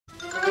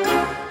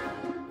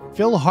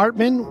Phil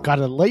Hartman got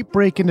a late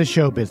break into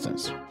show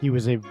business. He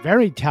was a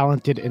very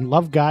talented and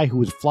loved guy who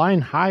was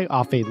flying high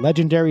off a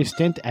legendary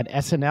stint at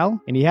SNL,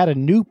 and he had a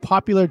new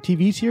popular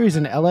TV series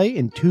in LA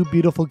and two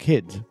beautiful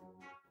kids.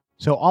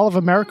 So all of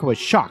America was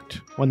shocked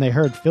when they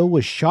heard Phil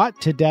was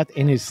shot to death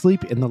in his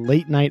sleep in the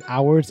late night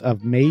hours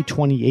of May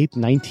 28,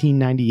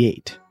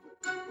 1998.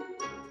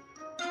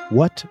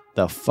 What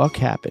the fuck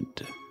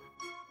happened?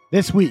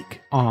 This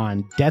week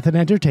on Death and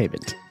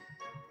Entertainment.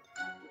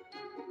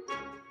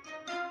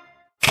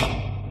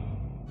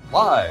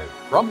 Live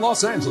from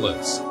Los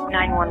Angeles.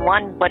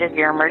 911, what is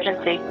your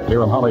emergency?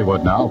 Here in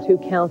Hollywood now. 2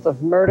 counts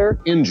of murder,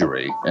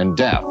 Injury and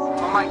death.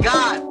 Oh my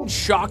God!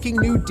 Shocking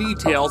new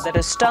details that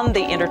has stunned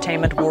the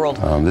entertainment world.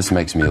 This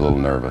makes me a little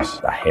nervous.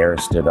 The hair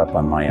stood up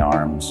on my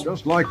arms.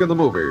 Just like in the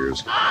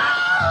movies.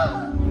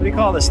 What do you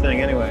call this thing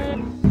anyway?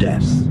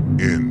 Death.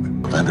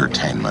 In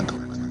entertainment.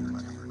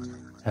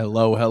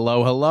 Hello,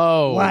 hello,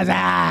 hello. What's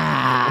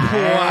up?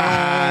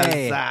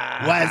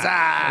 What's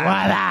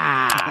up?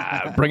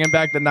 Bringing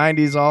back the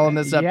 90s all in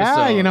this episode.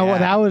 Yeah, you know what?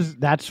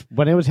 That's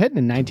when it was hitting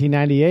in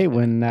 1998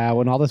 when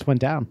all this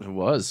went down. It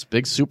was.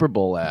 Big Super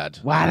Bowl ad.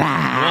 It was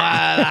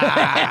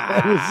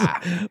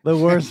the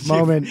worst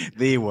moment.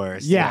 The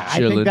worst. Yeah, I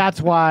think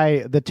that's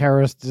why the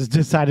terrorists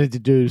decided to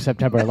do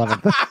September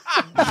 11th.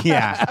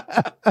 Yeah.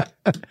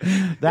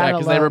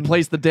 Because they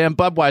replaced the damn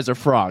Budweiser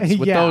frogs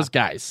with those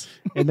guys.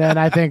 And then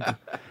I think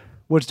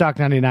Woodstock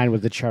 99 was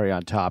the cherry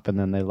on top, and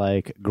then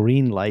they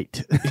green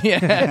light.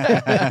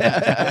 Yeah.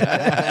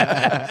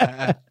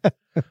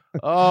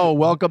 Oh,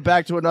 welcome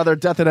back to another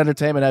Death and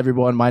Entertainment,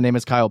 everyone. My name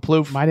is Kyle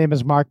Plouffe. My name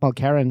is Mark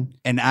Mulcairn.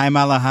 And I'm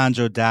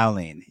Alejandro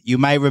Dowling. You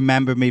might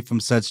remember me from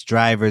such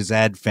driver's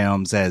ed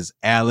films as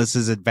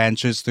Alice's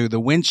Adventures Through the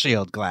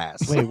Windshield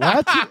Glass. Wait,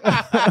 what?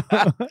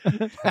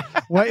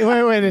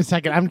 wait a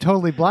second. I'm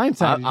totally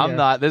blindsided. I'm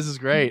not. This is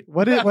great.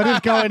 What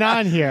is going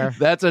on here?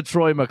 That's a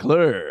Troy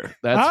McClure.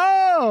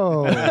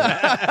 Oh!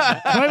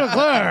 Troy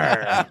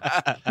McClure.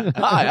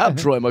 Hi, I'm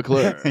Troy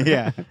McClure.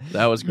 Yeah.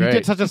 That was great. You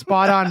did such a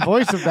spot-on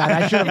voice of that.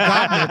 I should have gotten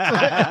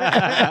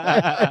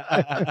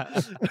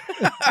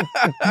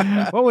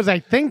it. What was I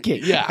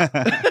thinking? Yeah.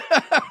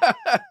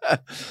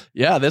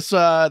 Yeah, this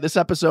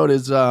episode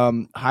is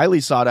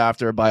highly sought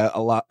after by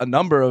a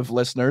number of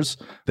listeners.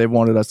 They've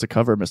wanted us to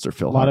cover Mr.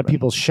 Phil Hartman. A lot of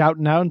people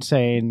shouting out and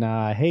saying,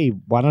 hey,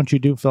 why don't you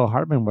do Phil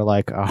Hartman? We're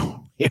like,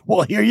 oh,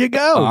 well, here you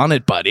go. On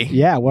it, buddy.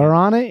 Yeah, we're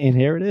on it, and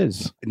here it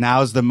is.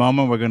 Now's the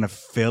moment we're going to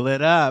fill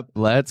it up.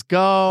 Let's go.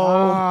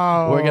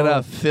 Oh. We're going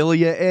to fill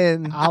you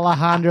in.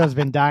 Alejandro's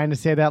been dying to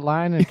say that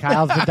line, and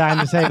Kyle's been dying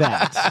to say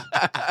that.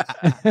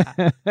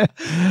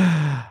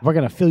 We're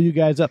going to fill you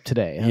guys up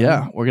today. Huh?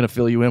 Yeah, we're going to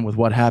fill you in with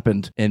what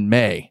happened in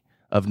May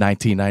of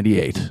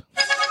 1998.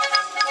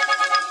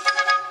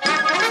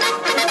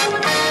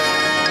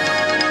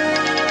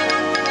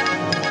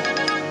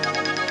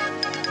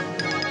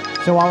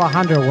 So,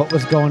 Alejandro, what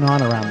was going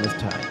on around this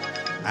time?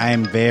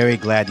 I'm very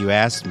glad you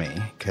asked me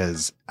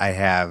because I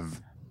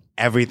have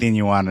everything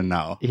you want to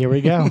know. Here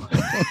we go.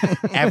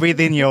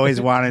 Everything you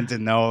always wanted to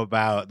know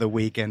about the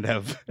weekend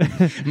of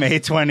May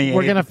 28th.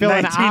 We're going to fill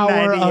an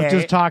hour of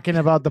just talking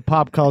about the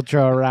pop culture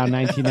around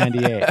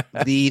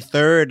 1998. The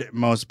third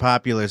most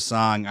popular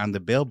song on the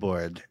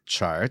Billboard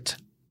chart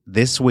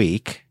this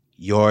week,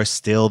 You're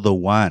Still the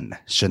One,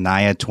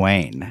 Shania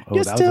Twain.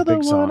 Oh, that was a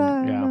big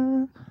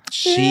song.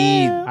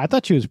 Yeah. I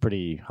thought she was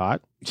pretty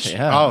hot.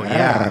 Yeah. Oh,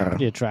 yeah.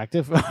 Pretty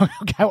attractive. I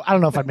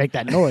don't know if I'd make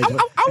that noise.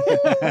 But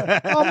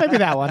oh, maybe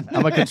that one.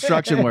 I'm a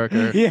construction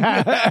worker.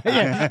 Yeah.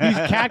 He's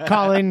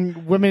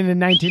catcalling women in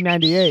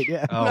 1998.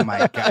 Yeah. Oh,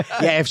 my God.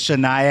 Yeah, if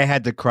Shania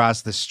had to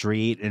cross the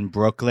street in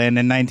Brooklyn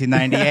in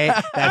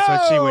 1998, that's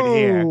what she would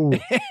hear.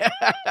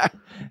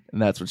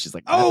 And that's when she's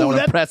like, that don't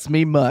impress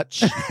me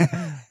much.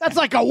 That's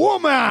like a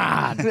woman.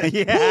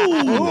 Yeah.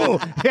 Ooh.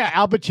 Yeah,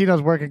 Al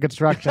Pacino's working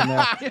construction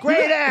there.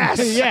 Great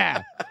ass.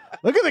 Yeah.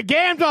 Look at the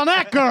gams on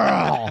that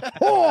girl.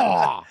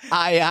 Oh.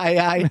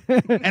 Aye.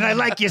 And I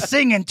like you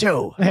singing,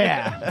 too.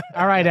 Yeah.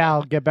 All right,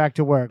 Al, get back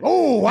to work.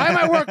 Oh, why am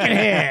I working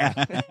here?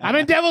 I'm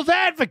in Devil's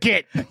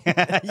Advocate.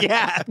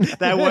 Yeah,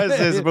 that was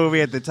his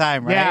movie at the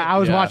time, right? Yeah, I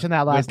was watching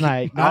that last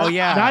night.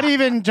 Not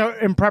even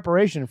in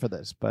preparation for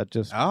this, but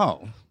just...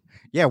 Oh.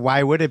 Yeah,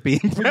 why would it be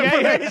in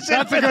preparation? Yeah,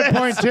 that's a good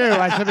point, too.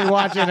 I should be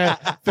watching a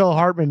Phil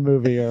Hartman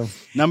movie.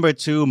 Number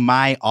 2,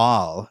 My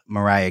All,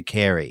 Mariah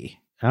Carey.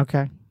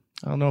 Okay.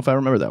 I don't know if I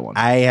remember that one.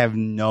 I have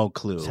no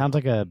clue. Sounds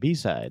like a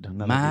B-side.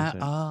 My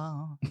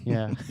All.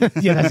 Yeah.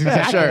 Yeah, that's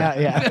exactly Sure.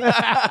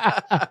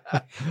 Yeah.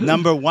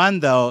 Number 1,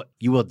 though,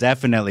 you will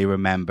definitely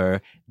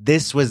remember,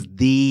 this was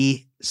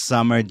the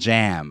summer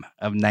jam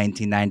of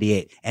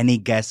 1998. Any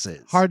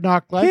guesses? Hard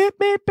Knock Life. Hit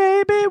me,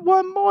 baby,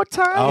 one more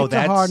time. Oh, It's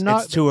a hard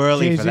knock. it's too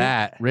early Jay-Z. for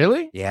that.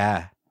 Really?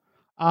 Yeah.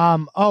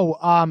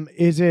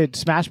 Is it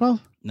Smash Mouth?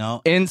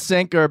 No.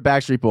 NSYNC or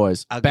Backstreet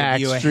Boys? I'll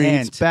give you a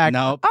hint. Back.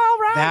 Nope. All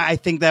right. I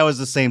think that was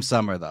the same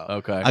summer, though.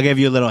 Okay. I'll give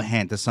you a little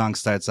hint. The song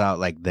starts out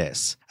like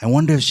this. I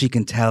wonder if she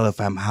can tell if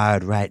I'm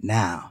hard right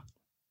now.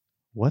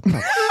 What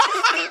the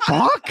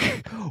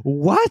fuck?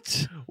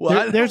 What?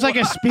 What? There's like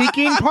a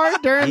speaking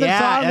part during the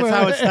song. That's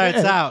how it starts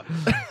out.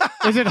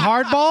 Is it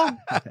Hardball?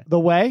 The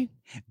Way?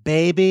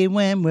 Baby,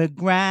 when we're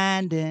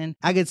grinding,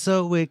 I get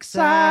so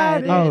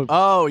excited.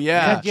 Oh,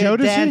 yeah. Is that Jodeci? You're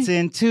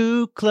dancing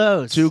too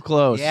close. Too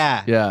close.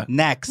 Yeah. Yeah.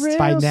 Next.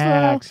 By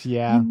Nax,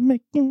 yeah.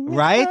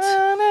 Right?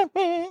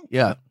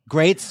 Yeah.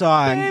 Great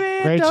song.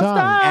 Great song.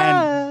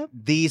 And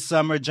the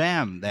Summer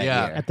Jam that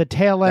Yeah. year. At the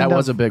tail end That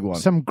was of a big one.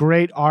 some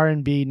great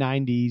R&B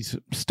 90s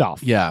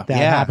stuff Yeah. that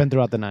Yeah. happened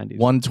throughout the 90s.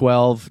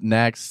 112,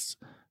 next,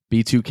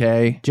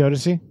 B2K.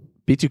 Jodeci?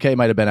 B2K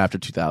might have been after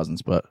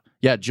 2000s, but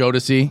yeah,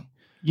 Jodeci,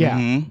 Yeah.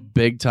 Mhm.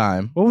 big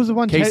time. What was the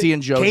one? Casey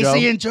and JoJo.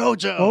 Casey and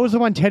JoJo. What was the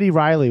one Teddy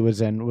Riley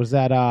was in? Was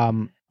that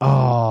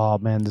oh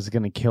man, this is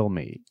gonna kill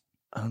me.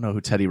 I don't know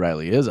who Teddy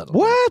Riley is. I don't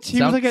What? He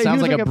Sounds, was like a,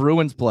 sounds he was like a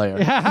Bruins player.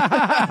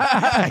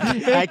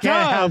 I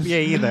can't help you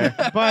either.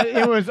 But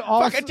it was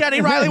also Fucking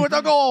Teddy Riley with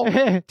the goal.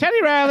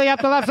 Teddy Riley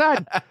up the left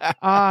side.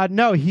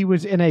 No, he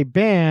was in a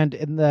band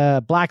in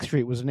the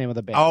Blackstreet was the name of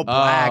the band. Oh,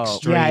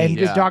 Blackstreet. yeah, and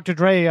yeah. Dr.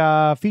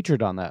 Dre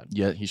featured on that.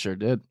 Yeah, he sure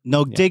did.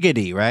 No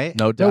diggity, right?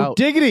 No No doubt.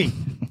 diggity.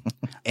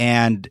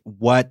 And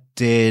what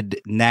did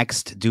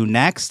Next do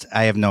next?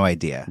 I have no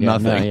idea.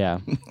 Nothing. Yeah.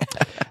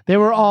 They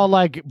were all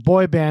like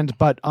boy bands,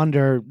 but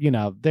under,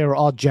 they were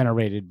all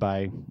generated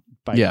by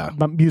Yeah.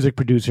 music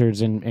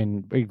producers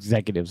and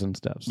executives and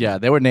stuff. So. Yeah,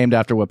 they were named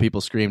after what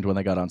people screamed when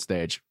they got on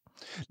stage.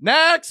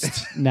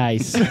 Next.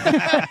 Nice.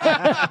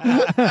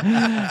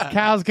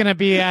 Cal's gonna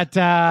be at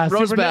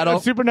Roast Battle.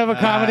 Supernova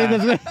Comedy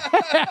this week.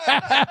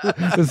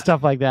 And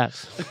stuff like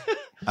that.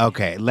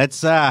 Okay,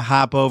 let's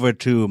hop over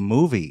to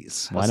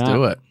movies. Why Let's not?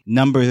 do it.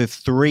 Number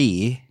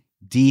 3,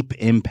 Deep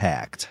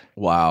Impact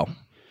Wow.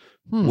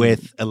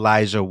 with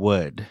Elijah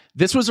Wood.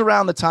 This was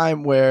around the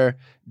time where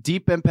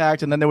Deep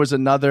Impact, and then there was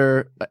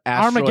another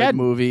asteroid Armageddon.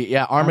 movie.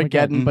 Yeah,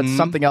 Armageddon, but Mhm.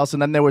 something else.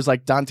 And then there was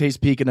like Dante's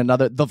Peak and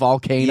another, The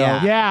Volcano.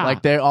 Yeah. Yeah.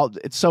 Like they're all,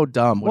 it's so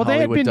dumb what Well,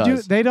 Hollywood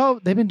does.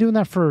 they've been doing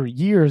that for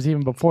years,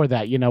 even before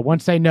that.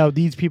 Once they know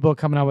these people are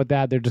coming out with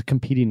that, they're just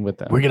competing with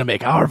them. We're going to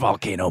make our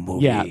volcano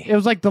movie. Yeah, it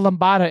was like the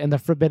Lambada and the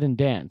Forbidden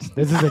Dance.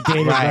 This is a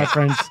dated Right.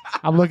 reference.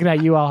 I'm looking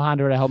at you,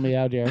 Alejandro, to help me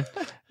out here.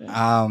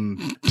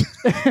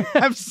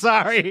 I'm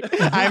sorry.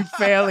 I'm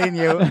failing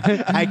you.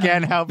 I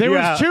can't help There you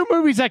was out. 2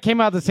 movies that came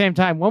out at the same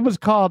time. One was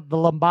called The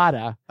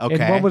Lambada, and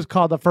Okay. one was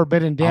called The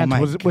Forbidden Dance, my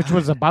which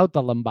was about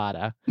the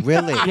Lambada.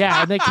 Really?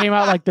 Yeah, and they came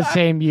out like the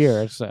same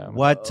year. So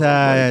What Oh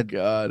my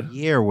God.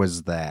 year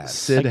was that?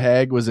 Sid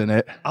Haig was in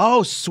it.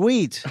 Oh,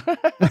 sweet.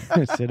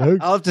 Sid Haig.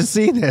 I'll have to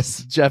see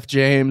this. Jeff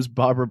James,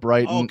 Barbara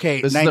Brighton.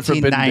 Okay, this is the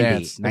Forbidden 1990.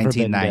 Dance. The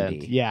Forbidden 1990.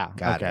 Dance. Yeah,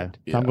 Got okay. it.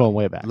 So I'm going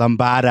way back.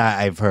 Lambada,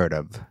 I've heard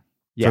of.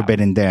 Yeah.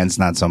 Forbidden Dance,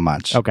 not so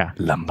much. Okay.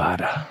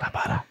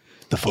 Lambada.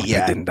 The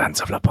Forbidden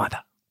Dance of Lambada.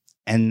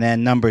 And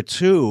then number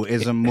 2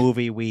 is a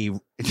movie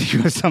do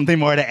you have something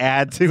more to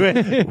add to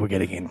it? We're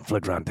getting in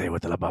flagrante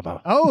with the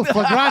Lambada. Oh,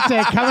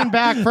 Flagrante coming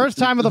back, first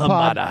time of the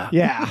pod. Lambada.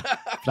 Yeah,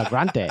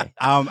 Flagrante.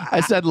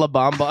 I said La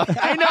Bamba.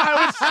 I know.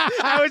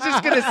 I was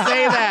just gonna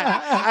say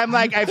that. I'm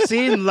like, I've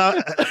seen La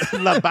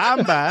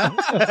Bamba.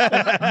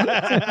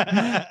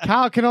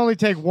 Kyle can only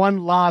take one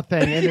law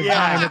thing in his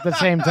mind at the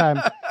same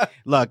time.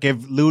 Look, if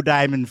Lou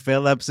Diamond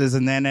Phillips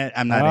isn't in it,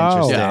 I'm not Oh.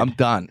 interested. Yeah, I'm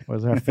done.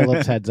 Was our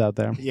Phillips heads out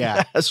there?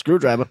 Yeah. A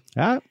screwdriver.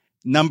 Ah,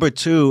 Number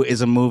 2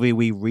 is a movie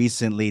we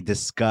recently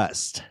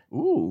discussed.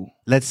 Ooh.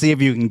 Let's see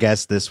if you can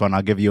guess this one.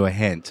 I'll give you a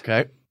hint.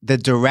 Okay. The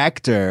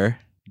director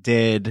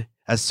did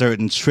a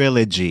certain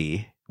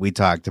trilogy we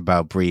talked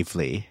about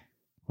briefly.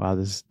 wow,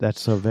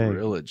 that's so vague.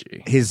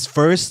 Trilogy. His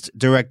first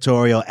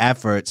directorial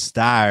effort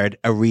starred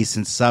a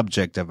recent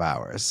subject of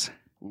ours.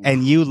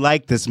 And you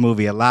like this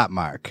movie a lot,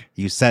 Mark.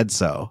 You said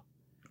so.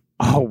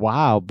 Oh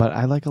wow, but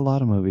I like a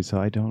lot of movies,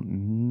 so I don't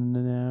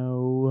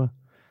know.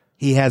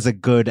 He has a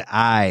good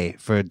eye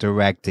for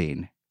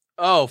directing.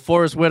 Oh,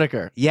 Forrest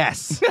Whitaker.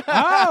 Yes.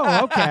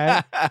 Oh,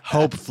 okay.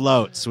 Hope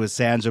Floats with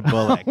Sandra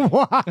Bullock.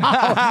 Wow,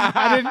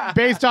 I didn't.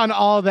 Based on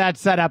all that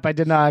setup, I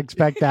did not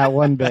expect that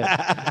one bit.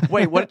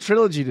 Wait, what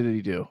trilogy did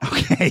he do?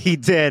 Okay, he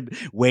did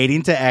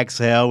Waiting to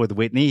Exhale with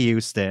Whitney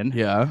Houston.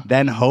 Yeah.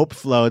 Then Hope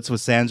Floats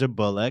with Sandra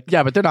Bullock.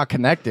 Yeah, but they're not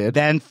connected.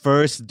 Then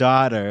First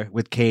Daughter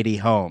with Katie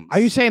Holmes. Are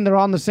you saying they're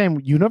all in the same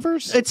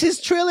universe? It's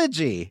his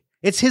trilogy.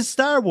 It's his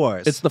Star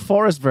Wars. It's the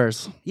Forrest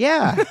verse.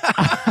 Yeah.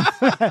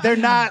 They're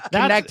not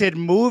connected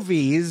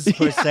movies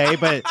per se,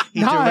 but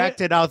he No,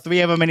 directed all 3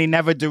 of them and he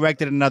never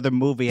directed another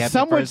movie after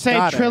Some would First say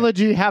Daughter.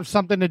 trilogy have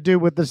something to do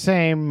with the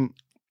same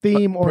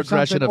theme or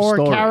Progression something, of or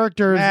story.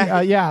 characters.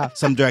 Yeah.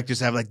 Some directors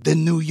have like the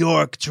New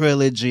York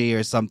trilogy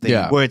or something,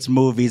 Yeah. where it's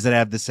movies that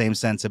have the same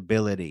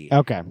sensibility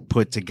Okay.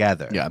 put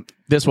together. Yeah.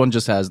 This one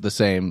just has the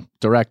same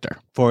director.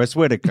 Forrest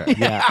Whitaker.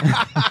 Yeah.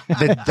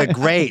 the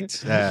great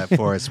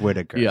Forrest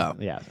Whitaker. Yeah.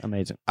 Yeah.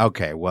 Amazing.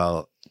 Okay,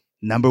 well,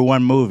 number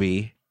 1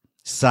 movie,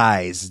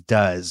 Size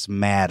Does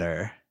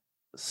Matter.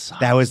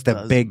 That was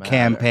the big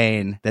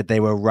campaign that they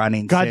were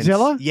running.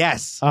 Godzilla? Since,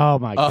 yes. Oh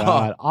my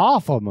God.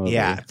 Awful movie.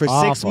 Yeah. For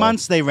Awful. 6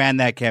 months, they ran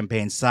that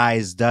campaign.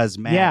 Size Does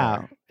Matter.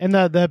 Yeah. And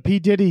the P.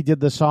 Diddy did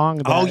the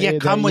song. Oh, yeah,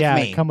 Come With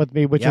Me. Come With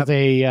Me, which Yep. is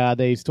a,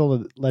 they stole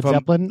a Led From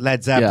Zeppelin.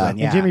 Led Zeppelin,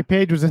 yeah. And Jimmy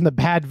Page was in the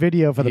bad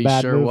video for the He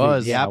bad sure movie.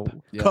 was. Yeah. Yep.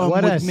 Yeah. Come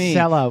What with a me.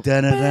 sellout.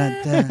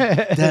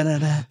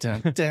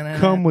 Dun-dun-dun-dun.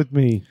 Come With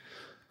Me.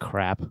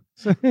 Crap.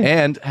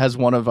 And has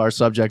one of our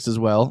subjects as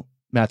well,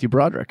 Matthew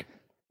Broderick.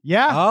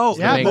 Yeah. Oh,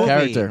 yeah, the main movie.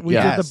 character. We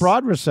Yeah. did the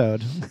Broad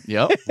episode.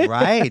 Yep.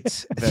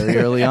 Right. Very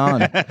early on.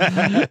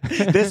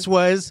 This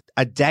was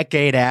a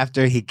decade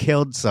after he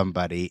killed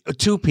somebody,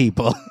 2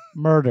 people.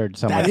 Murdered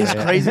someone. That is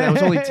crazy. That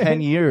was only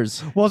 10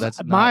 years. Well,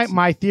 That's my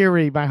nuts.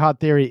 my hot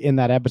theory in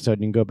that episode,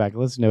 you can go back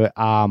and listen to it.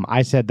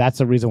 I said that's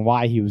the reason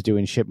why he was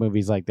doing shit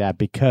movies like that,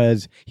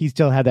 because he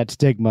still had that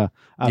stigma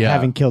of Yeah.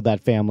 having killed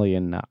that family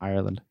in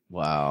Ireland.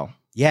 Wow.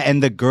 Yeah,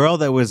 and the girl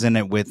that was in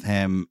it with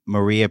him,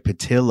 Maria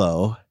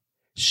Patillo,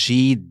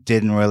 she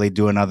didn't really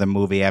do another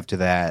movie after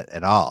that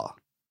at all.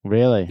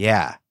 Really?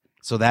 Yeah.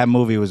 So that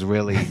movie was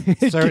really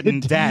certain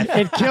death.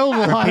 It killed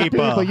a for lot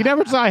people. of people. You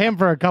never saw him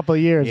for a couple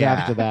of years Yeah.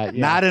 after that.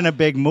 Yeah. Not in a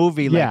big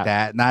movie like Yeah.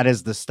 that, not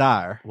as the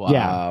star. Wow.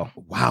 Yeah.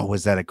 Wow,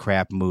 was that a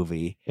crap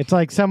movie? It's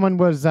like someone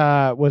was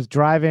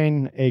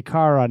driving a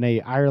car on a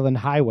Ireland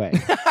highway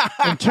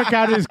and took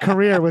out his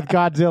career with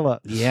Godzilla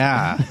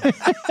Yeah.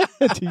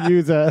 to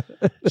use a.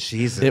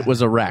 Jesus. It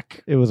was a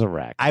wreck. It was a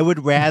wreck. I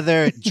would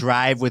rather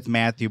drive with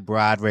Matthew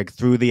Broderick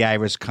through the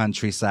Irish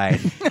countryside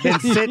than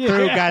sit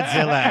through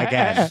Godzilla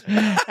again.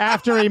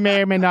 After he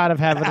may or may not have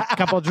had a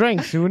couple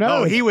drinks. Who knows?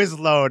 Oh, he was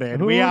loaded.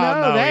 Who We all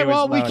knows? know. Hey, he was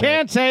well, we loaded.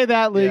 can't say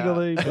that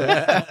legally.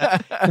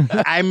 but-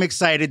 I'm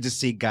excited to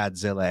see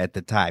Godzilla at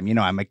the time. You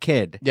know, I'm a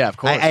kid. Yeah, of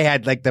course. I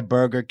had like the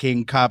Burger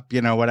King cup,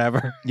 you know,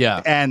 whatever. Yeah.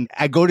 And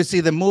I go to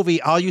see the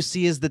movie. All you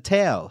see is the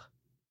tail.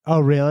 Oh,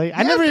 really?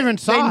 I never even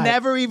saw They it.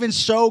 never even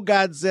show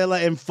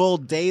Godzilla in full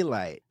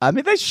daylight. I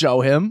mean, they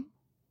show him.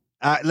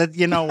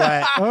 You know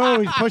what?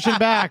 Oh, he's pushing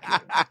back.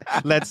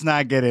 Let's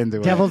not get into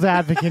it. Devil's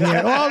advocate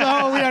here. Oh,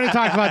 no, we already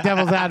talked about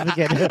Devil's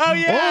advocate. Oh,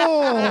 yeah.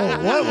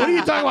 Oh, what are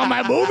you talking about?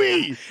 My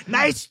movie?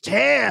 Nice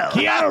tail.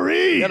 Keanu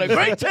Reeves. Got a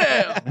great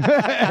tail.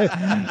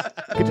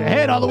 Get your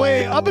head all the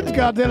way up into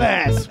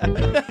Godzilla's ass.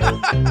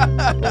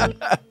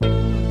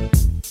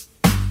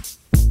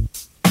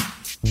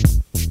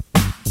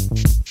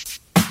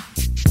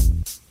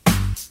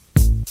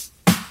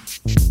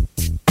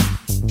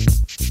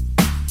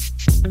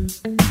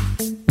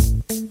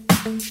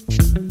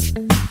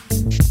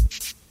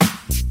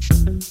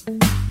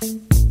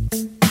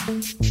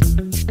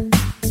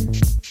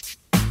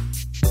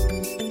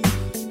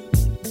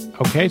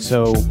 Okay,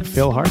 so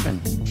Phil Hartman.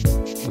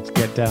 Let's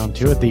get down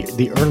to it.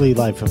 The early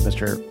life of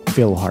Mr.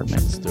 Phil Hartman.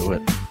 Let's do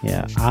it.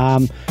 Yeah.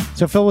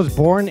 So Phil was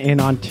born in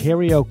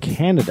Ontario,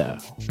 Canada,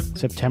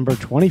 September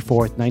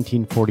 24th,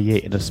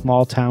 1948, in a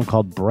small town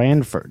called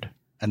Brantford.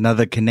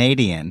 Another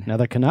Canadian.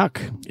 Another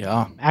Canuck.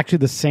 Yeah. Actually,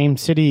 the same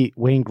city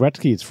Wayne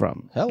Gretzky is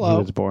from. Hello.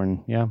 He was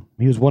born. Yeah.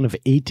 He was one of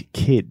 8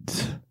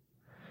 kids.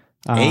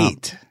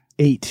 8.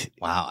 8.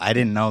 Wow, I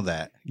didn't know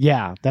that.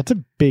 Yeah, that's a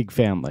big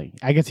family.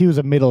 I guess he was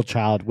a middle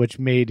child, which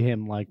made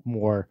him like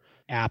more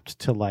apt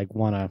to like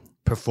want to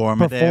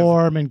Performative.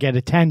 perform and get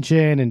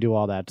attention and do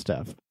all that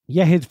stuff.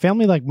 Yeah, his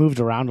family like moved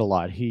around a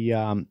lot.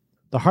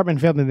 The Hartman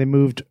family, they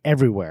moved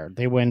everywhere.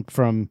 They went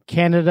from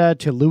Canada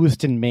to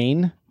Lewiston,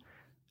 Maine,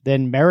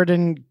 then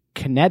Meriden,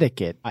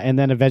 Connecticut, and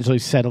then eventually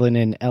settling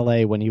in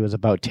LA when he was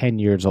about 10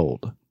 years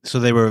old. So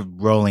they were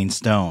Rolling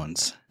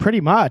Stones.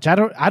 Pretty much. I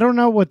don't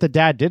know what the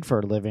dad did for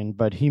a living,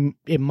 but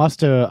it must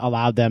have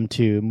allowed them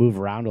to move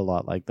around a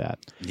lot like that.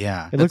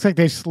 Yeah. It looks like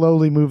they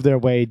slowly moved their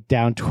way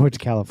down towards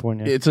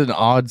California. It's an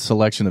odd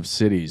selection of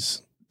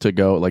cities to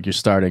go. Like you're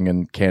starting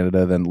in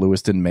Canada, then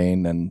Lewiston,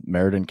 Maine, then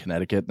Meriden,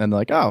 Connecticut, then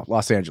like, oh,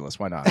 Los Angeles.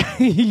 Why not?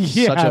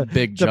 Yeah, Such a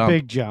big it's a jump.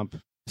 big jump.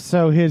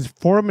 So his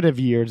formative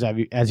years,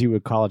 as you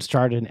would call it,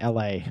 started in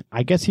L.A.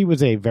 I guess he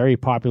was a very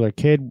popular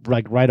kid,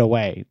 like right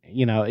away.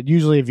 You know,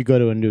 usually if you go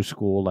to a new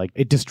school, like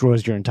it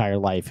destroys your entire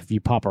life if you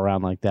pop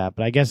around like that.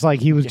 But I guess like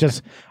he was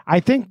just, I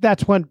think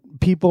that's when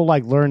people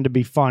like learn to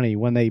be funny,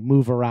 when they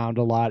move around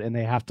a lot and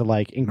they have to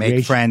like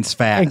Make friends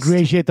fast.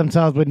 ingratiate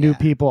themselves with new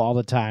people all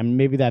the time.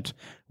 Maybe that's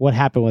what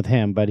happened with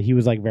him, but he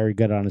was like very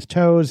good on his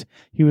toes.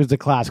 He was the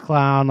class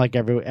clown, like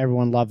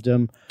everyone loved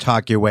him.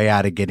 Talk your way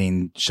out of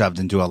getting shoved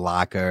into a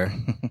locker.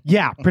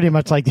 Yeah, pretty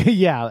much like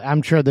yeah.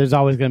 I'm sure there's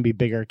always going to be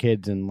bigger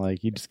kids, and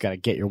like you just got to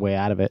get your way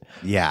out of it.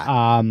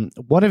 Yeah.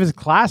 One of his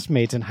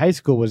classmates in high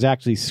school was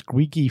actually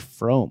Squeaky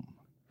Fromme,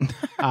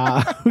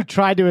 who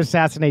tried to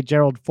assassinate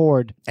Gerald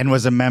Ford. And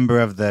was a member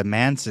of the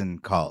Manson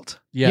cult.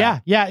 Yeah.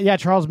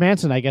 Charles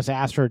Manson, I guess,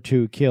 asked her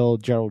to kill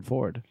Gerald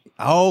Ford.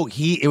 Oh,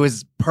 it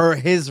was per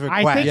his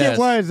request. I think it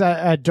was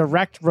a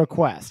direct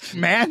request.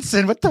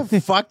 Manson, what the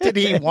fuck did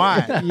he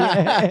want?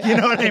 Yeah. You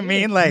know what I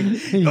mean? Like,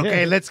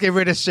 okay, let's get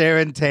rid of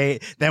Sharon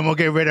Tate, then we'll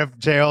get rid of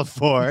Gerald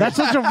Ford. That's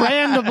such a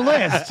random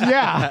list.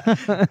 Yeah.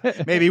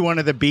 Maybe one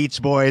of the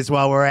Beach Boys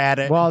while we're at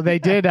it. Well, they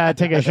did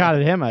take a shot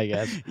at him, I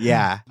guess.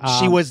 Yeah.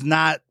 She was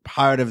not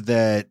part of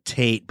the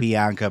Tate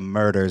Bianca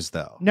murders,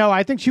 though. No,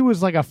 I think she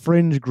was like a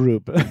fringe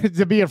group.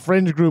 To be a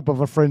fringe group of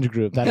a fringe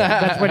group.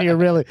 That's when you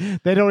really,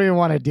 they don't even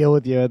want to deal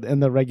with you in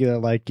the regular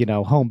life like,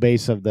 home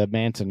base of the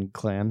Manson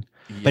clan.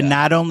 But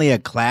not only a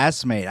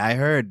classmate. I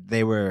heard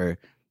they were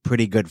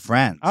pretty good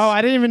friends. Oh,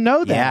 I didn't even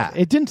know that. Yeah.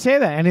 It didn't say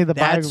that. Any of the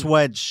That's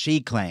what she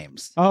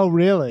claims. Oh,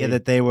 really? Yeah,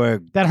 that they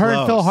were That her and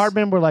close. Phil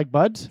Hartman were like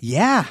buds?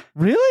 Yeah,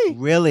 Really?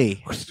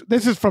 really.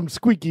 This is from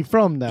Squeaky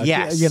Fromm, though.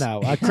 Yes.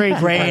 A crazy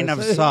Grain of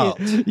person. salt.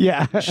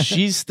 Yeah.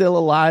 She's still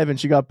alive, and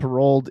she got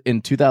paroled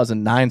in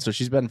 2009, so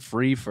she's been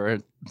free for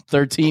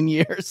 13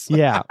 years.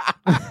 Yeah.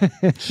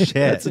 Shit.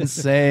 That's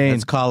insane.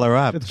 Let's call her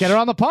up. Let's get her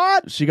on the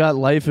pod. She got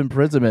life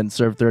imprisonment,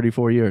 served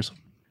 34 years.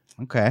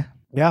 Okay.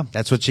 Yeah.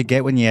 That's what you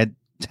get when you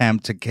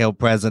attempt to kill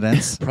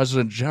presidents.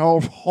 President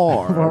Gerald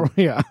Ford. Well,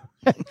 yeah.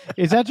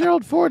 Is that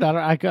Gerald Ford?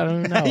 I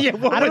don't know. Yeah,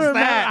 what I don't was remember,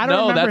 that? I don't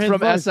No, remember that's his from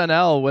voice.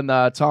 SNL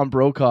when Tom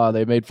Brokaw,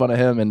 they made fun of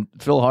him, and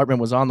Phil Hartman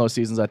was on those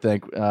seasons, I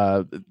think.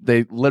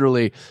 They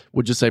literally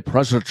would just say,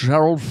 President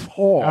Gerald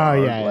Ford, Oh,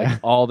 yeah, like, yeah.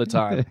 all the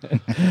time.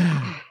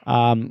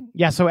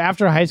 So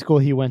after high school,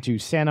 he went to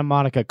Santa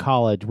Monica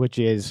College,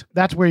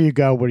 that's where you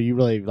go where you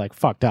really like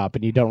fucked up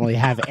and you don't really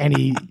have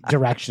any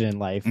direction in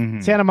life.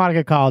 Santa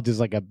Monica College is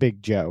like a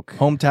big joke.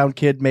 Hometown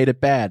kid made it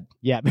bad.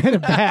 Yeah,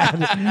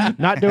 bad.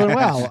 Not doing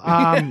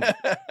well.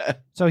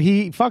 So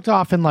he fucked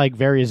off in like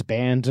various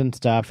bands and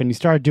stuff, and he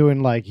started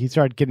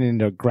getting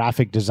into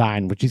graphic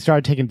design, which he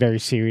started taking very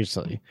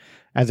seriously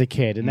as a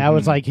kid. And that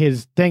was like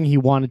his thing he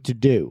wanted to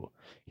do.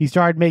 He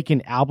started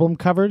making album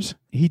covers.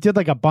 He did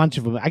like a bunch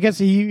of them. I guess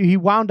he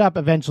wound up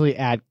eventually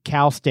at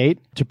Cal State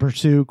to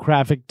pursue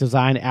graphic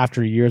design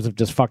after years of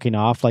just fucking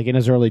off. Like in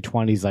his early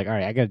 20s, like, all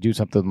right, I got to do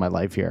something with my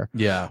life here.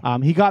 Yeah.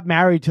 He got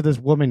married to this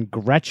woman,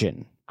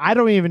 Gretchen. I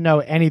don't even know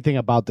anything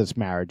about this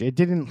marriage.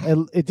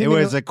 It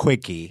was a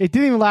quickie. It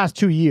didn't even last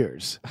 2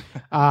 years.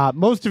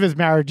 Most of his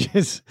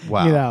marriages,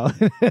 Wow.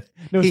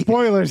 no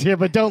spoilers here,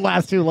 but don't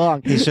last too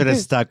long. He should have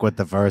stuck with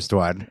the first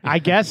one. I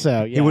guess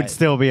so. Yeah. He would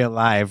still be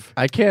alive.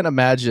 I can't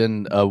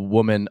imagine a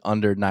woman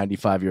under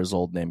 95 years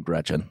old named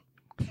Gretchen.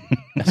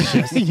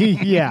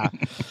 Yeah.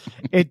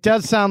 It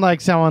does sound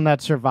like someone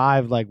that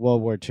survived like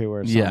World War II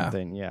or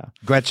something. Yeah.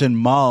 Gretchen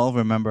Mull,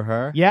 remember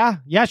her? Yeah.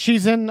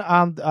 She's in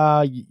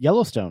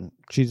Yellowstone.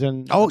 She's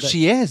in. Oh,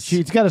 she is.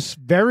 She's got a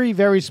very,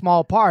 very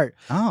small part.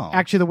 Oh.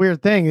 Actually, the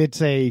weird thing,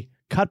 it's a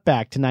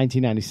cutback to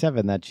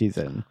 1997 that she's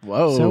in.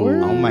 Whoa. So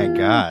Oh my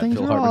God. things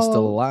Phil are Hartman's all-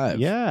 still alive.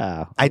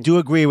 Yeah. I do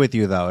agree with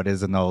you, though. It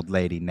is an old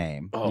lady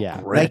name. Oh,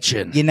 Yeah.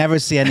 Gretchen. You never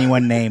see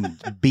anyone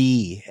named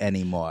B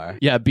anymore.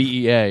 Yeah,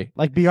 BEA.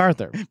 Like B.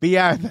 Arthur. B.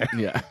 Arthur.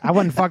 Yeah. I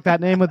wouldn't fuck that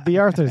name with B.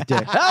 Arthur's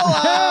dick.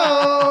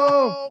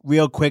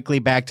 Real quickly,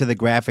 back to the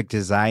graphic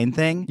design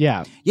thing.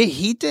 Yeah. Yeah,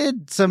 he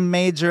did some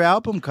major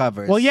album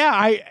covers. Well, yeah,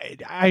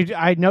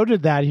 I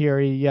noted that here.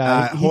 He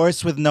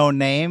Horse with No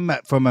Name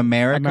from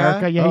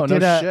America. Yeah, he Oh, no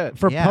did shit.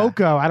 for Yeah.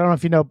 Poco. I don't know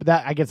if you know, but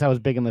I guess that was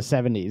big in the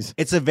 70s.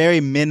 It's a very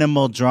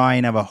minimal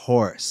drawing of a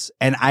horse,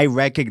 and I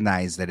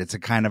recognize that it's a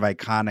kind of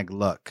iconic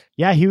look.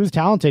 Yeah, he was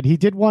talented. He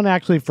did one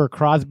actually for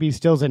Crosby,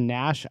 Stills, and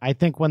Nash. I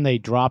think when they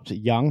dropped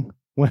Young.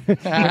 When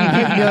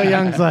Neil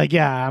Young's like,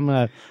 yeah,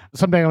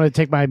 someday I'm gonna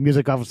take my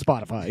music off of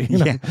Spotify. You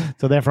know? Yeah.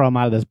 So therefore I'm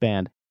out of this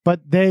band. But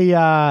they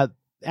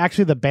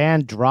actually the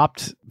band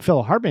dropped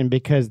Phil Hartman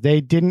because they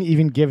didn't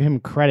even give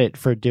him credit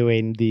for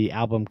doing the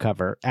album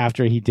cover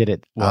after he did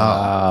it.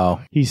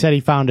 Wow. He said he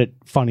found it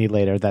funny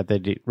later that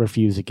they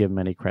refused to give him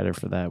any credit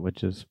for that,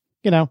 which is,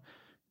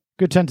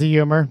 good sense of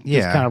humor. Just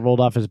Yeah. kind of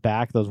rolled off his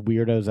back. Those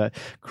weirdos.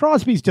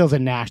 Crosby, Stills,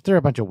 and Nash. They're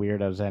a bunch of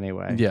weirdos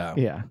anyway. Yeah.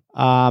 Yeah.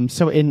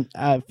 So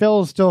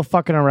Phil's still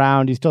fucking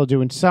around. He's still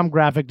doing some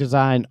graphic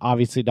design,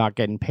 obviously not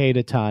getting paid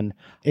a ton.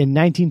 In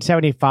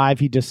 1975,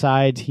 he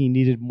decides he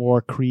needed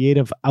more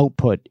creative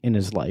output in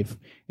his life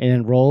and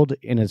enrolled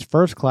in his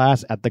first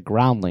class at the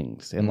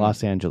Groundlings in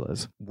Los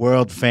Angeles.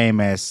 World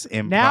famous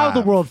improv. Now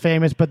the world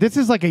famous, but this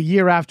is like a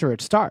year after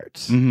it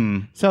starts.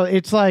 Mhm. So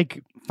it's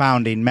like,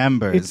 Founding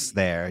members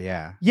there,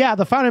 yeah. yeah,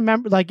 the founding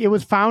member, like it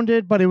was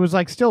founded, but it was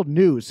like still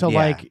new. So Yeah.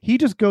 like he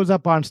just goes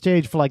up on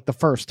stage for like the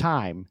first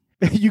time.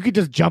 You could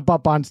just jump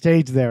up on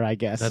stage there, I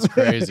guess. That's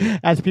crazy.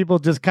 As people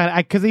just kind of,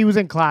 because he was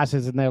in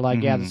classes and they're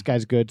like, yeah, this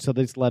guy's good. So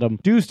they just let him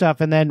do stuff.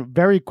 And then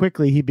very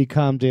quickly he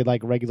becomes a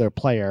like regular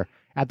player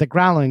at the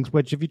Groundlings,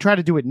 which if you try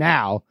to do it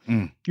now,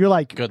 you're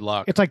like, Good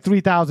luck. it's like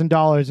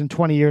 $3,000 and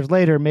 20 years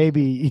later,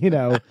 maybe,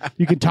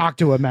 you can talk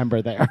to a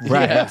member there.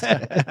 Right.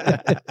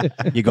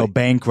 You go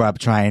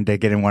bankrupt trying to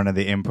get in one of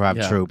the improv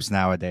Yeah. troops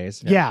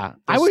nowadays. Yeah.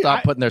 They'll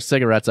stop putting their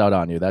cigarettes out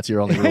on you. That's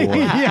your only reward.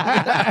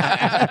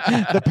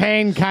 Yeah. The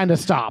pain kind of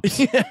stops.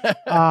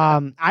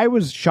 I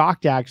was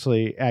shocked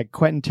actually at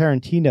Quentin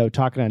Tarantino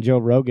talking on Joe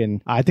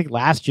Rogan. I think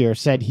last year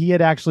said he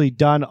had actually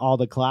done all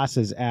the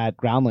classes at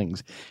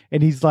Groundlings,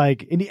 and he's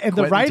like, and the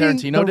Quentin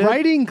Tarantino did?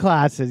 writing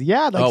classes,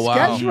 yeah, like Oh, wow.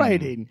 sketch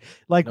writing,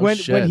 like No when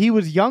shit. he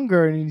was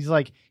younger, and he's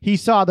like, he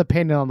saw the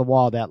painting on the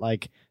wall that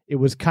like it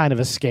was kind of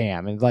a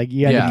scam, and like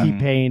you had Yeah. to keep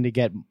paying to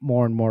get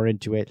more and more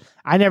into it.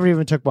 I never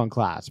even took one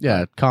class.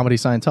 Yeah, comedy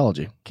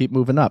Scientology. Keep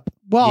moving up.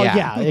 Well, Yeah.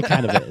 yeah, it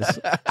kind of is.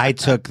 I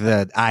took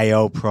the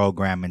IO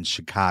program in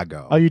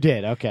Chicago. Oh, you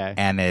did? Okay.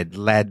 And it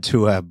led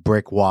to a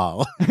brick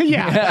wall.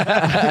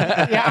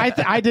 Yeah. Yeah,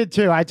 I did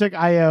too. I took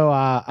IO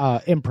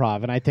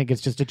improv, and I think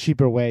it's just a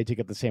cheaper way to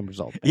get the same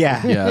result.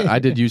 Yeah. Yeah, I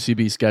did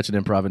UCB sketch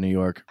and improv in New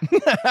York.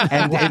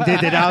 And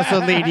did it also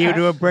lead you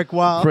to a brick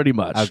wall? Pretty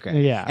much.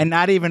 Okay. Yeah. And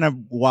not even a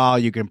wall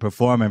you can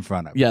perform in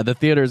front of. Yeah, the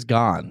theater's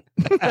gone.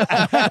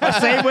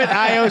 Same with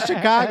IO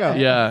Chicago.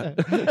 Yeah.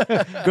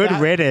 Good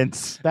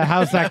riddance. The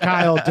house that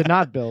Kyle did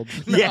not build.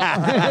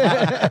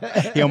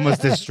 Yeah. He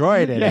almost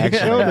destroyed it, Yeah, he actually.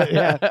 killed it,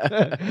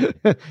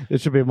 yeah. There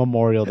should be a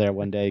memorial there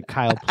one day.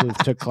 Kyle Pluth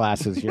took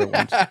classes here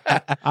once.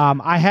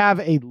 I have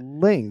a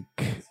link.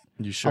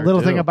 You sure A little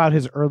do. thing about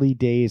his early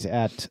days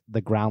at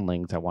the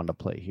Groundlings I wanted to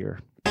play here.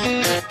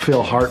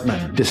 Phil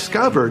Hartman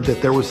discovered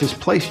that there was this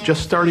place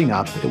just starting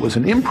up. It was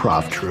an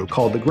improv troupe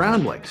called the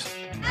Groundlings.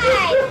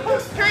 Hi,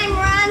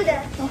 I'm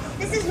Rhonda.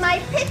 This is my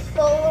pit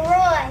bull,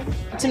 Leroy.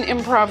 It's an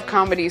improv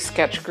comedy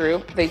sketch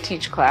group. They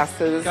teach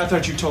classes. I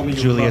thought you told me you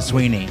Julia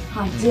Sweeney.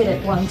 I did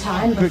it one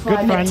time before good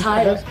I met friend.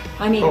 Tyler.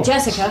 I mean,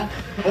 Jessica.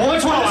 Only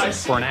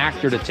twice. For an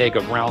actor to take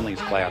a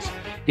Groundlings class,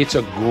 it's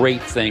a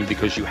great thing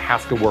because you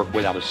have to work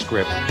without a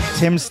script.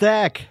 Tim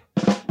Stack.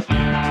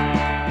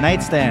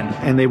 Nightstand.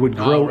 And they would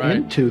grow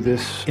into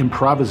this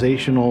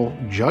improvisational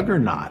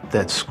juggernaut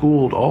that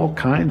schooled all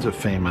kinds of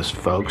famous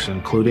folks,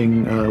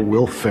 including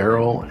Will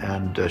Ferrell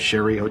and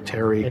Sherry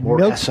O'Terry, And or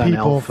milked SNL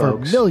people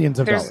folks. for millions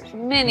of There's dollars.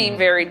 many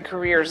varied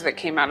careers that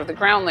came out of the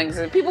Groundlings.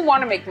 And people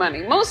want to make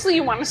money. Mostly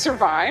you want to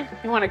survive.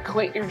 You want to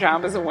quit your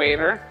job as a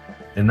waiter.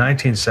 In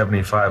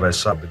 1975, I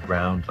saw the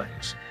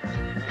Groundlings.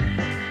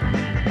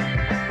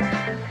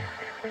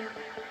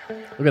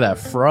 Look at that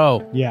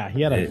fro. Yeah,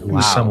 he had a It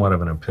was somewhat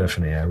of an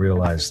epiphany. I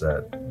realized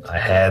that I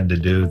had to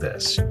do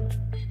this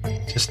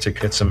just to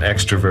get some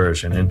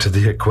extroversion into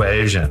the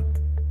equation.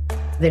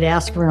 They'd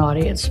ask for an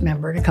audience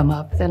member to come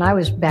up. Then I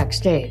was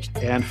backstage.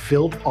 And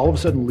Phil all of a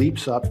sudden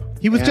leaps up.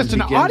 He was and just an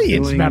begins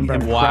audience doing member.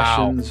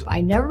 impressions.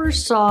 I never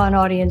saw an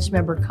audience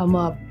member come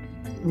up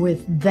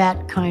with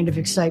that kind of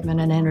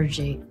excitement and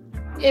energy.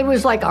 It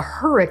was like a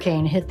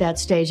hurricane hit that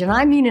stage, and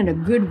I mean in a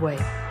good way.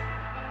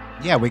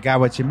 Yeah, we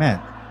got what you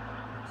meant.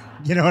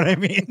 You know what I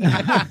mean?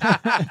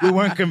 We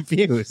weren't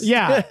confused.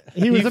 Yeah,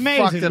 he was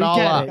amazing. fucked it We all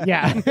get up. it.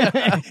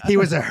 Yeah. He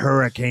was a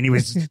hurricane. He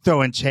was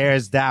throwing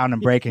chairs down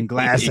and breaking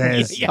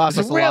glasses. Yeah, cost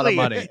us a lot of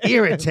money.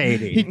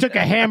 Irritating. He took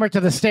a hammer to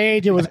the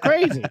stage. It was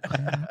crazy.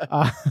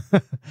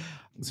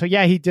 So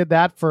yeah, he did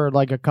that for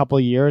like a couple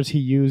of years. He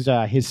used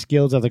his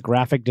skills as a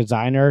graphic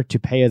designer to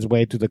pay his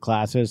way through the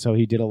classes. So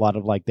he did a lot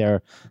of like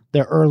their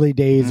early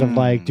days of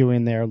like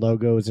doing their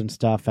logos and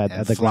stuff at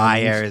the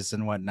flyers Groundlings.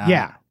 and whatnot.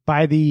 Yeah.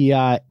 By the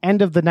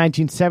end of the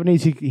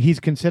 1970s, he's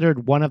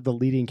considered one of the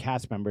leading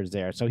cast members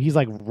there. So he's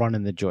like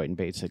running the joint,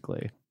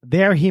 basically.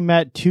 There he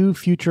met two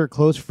future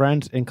close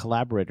friends and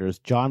collaborators,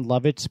 John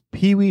Lovitz,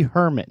 Pee Wee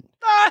Herman.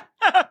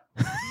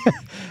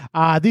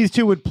 These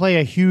two would play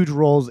a huge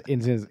roles in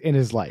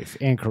his life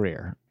and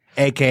career.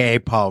 AKA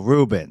Paul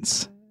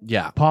Rubens.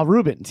 Yeah. Paul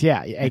Rubens,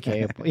 yeah,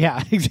 aka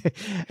yeah.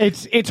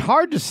 It's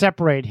hard to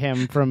separate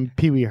him from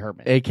Pee Wee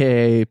Herman.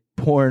 AKA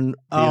porn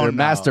theater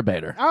no.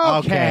 masturbator.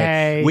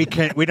 Okay.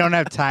 We don't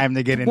have time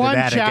to get into One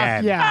that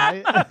chap,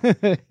 again.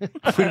 yeah.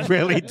 We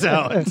really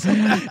don't.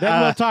 Then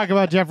we'll talk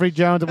about Jeffrey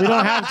Jones. We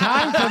don't have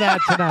time for that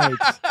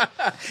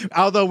tonight.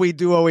 Although we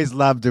do always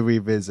love to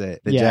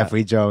revisit the Yeah.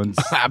 Jeffrey Jones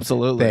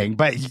Absolutely. thing,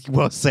 but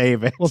we'll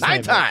save it. We'll save 9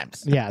 it.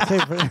 times. Yeah,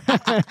 save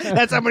it.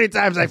 That's how many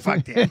times I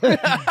fucked you.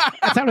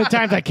 That's how many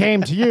times I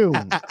came to you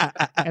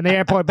in the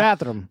airport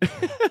bathroom.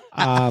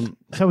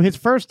 So his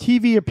first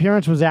TV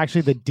appearance was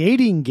actually The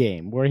Dating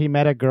Game, where he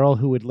met a girl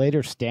who would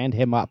later stand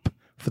him up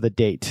for the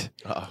date.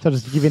 So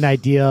just to give you an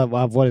idea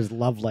of what his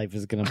love life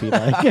is going to be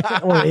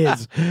like, or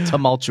is.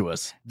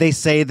 Tumultuous. They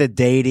say The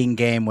Dating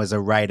Game was a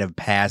rite of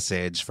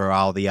passage for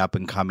all the up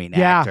and coming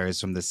Yeah.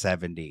 actors from the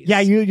 70s. Yeah,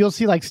 you'll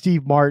see like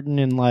Steve Martin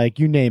and like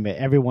you name it.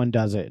 Everyone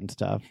does it and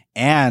stuff.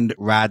 And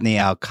Rodney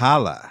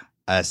Alcala,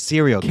 a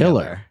serial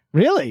killer.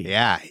 Really?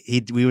 Yeah,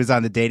 he was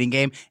on The Dating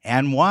Game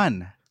and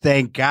won.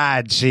 Thank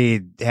God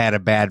she had a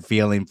bad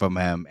feeling from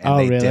him, and Oh,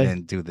 they really?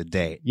 didn't do the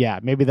date. Yeah,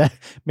 maybe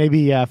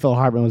Phil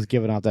Hartman was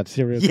giving out that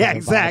serial killer Yeah, vibe,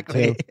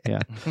 exactly.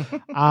 too.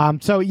 Yeah.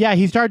 So yeah,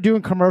 he started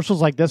doing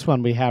commercials like this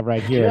one we have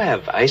right Do you here.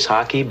 have ice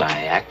hockey by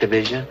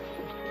Activision?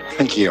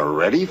 Think you're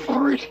ready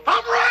for it?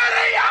 I'm ready!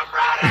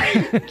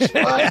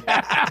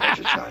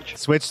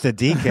 Switch to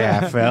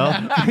decaf, Phil.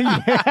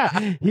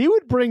 Yeah, he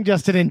would bring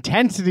just an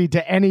intensity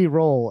to any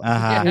role.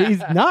 Uh-huh. He's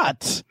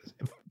nuts.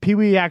 Pee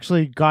Wee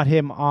actually got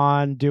him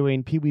on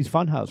doing Pee Wee's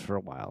Funhouse for a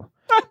while.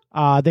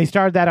 They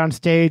started that on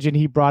stage, and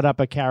he brought up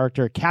a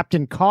character,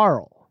 Captain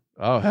Carl.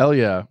 Oh, hell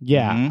yeah.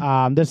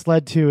 Yeah. This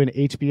led to an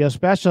HBO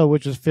special,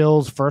 which was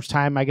Phil's first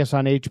time, I guess,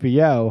 on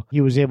HBO.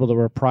 He was able to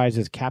reprise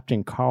his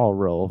Captain Carl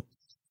role.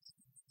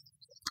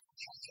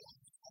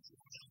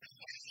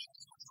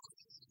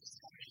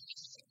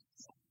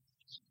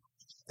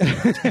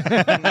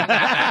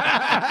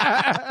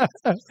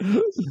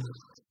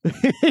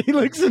 He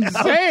looks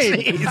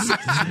insane.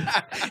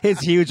 His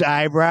huge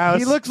eyebrows.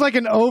 He looks like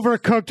an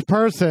overcooked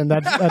person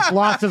that's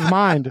lost his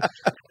mind.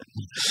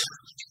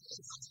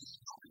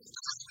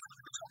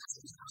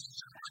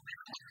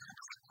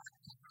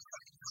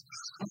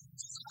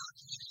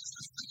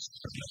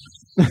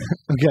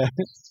 Okay.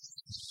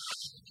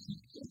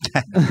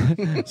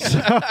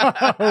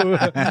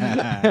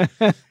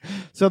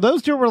 So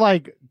those two were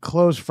like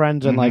close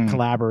friends and like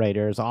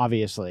collaborators,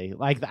 obviously.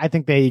 Like I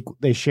think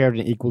they shared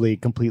an equally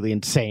completely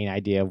insane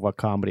idea of what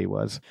comedy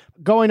was.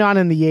 Going on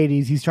in the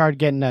 80s, he started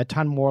getting a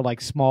ton more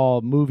like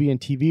small movie and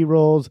TV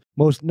roles.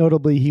 Most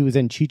notably, he was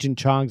in Cheech and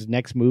Chong's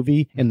next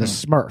movie in The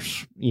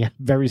Smurfs. Yeah,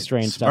 very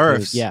strange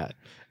Smurfs. stuff. Yeah.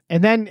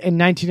 And then in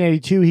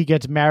 1982, he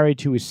gets married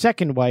to his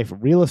second wife,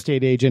 real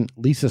estate agent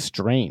Lisa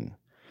Strain.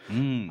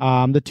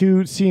 The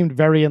two seemed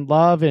very in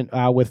love, and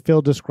with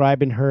Phil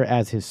describing her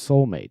as his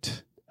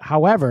soulmate.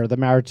 However, the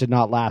marriage did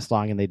not last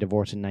long, and they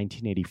divorced in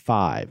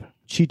 1985.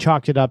 She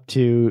chalked it up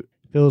to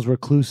Phil's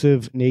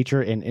reclusive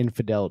nature and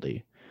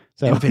infidelity.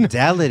 So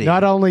Infidelity.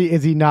 Not only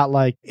is he not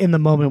like in the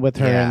moment with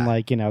her and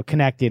like, you know,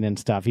 connecting and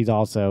stuff, he's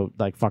also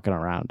like fucking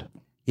around.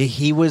 Yeah,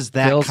 he was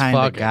that Phil's kind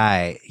fucking. of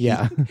guy.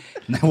 Yeah.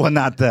 Well,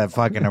 not the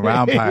fucking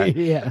around part.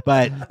 Yeah.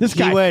 But This he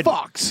guy would,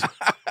 fucks.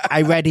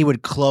 I read he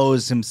would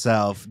close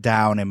himself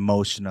down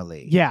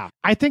emotionally. Yeah.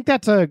 I think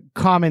that's a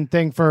common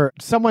thing for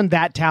someone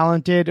that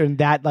talented and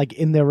that like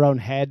in their own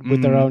head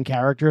with their own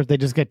characters. They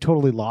just get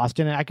totally lost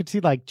in it. I could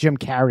see like Jim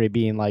Carrey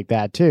being like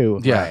that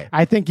too. Yeah. Right.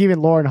 I think even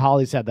Lauren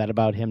Holly said that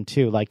about him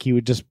too. Like he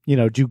would just, you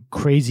know, do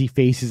crazy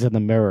faces in the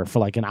mirror for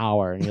like an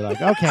hour. And you're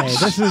like, okay,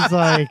 this is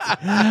like,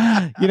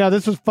 you know,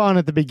 this was fun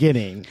at the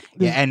beginning.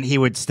 Yeah, and he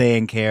would stay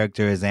in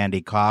character as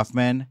Andy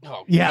Kaufman.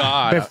 Oh, Yeah.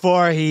 God.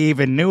 Before he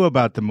even knew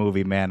about the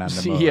movie Man on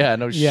the Moon. Yeah,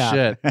 no Yeah.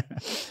 shit.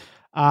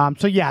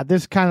 So yeah,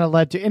 this kind of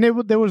led to, and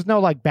there was no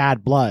like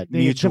bad blood. They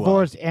Mutual.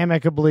 divorced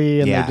amicably,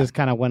 and Yeah. they just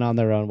kind of went on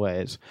their own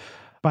ways.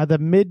 By the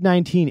mid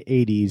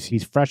 1980s,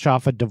 he's fresh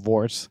off a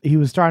divorce. He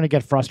was starting to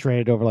get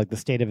frustrated over like the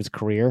state of his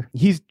career.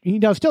 He's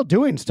still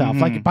doing stuff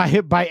like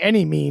by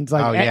any means.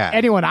 Like Oh, yeah.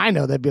 anyone I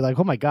know, they'd be like,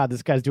 "Oh my god,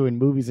 this guy's doing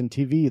movies and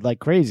TV like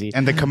crazy."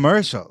 And the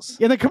commercials.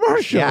 In the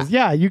commercials,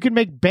 yeah, you can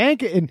make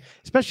bank, and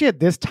especially at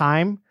this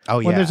time, Oh,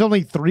 when yeah. there's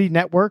only 3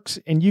 networks,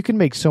 and you can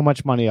make so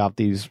much money off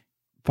these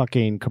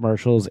fucking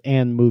commercials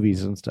and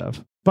movies and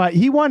stuff. But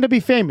he wanted to be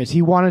famous.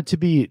 He wanted to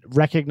be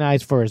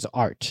recognized for his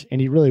art, and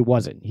he really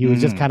wasn't. He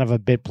was just kind of a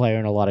bit player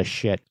in a lot of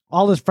shit.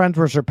 All his friends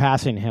were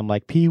surpassing him.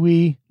 Like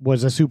Pee-wee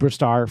was a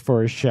superstar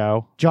for his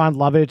show. John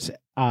Lovitz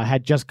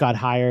had just got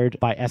hired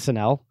by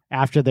SNL.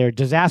 After their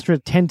disastrous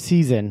 10th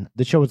season,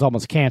 the show was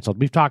almost canceled.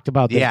 We've talked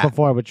about this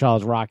before with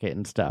Charles Rocket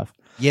and stuff.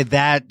 Yeah,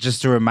 that,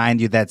 just to remind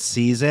you, that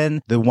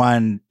season, the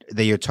one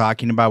that you're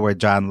talking about where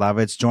John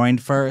Lovitz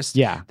joined first,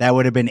 that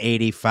would have been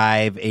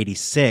 85,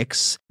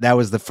 86. That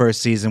was the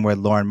first season where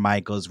Lorne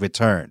Michaels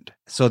returned.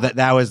 So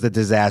that was the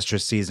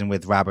disastrous season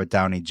with Robert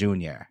Downey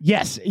Jr.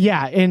 Yes,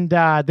 yeah, and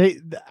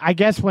I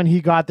guess when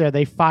he got there,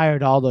 they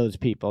fired all those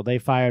people. They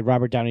fired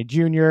Robert Downey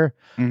Jr.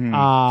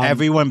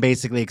 Everyone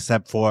basically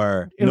except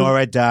for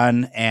Nora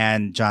Dunn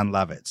and John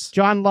Lovitz.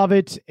 John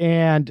Lovitz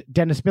and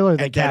Dennis Miller.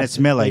 Dennis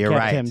Miller, you're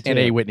right. And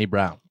A. Whitney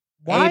Brown.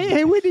 Why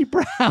A. Whitney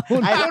Brown? I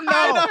don't know.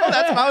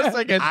 That's what I was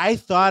thinking. I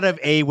thought of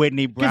A.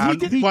 Whitney Brown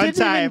he one didn't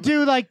time. even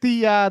do like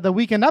the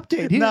weekend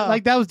update. He didn't,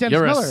 like that was Dennis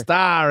You're Miller. a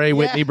star, A.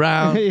 Whitney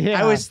Brown.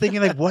 Yeah. I was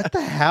thinking, like, what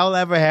the hell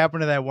ever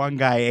happened to that one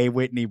guy, A.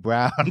 Whitney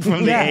Brown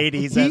from the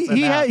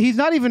 80s? He's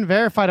not even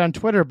verified on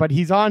Twitter, but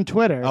he's on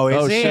Twitter. Oh,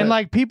 is he? And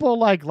like people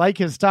like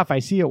his stuff. I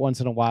see it once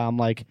in a while. I'm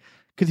like,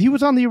 because he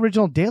was on the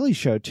original Daily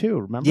Show too.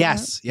 Remember?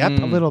 Yes. that? Yep.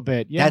 A little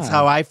bit. Yeah. That's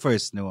how I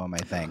first knew him, I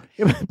think.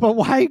 But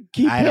why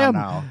keep I him?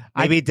 don't know.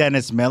 Maybe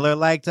Dennis Miller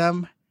liked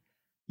him.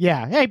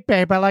 Yeah. Hey,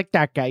 babe, I like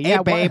that guy. Hey,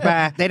 Yeah, babe,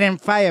 they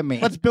didn't fire me.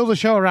 let's build a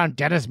show around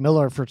Dennis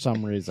Miller for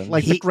some reason.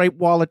 Like the Great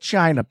Wall of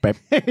China, babe.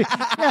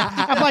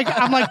 I'm like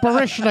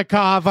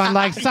Baryshnikov on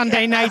like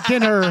Sunday night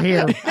dinner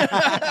here.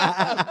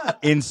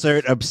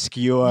 Insert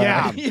obscure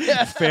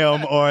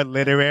film or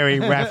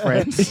literary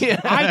reference.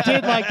 I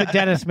did like the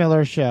Dennis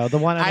Miller show, the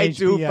one on I HBO.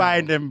 do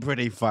find him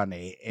pretty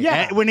funny.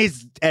 Yeah. When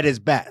he's at his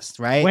best,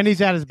 right? When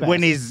he's at his best.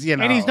 When he's, you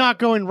know. and he's not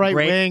going right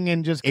great- wing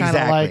and just kind of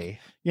Exactly. like,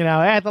 you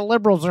know, hey, the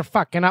liberals are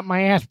fucking up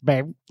my ass,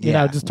 babe. You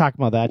know, just talking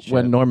about that shit.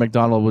 When Norm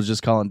Macdonald was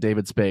just calling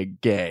David Spade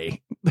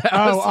gay. That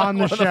Oh, was, like, on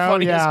the one of show,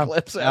 funniest yeah.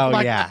 clips ever. Oh,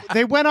 Like, yeah.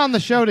 they went on the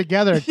show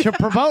together to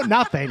promote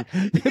nothing.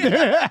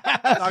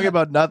 Talking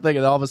about nothing,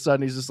 and all of a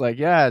sudden he's just like,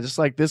 yeah, just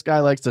like this guy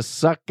likes to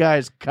suck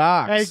guys'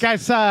 cocks. Hey,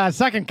 guys,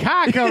 sucking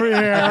cock over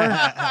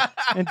here.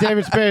 And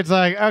David Spade's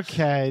like,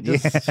 okay,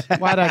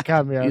 why'd I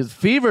come here? His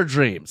fever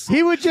dreams.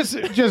 He would just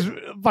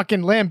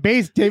fucking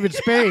lambaste David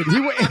Spade.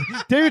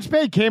 David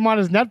Spade came on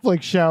his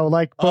Netflix show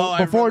like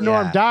before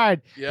Norm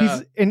died.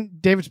 Yeah.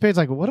 And David Spade's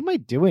like, what am I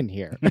doing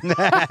here?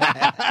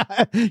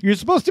 You're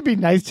supposed to be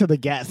nice to the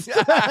guest.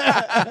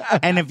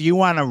 And if you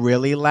want to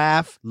really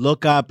laugh,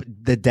 look up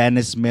the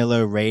Dennis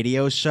Miller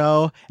radio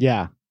show.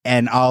 Yeah.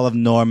 and all of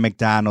Norm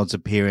Macdonald's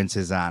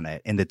appearances on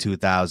it in the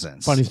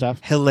 2000s. Funny stuff.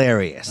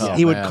 Hilarious. Oh,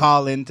 he would man.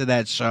 call into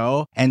that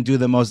show and do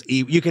the most,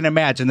 you can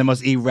imagine the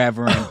most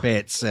irreverent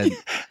bits. And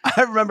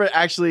I remember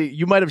actually,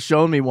 you might have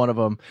shown me one of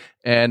them,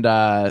 and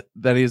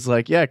then he's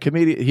like, "Yeah,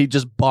 comedian." He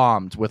just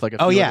bombed with like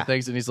a few other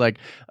things, and he's like,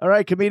 "All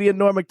right, comedian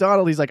Norm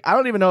Macdonald." He's like, "I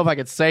don't even know if I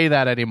could say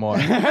that anymore."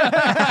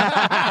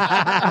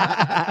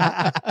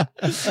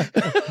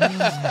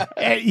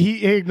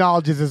 He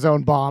acknowledges his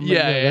own bomb.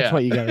 That's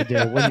what you got to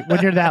do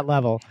when you're that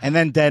level. And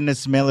then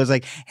Dennis Miller's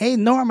like, "Hey,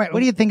 Norm, what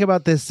do you think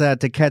about this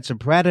To Catch a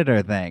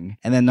Predator thing?"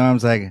 And then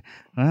Norm's like,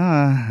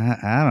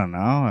 I don't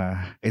know.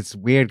 It's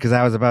weird because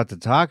I was about to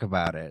talk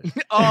about it.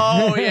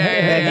 Oh,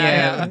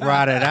 yeah.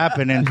 Brought it up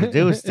and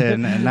introduced it,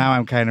 and now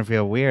I'm kind of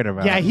feel weird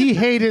about it. Yeah, he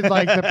hated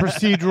like the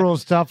procedural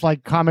stuff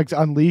like Comics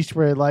Unleashed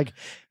where like,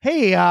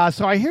 hey,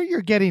 so I hear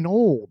you're getting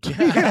old. the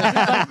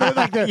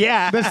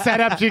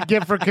setups you'd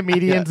give for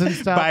comedians and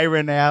stuff.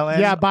 Byron Allen.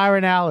 Yeah,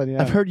 Byron Allen.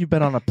 Yeah. I've heard you've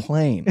been on a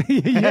plane.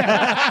 You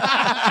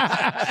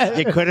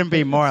couldn't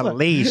be more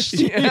leashed.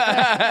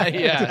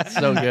 Yeah,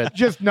 so good.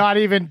 Just not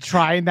even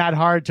trying that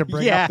hard to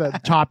bring up the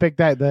topic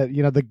that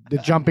the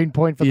jumping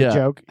point for the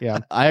joke. Yeah,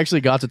 I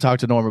actually got to talk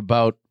to Norm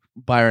about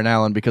Byron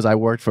Allen because I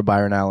worked for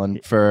Byron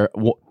Allen for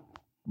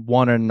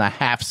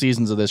 1.5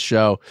 seasons of this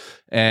show,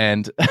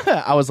 and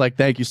I was like,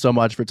 "Thank you so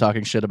much for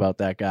talking shit about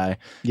that guy."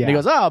 Yeah. And he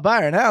goes, "Oh,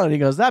 Byron Allen." He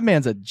goes, "That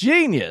man's a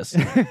genius."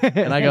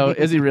 And I go,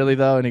 "Is he really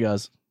though?" And he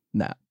goes,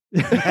 "Nah."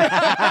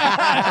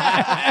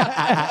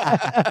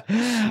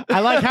 I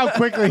like how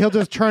quickly he'll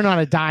just turn on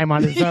a dime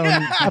on his own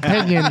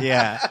opinion.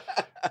 Yeah.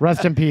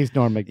 Rest in peace,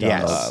 Norm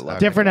Macdonald. Yes.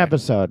 Different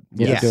episode.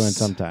 Yes. Doing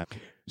sometime.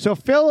 So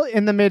Phil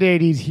in the mid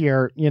 80s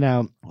here,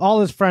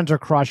 all his friends are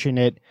crushing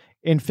it.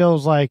 And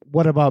Phil's like,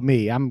 what about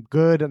me? I'm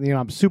good.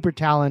 I'm super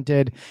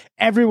talented.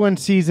 Everyone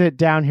sees it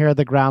down here at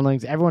the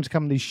Groundlings. Everyone's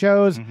coming to these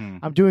shows. Mm-hmm.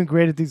 I'm doing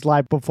great at these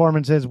live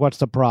performances. What's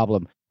the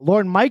problem?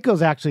 Lorne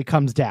Michaels actually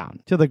comes down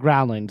to the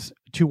Groundlings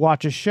to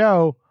watch a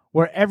show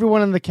where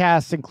everyone in the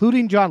cast,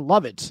 including John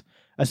Lovitz,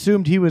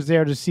 assumed he was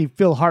there to see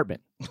Phil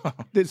Hartman.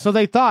 So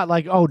they thought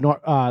like,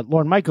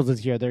 Lorne Michaels is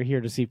here. They're here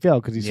to see Phil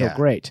because he's so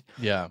great.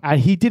 Yeah. And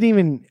he didn't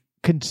even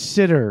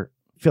consider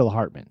Phil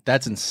Hartman.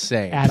 That's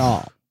insane. At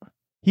all.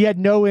 He had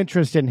no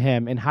interest in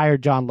him and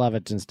hired John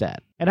Lovitz instead.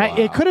 And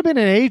it could have been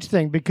an age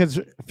thing because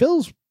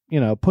Phil's,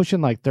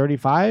 pushing like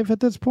 35 at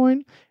this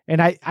point.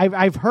 And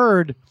I've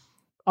heard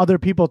other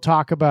people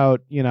talk about,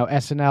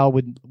 SNL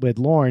with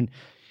Lorne.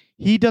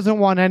 He doesn't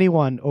want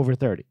anyone over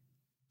 30.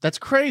 That's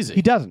crazy.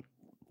 He doesn't.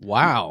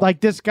 Wow.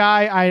 Like this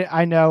guy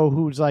I know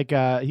who's like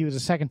he was a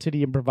Second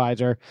City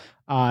improviser,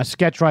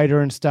 sketch writer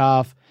and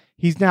stuff.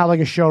 He's now like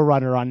a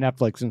showrunner on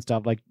Netflix and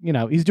stuff. Like,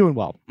 he's doing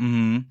well.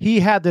 Mm-hmm. He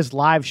had this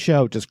live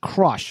show just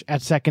crush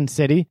at Second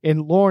City,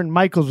 and Lorne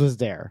Michaels was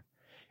there.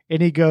 And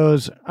he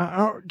goes,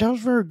 that was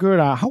very good.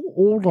 How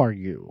old are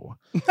you?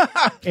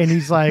 And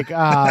he's like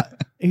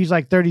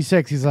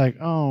 36. He's like,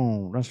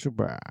 oh, that's too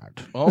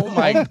bad. Oh,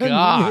 my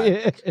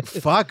God.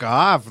 Fuck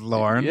off,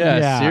 Lorne.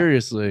 Yeah,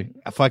 seriously.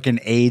 A fucking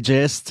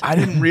ageist. I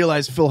didn't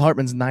realize Phil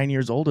Hartman's 9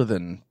 years older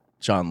than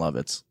John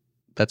Lovitz.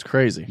 That's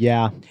crazy.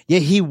 Yeah. Yeah,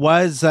 he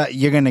was,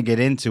 you're going to get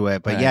into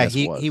it, but Yeah,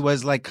 he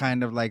was like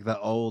kind of like the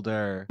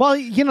older Well,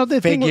 the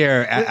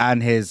figure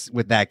thing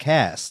with that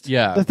cast.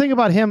 Yeah. The thing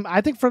about him,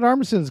 I think Fred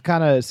Armisen's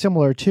kind of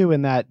similar too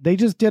in that they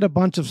just did a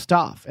bunch of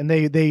stuff and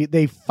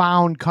they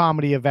found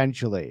comedy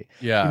eventually.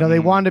 Yeah. They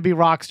wanted to be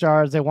rock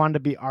stars, they wanted to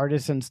be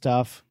artists and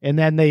stuff. And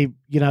then they,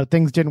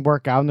 things didn't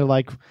work out and they're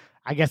like,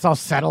 I guess I'll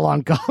settle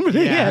on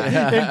comedy.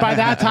 Yeah. And by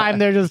that time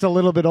they're just a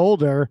little bit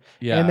older.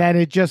 Yeah. And then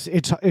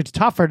it's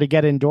tougher to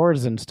get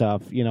indoors and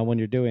stuff, when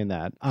you're doing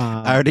that.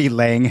 Artie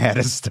Lang had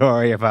a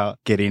story about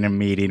getting a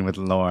meeting with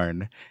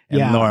Lorne.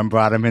 And Lorne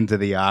brought him into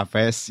the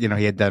office. He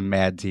had done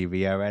Mad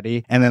TV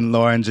already. And then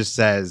Lorne just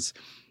says,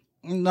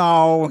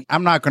 no,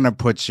 I'm not going to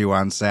put you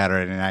on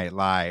Saturday Night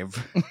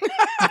Live.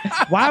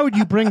 Why would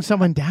you bring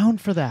someone down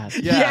for that?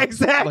 Yeah,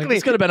 exactly. Like,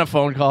 this could have been a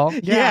phone call.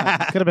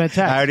 Yeah. Could have been a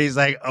text. Artie's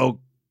like,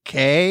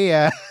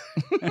 okay.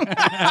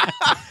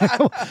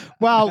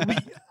 Well,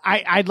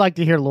 I'd like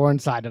to hear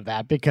Lorne's side of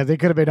that because it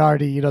could have been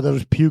Artie, there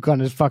was puke on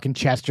his fucking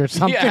chest or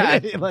something. Yeah,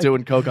 Like,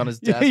 doing coke on his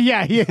desk.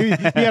 Yeah, he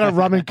had a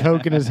rum and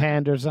coke in his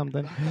hand or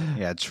something.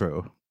 Yeah,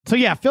 true. So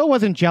yeah, Phil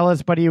wasn't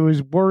jealous, but he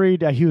was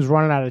worried he was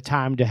running out of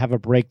time to have a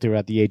breakthrough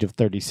at the age of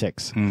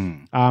 36.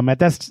 At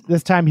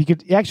this time, he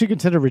actually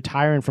considered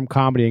retiring from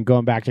comedy and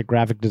going back to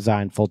graphic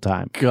design full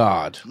time.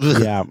 God.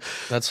 Yeah.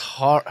 That's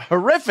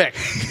horrific.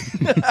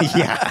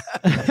 Yeah.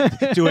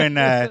 Doing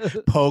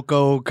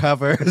Poco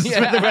covers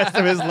for the rest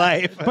of his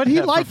life. But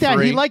he liked that.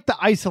 free. He liked the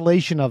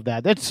isolation of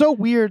that. It's so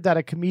weird that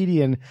a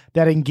comedian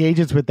that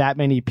engages with that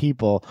many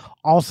people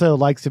also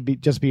likes to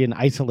be an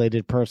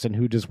isolated person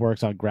who just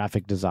works on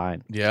graphic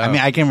design. Yeah. I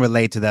mean, I can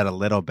relate to that a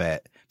little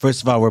bit.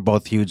 First of all, we're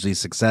both hugely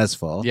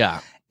successful.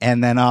 Yeah.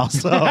 And then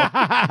also,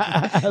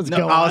 I have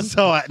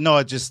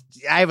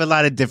a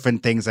lot of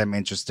different things I'm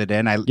interested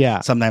in.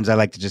 Sometimes I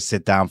like to just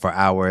sit down for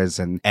hours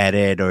and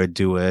edit or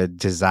do a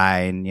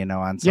design,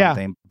 on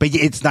something. But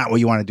it's not what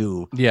you want to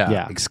do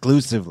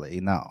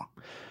exclusively, no.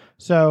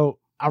 So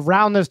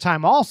around this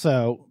time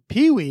also,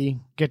 Pee-wee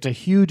gets a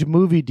huge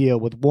movie deal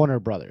with Warner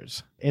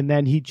Brothers. And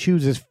then he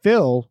chooses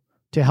Phil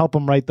to help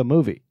him write the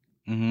movie.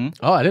 Mm-hmm.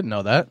 Oh, I didn't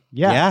know that.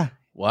 Yeah.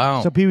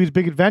 Wow. So Pee-wee's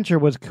Big Adventure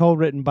was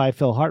co-written by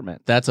Phil Hartman.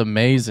 That's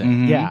amazing.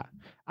 Mm-hmm. Yeah.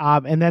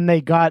 And then they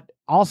got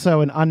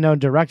also an unknown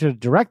director to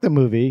direct the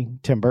movie,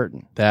 Tim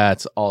Burton.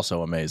 That's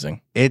also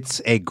amazing.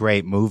 It's a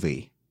great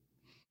movie.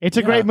 It's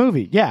a great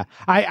movie. Yeah.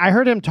 I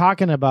heard him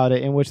talking about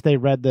it in which they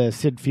read the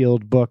Sid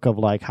Field book of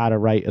like how to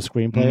write a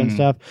screenplay and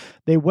stuff.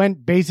 They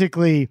went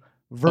basically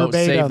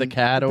verbatim. Save the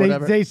cat or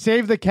whatever? They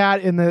saved the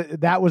cat in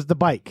that was the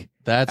bike.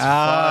 That's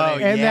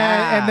funny.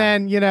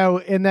 And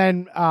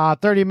then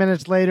 30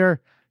 minutes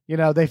later,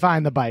 they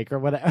find the bike or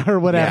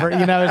whatever.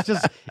 Yeah.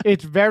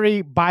 It's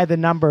very by the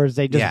numbers.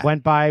 They just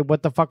went by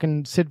what the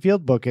fucking Sid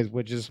Field book is,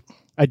 which is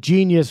a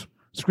genius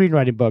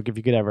screenwriting book if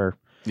you could ever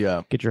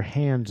get your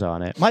hands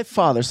on it. My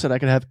father said I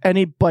could have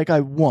any bike I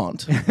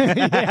want.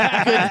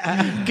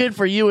 Good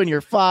for you and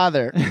your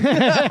father.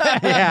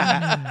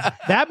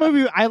 That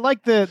movie, I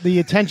like the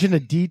attention to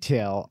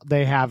detail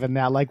they have in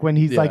that. Like when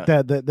he's like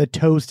the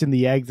toast and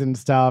the eggs and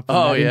stuff.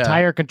 And the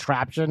entire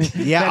contraption that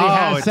he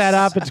has set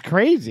up. It's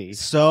crazy.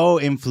 So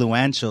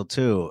influential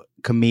too,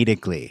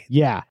 comedically.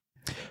 Yeah.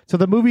 So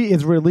the movie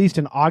is released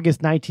in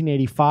August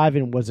 1985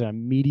 and was an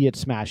immediate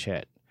smash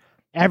hit.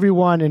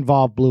 Everyone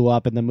involved blew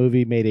up, and the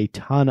movie made a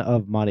ton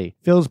of money.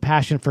 Phil's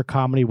passion for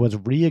comedy was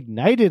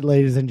reignited,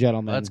 ladies and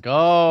gentlemen. Let's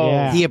go.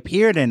 Yeah. He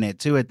appeared in it,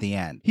 too, at the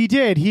end. He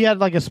did. He had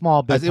like a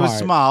small bit It was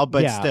part. small,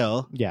 but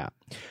still. Yeah.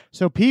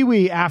 So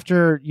Pee-wee,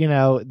 after,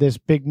 this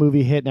big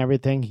movie hit and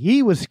everything,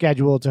 he was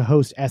scheduled to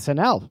host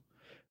SNL,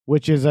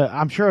 which is,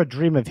 I'm sure, a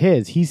dream of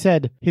his. He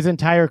said his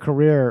entire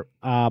career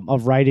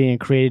of writing and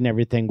creating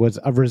everything was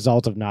a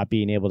result of not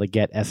being able to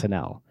get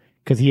SNL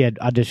because he had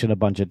auditioned a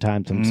bunch of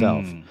times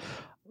himself.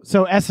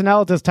 So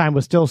SNL at this time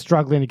was still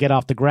struggling to get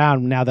off the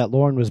ground now that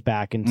Lorne was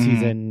back in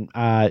season,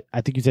 I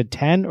think you said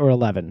 10 or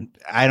 11.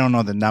 I don't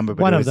know the number,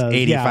 but One it of was those,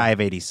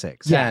 85,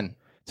 86. 10.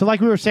 So like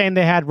we were saying,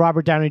 they had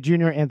Robert Downey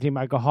Jr., Anthony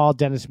Michael Hall,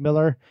 Dennis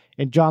Miller,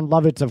 and John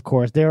Lovitz, of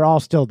course. They were all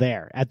still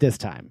there at this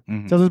time.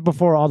 So this is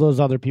before all those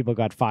other people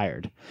got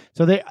fired.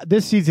 So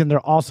this season, they're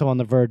also on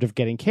the verge of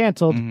getting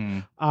canceled.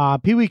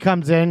 Pee-wee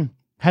comes in,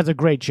 has a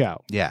great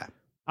show. Yeah.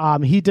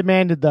 He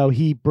demanded, though,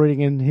 he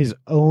bring in his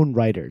own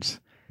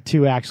writers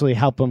to actually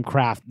help him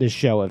craft this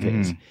show of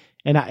his.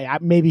 And I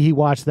maybe he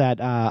watched that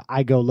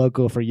I Go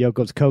Loco for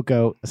Yoko's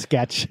Coco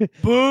sketch.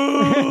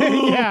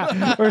 Boo!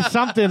 Yeah, or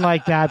something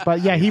like that.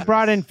 But yeah, he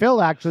brought in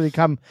Phil actually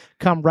come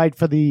right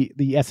for the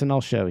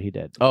SNL show he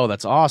did. Oh,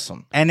 that's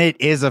awesome. And it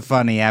is a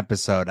funny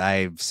episode.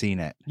 I've seen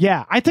it.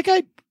 Yeah, I think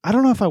I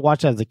don't know if I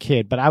watched that as a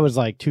kid, but I was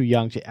like too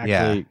young to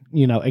actually,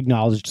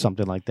 acknowledge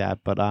something like that.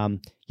 But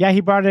yeah,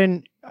 he brought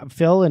in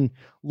Phil, and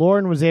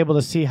Lorne was able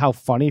to see how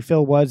funny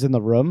Phil was in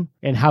the room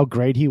and how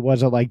great he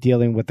was at like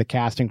dealing with the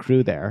cast and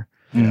crew there.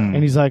 And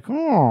he's like,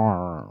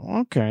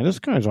 oh, okay, this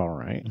guy's all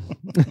right.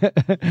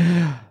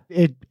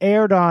 It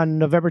aired on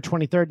November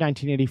 23rd,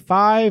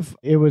 1985.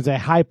 It was a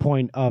high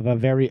point of a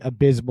very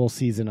abysmal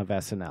season of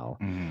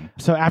SNL.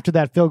 So after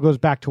that, Phil goes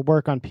back to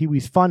work on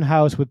Pee-wee's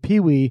Funhouse with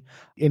Pee-wee,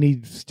 and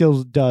he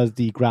still does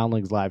the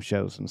Groundlings live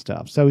shows and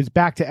stuff. So he's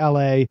back to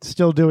LA,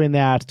 still doing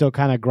that, still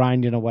kind of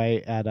grinding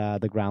away at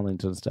the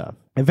Groundlings and stuff.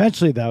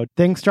 Eventually, though,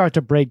 things start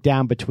to break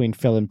down between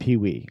Phil and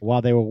Pee-wee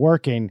while they were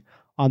working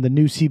on the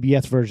new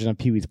CBS version of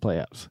Pee-wee's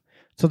Playhouse.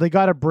 So they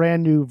got a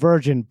brand new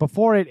version.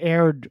 Before it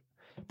aired,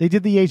 they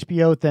did the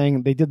HBO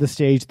thing, they did the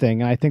stage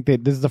thing, and I think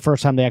this is the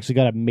first time they actually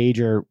got a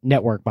major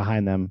network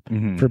behind them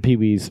for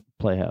Pee-wee's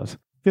Playhouse.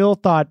 Phil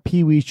thought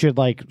Pee-wee should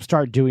like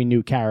start doing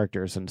new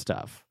characters and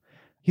stuff.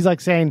 He's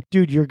like saying,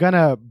 dude, you're going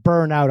to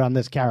burn out on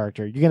this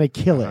character. You're going to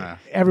kill it.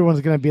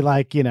 Everyone's going to be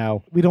like, we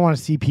don't want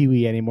to see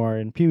Pee-wee anymore.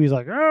 And Pee-wee's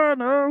like, oh,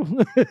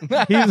 no.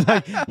 He's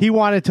like, he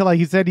wanted to, like,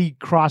 he said he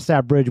crossed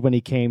that bridge when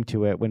he came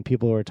to it, when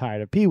people were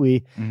tired of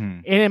Pee-wee.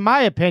 And in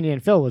my opinion,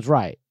 Phil was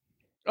right.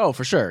 Oh,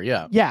 for sure.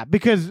 Yeah. Yeah,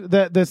 because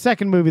the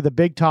second movie, The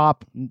Big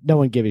Top, no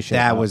one gave a shit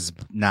That about. was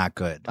not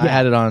good. I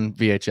had it on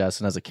VHS,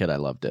 and as a kid, I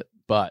loved it.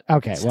 But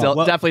okay, still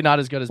definitely not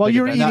as good as Well, Big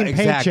you were Adventure. eating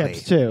paint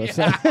chips, too.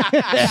 So.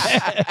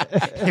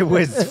 It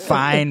was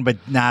fine, but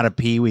not a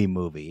Pee-wee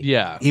movie.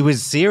 Yeah. He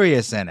was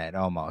serious in it,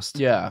 almost.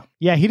 Yeah.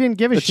 Yeah, he didn't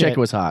give a The shit. chick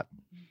was hot.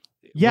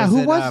 Yeah,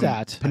 who it, was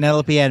that?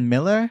 Penelope Ann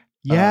Miller?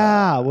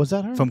 Yeah, was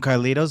that her? From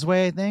Carlito's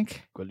Way, I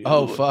think.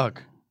 Oh,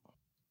 fuck.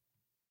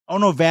 Oh,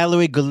 no,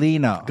 Valerie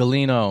Golino.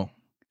 Golino.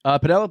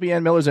 Penelope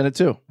Ann Miller's in it,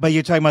 too. But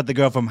you're talking about the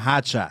girl from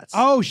Hot Shots.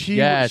 Oh, she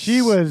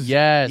was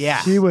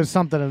Yes. she was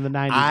something in the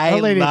 90s. I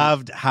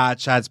loved Hot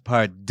Shots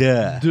Part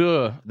Duh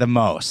the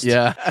most.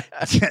 Yeah.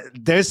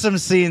 There's some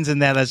scenes in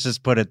there, let's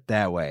just put it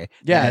that way.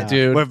 Yeah, that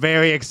dude. were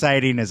very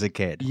exciting as a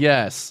kid.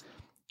 Yes.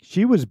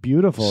 She was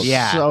beautiful.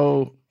 Yeah.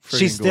 So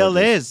She still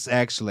gorgeous. is,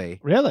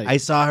 actually. Really? I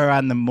saw her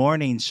on the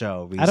morning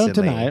show recently. I don't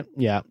deny it.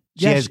 Yeah.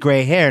 She has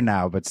gray hair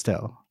now, but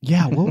still.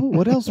 Yeah,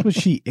 what else was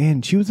she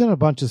in? She was in a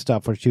bunch of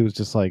stuff where she was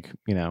just like,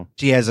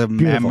 She has a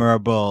beautiful.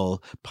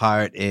 memorable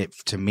part,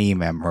 to me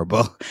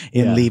memorable,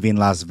 in Yeah. Leaving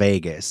Las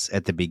Vegas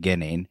at the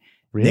beginning.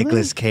 Really?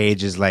 Nicolas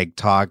Cage is like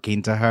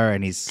talking to her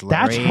and he's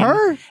slurring. That's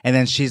her? And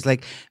then she's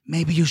like,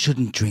 maybe you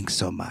shouldn't drink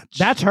so much.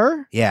 That's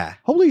her? Yeah.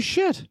 Holy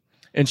shit.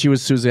 And she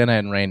was Susanna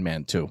in Rain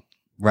Man too.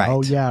 Right.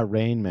 Oh, yeah,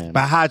 Rain Man.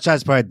 But Hot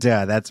Shots Part 2,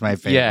 that's my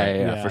favorite.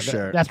 Yeah, for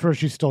sure. That's where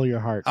she stole your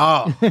heart.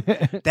 Oh,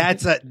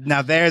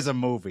 now there's a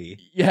movie.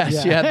 Yeah,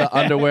 she had the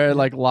underwear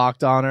like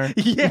locked on her.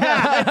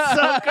 Yeah, it's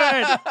so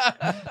good.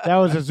 That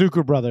was the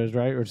Zucker brothers,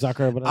 right? Or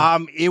Zucker?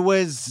 Whatever. It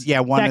was,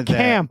 one that of the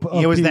camp.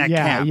 It was Pee- that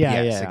yeah, camp.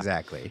 Yeah, yes, yeah.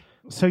 exactly.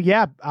 So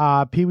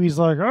Pee-wee's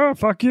like, oh,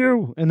 fuck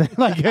you. And then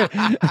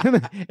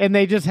and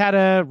they just had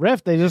a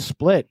rift. They just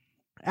split.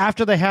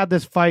 After they had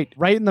this fight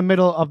right in the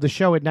middle of the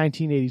show in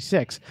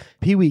 1986,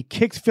 Pee-wee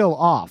kicks Phil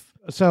off.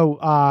 So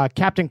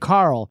Captain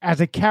Carl, as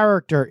a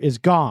character, is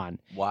gone.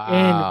 Wow.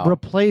 And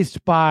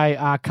replaced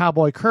by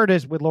Cowboy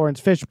Curtis with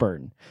Lawrence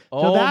Fishburne.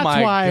 So that's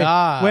my why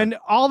God. when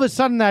all of a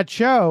sudden that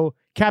show,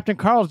 Captain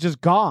Carl's just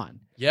gone.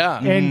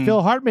 Yeah. And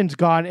Phil Hartman's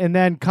gone, and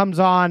then comes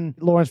on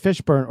Lawrence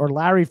Fishburne or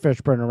Larry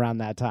Fishburne around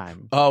that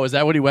time. Oh, is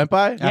that what he went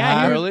by?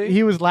 Yeah, really?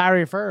 he was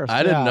Larry first.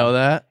 I didn't know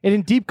that. And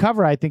in Deep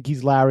Cover, I think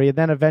he's Larry, and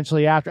then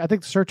eventually after, I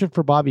think Searching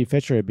for Bobby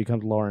Fischer, it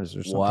becomes Lawrence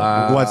or something.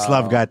 Wow. What's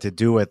Love Got to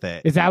Do with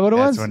It? Is that what it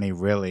was? That's when he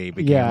really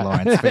became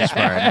Lawrence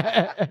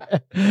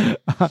Fishburne.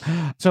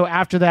 So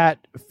after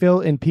that, Phil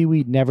and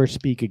Pee-wee never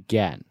speak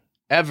again.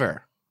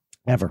 Ever.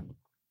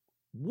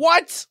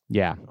 What?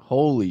 Yeah.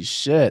 Holy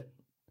shit.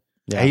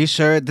 Are you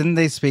sure? Didn't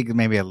they speak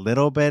maybe a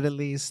little bit at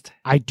least?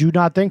 I do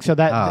not think so.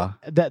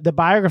 The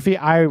biography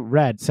I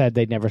read said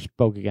they never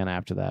spoke again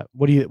after that.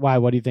 What do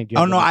you think?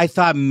 Oh no, I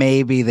thought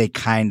maybe they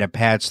kind of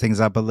patched things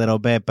up a little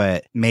bit,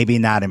 but maybe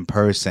not in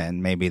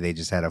person. Maybe they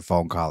just had a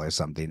phone call or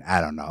something.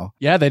 I don't know.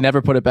 Yeah, they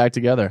never put it back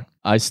together.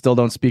 I still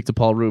don't speak to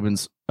Paul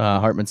Rubens.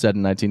 Hartman said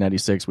in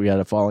 1996 we had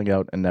a falling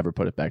out and never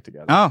put it back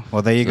together. Oh,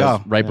 well, there you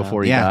go. Right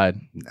before he died.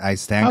 I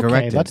stand okay,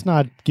 corrected. let's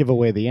not give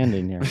away the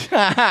ending here.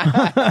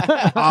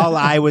 All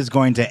I was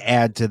going to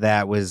add to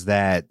that was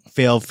that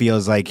Phil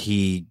feels like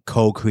he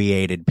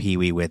co-created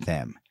Pee-wee with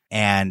him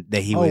and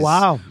that he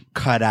was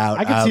cut out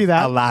I can see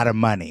that. a lot of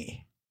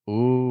money.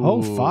 Ooh.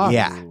 Oh, fuck.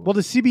 Yeah. Well,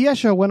 the CBS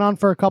show went on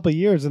for a couple of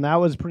years, and that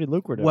was pretty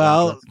lucrative.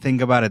 Well,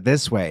 think about it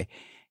this way.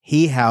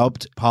 He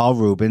helped Paul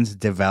Rubens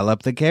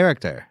develop the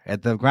character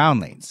at the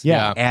Groundlings.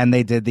 Yeah. And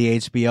they did the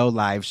HBO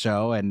live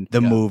show and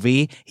the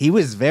movie. He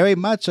was very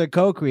much a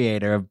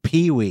co-creator of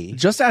Pee-wee.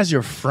 Just as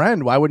your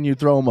friend, why wouldn't you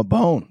throw him a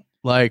bone?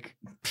 Like,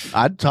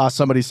 I'd toss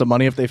somebody some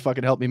money if they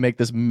fucking help me make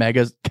this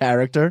mega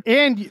character.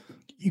 And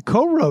you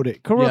co-wrote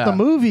it. Co-wrote the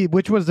movie,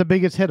 which was the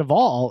biggest hit of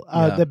all,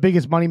 the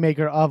biggest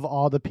moneymaker of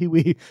all the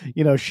Pee-wee,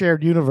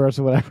 shared universe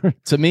or whatever.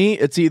 To me,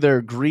 it's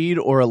either greed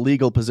or a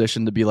legal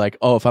position to be like,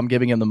 oh, if I'm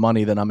giving him the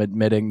money, then I'm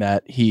admitting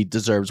that he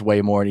deserves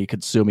way more and he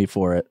could sue me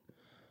for it.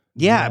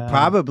 Yeah,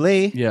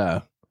 probably. Yeah.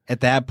 At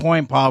that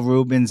point, Paul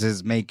Rubens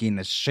is making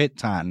a shit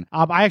ton.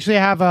 I actually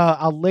have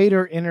a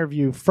later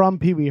interview from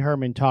Pee-wee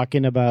Herman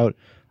talking about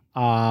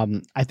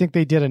I think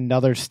they did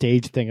another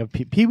stage thing of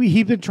Pee-wee.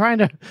 He's been trying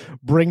to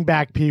bring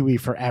back Pee-wee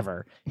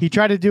forever. He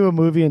tried to do a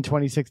movie in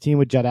 2016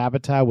 with Judd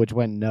Apatow, which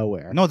went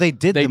nowhere. No, they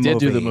did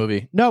do the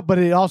movie. No, but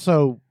it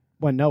also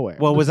went nowhere.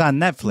 Well, it was on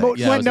Netflix.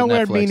 It went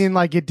nowhere, meaning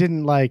like it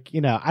didn't I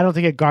don't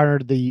think it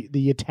garnered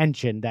the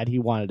attention that he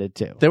wanted it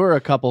to. There were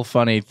a couple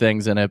funny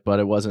things in it, but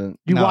it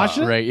wasn't. You watched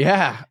it? Right?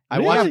 Yeah, I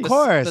Really? watched Of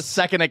course. the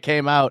second it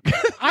came out.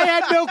 I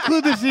had no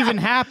clue this even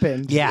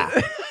happened. Yeah.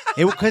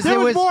 Because there it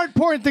was was more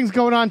important things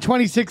going on in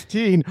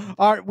 2016.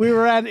 We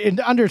were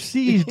under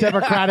siege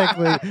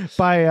democratically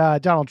by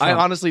Donald Trump. I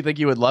honestly think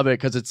you would love it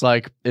because it's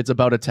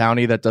about a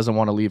townie that doesn't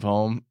want to leave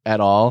home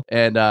at all,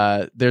 and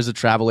there's a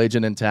travel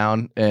agent in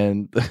town,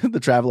 and the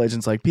travel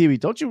agent's like, Pee-wee,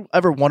 don't you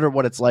ever wonder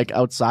what it's like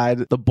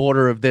outside the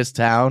border of this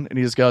town? And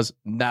he just goes,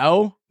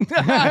 no. Maybe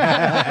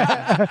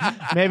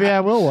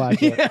I will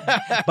watch it.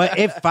 But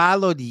it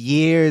followed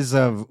years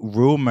of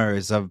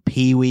rumors of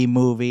Pee-wee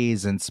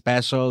movies and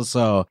specials.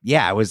 So,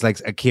 yeah, it was like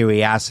a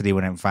curiosity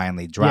when it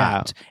finally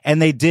dropped. Yeah. And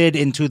they did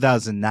in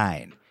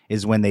 2009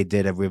 is when they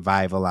did a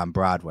revival on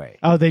Broadway.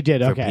 Oh, they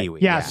did? For Okay. Pee-wee,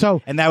 Yeah,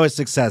 so... And that was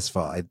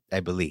successful, I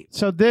believe.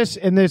 So this,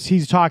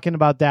 he's talking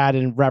about that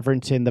and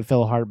referencing the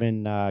Phil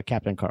Hartman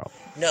Captain Carl.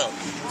 No,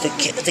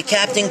 the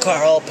Captain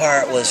Carl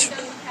part was...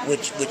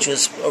 Which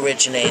was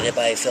originated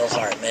by Phil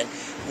Hartman,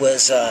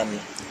 was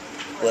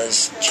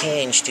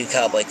changed to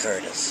Cowboy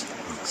Curtis.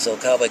 So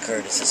Cowboy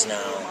Curtis is now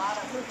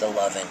the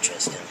love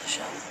interest in the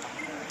show.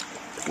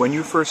 When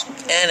you first...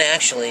 And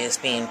actually is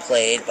being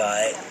played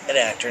by an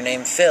actor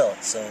named Phil,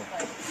 so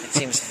it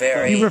seems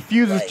very... He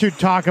refuses to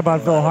talk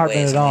about Phil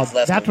Hartman at all.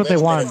 That's what they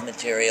want.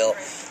 Material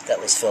that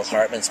was Phil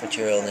Hartman's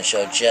material in the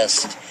show,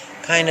 just...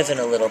 kind of in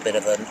a little bit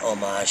of an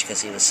homage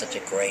because he was such a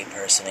great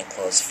person and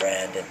close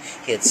friend, and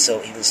he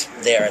was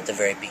there at the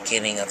very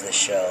beginning of the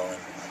show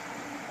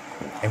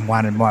and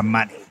wanted more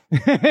money.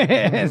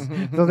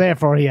 So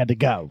therefore he had to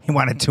go. He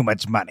wanted too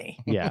much money.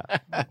 Yeah.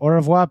 Au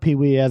revoir,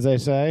 Pee-wee, as I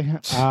say.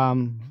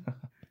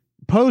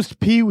 Post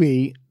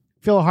Pee-wee,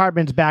 Phil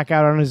Hartman's back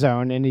out on his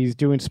own, and he's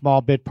doing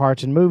small bit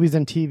parts in movies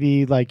and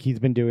TV like he's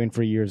been doing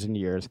for years and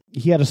years.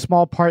 He had a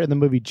small part in the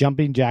movie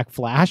Jumping Jack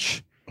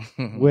Flash.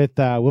 with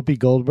Whoopi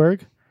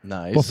Goldberg.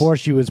 Nice. Before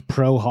she was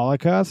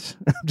pro-Holocaust.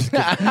 I'm just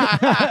kidding.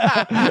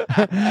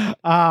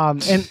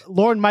 And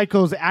Lorne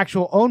Michaels'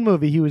 actual own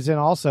movie, he was in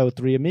also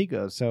Three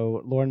Amigos.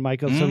 So Lorne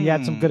Michaels, so he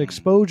had some good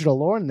exposure to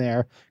Lorne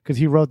there because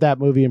he wrote that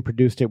movie and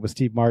produced it with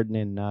Steve Martin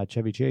and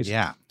Chevy Chase.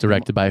 Yeah.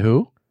 Directed by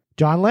who?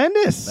 John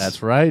Landis.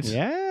 That's right.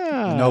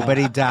 Yeah.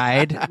 Nobody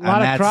died. A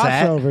lot of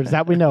crossovers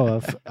that we know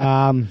of.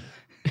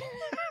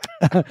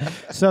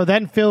 So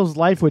then Phil's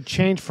life would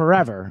change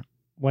forever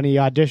when he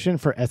auditioned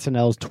for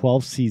SNL's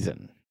 12th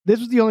season. This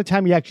was the only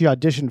time he actually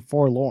auditioned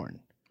for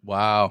Lorne.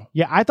 Wow.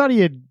 Yeah, I thought he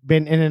had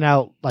been in and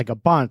out like a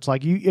bunch.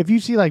 Like if you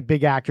see like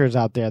big actors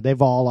out there,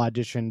 they've all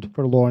auditioned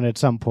for Lorne at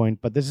some point,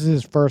 but this is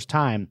his first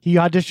time. He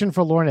auditioned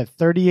for Lorne at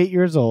 38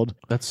 years old.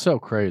 That's so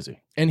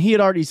crazy. And he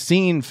had already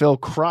seen Phil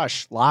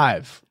crush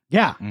live.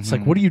 Yeah. It's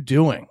like, what are you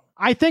doing?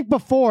 I think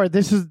before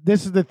this is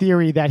the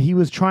theory that he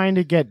was trying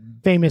to get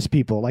famous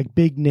people, like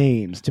big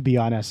names, to be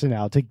on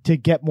SNL to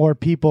get more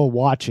people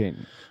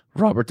watching.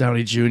 Robert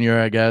Downey Jr.,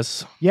 I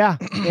guess. Yeah,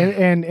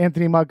 and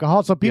Anthony Michael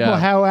Hall. So people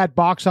have at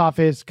box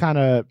office kind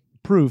of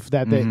proof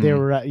that they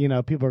were,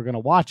 people are going to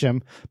watch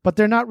them, but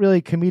they're not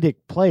really comedic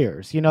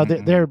players.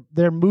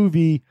 Their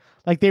movie,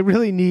 like they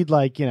really need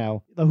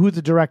who's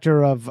the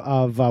director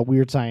of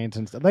Weird Science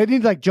and stuff. They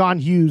need like John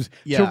Hughes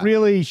to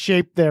really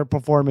shape their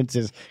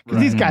performances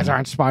because these guys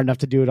aren't smart enough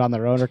to do it on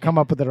their own or come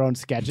up with their own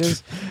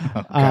sketches.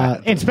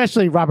 And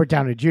especially Robert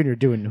Downey Jr.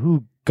 doing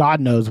who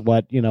God knows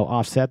what,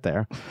 offset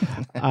there.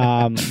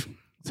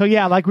 So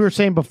yeah, like we were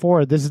saying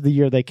before, this is the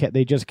year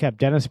they just kept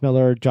Dennis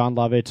Miller, John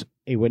Lovitz,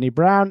 A. Whitney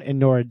Brown, and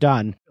Nora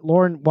Dunn.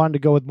 Lorne wanted to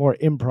go with more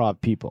improv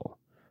people.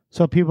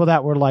 So people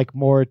that were like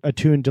more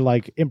attuned to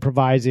like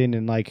improvising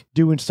and like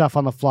doing stuff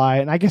on the fly.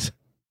 And I guess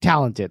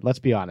talented, let's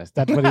be honest.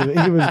 That's what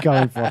he was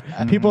going for.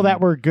 People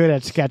that were good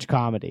at sketch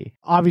comedy.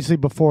 Obviously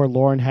before,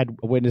 Lorne had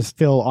witnessed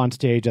Phil on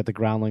stage at the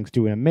Groundlings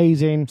doing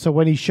amazing. So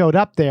when he showed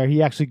up there,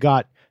 he actually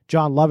got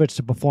John Lovitz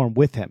to perform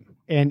with him.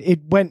 And it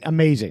went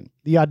amazing.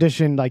 The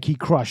audition, like, he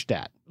crushed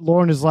that.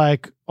 Lorne is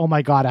like, oh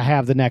my God, I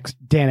have the next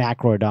Dan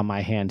Aykroyd on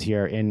my hands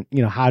here. And,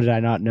 how did I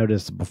not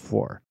notice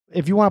before?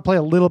 If you want to play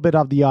a little bit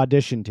of the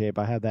audition tape,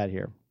 I have that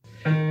here.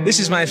 This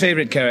is my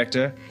favorite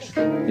character.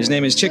 His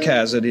name is Chick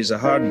Hazard. He's a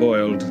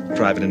hard-boiled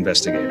private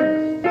investigator.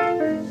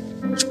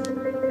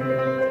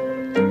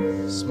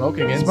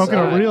 Smoking inside. Smoking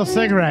a real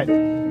cigarette.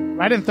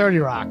 Right in 30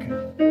 Rock.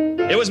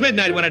 It was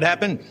midnight when it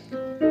happened.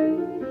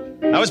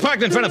 I was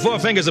parked in front of Four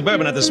Fingers of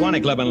Bourbon at the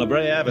Swanee Club on La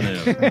Brea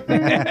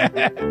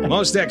Avenue.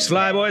 Most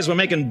ex-flyboys were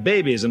making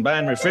babies and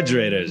buying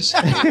refrigerators.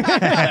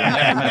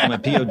 After my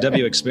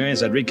POW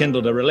experience, I'd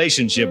rekindled a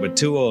relationship with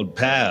two old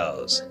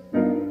pals,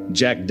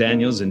 Jack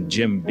Daniels and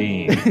Jim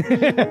Beam.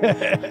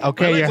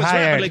 Okay, you're was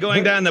hired. rapidly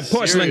going down the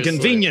porcelain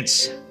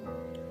convenience.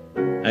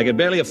 I could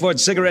barely afford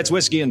cigarettes,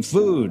 whiskey, and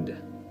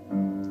food.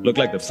 Looked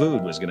like the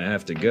food was going to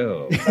have to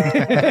go. On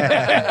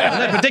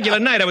that particular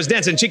night, I was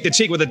dancing cheek to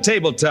cheek with a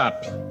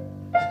tabletop.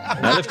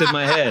 I lifted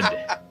my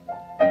head,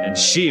 and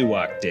she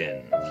walked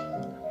in.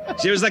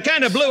 She was the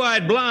kind of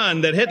blue-eyed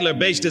blonde that Hitler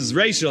based his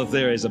racial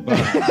theories upon.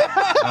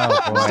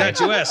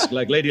 Statuesque,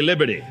 like Lady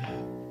Liberty.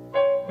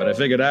 But I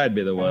figured I'd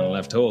be the one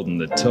left holding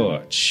the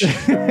torch.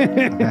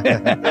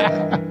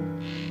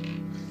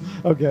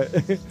 Okay.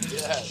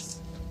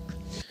 Yes.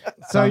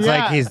 Sounds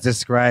like he's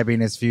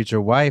describing his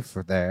future wife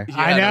there. Yeah,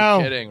 I know.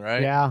 No kidding,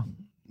 right? Yeah.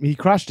 He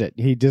crushed it.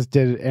 He just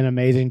did an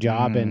amazing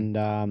job. And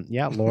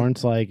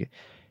Lawrence, like...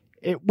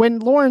 when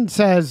Lorne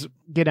says,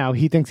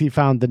 he thinks he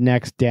found the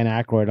next Dan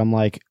Aykroyd, I'm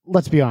like,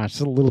 let's be honest,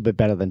 it's a little bit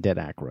better than Dan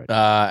Aykroyd.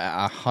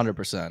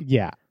 100%.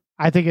 Yeah.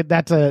 I think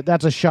that's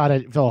a shot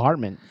at Phil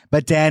Hartman.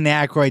 But Dan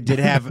Aykroyd did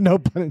have... no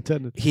pun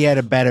intended. He had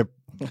a better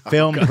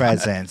film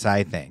presence,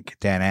 I think,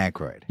 Dan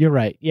Aykroyd. You're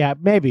right. Yeah,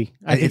 maybe.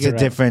 It's a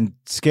different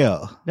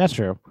skill. That's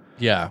true.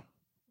 Yeah.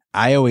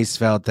 I always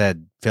felt that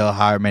Phil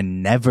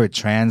Hartman never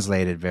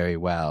translated very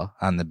well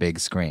on the big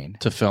screen.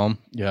 To film?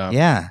 Yeah.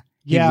 Yeah.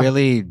 Yeah. He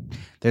really...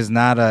 There's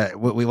not a...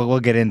 We'll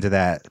get into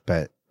that,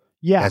 but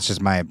that's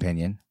just my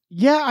opinion.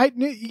 Yeah,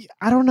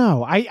 I don't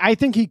know. I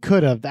think he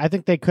could have. I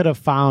think they could have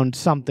found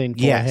something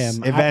for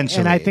him eventually.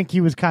 And I think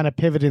he was kind of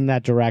pivoting in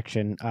that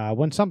direction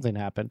when something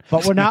happened.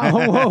 But we're not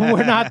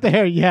we're not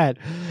there yet.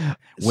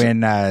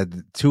 When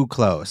Too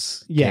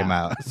Close came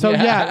out. So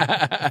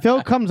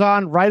Phil comes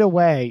on right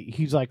away.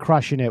 He's like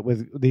crushing it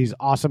with these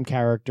awesome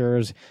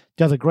characters.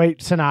 Does a great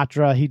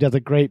Sinatra. He does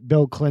a great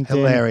Bill Clinton.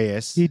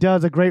 Hilarious. He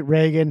does a great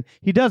Reagan.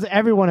 He does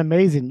everyone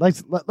amazing.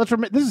 Let's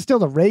remember, this is still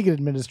the Reagan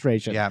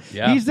administration. Yeah.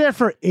 He's there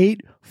for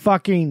 8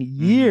 fucking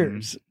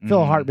years.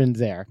 Phil Hartman's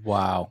there.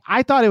 Wow.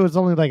 I thought it was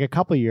only like a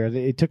couple years.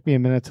 It took me a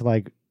minute to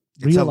like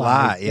realize a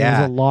lot. Yeah.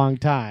 It was a long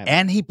time.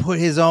 And he put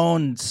his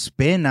own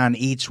spin on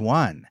each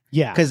one.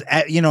 Yeah. Because,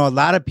 a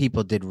lot of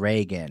people did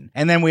Reagan.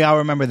 And then we all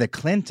remember the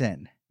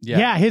Clinton.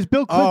 Yeah, his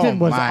Bill Clinton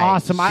was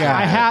awesome. God.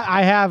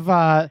 I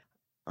have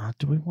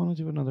do we want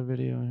to do another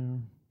video here?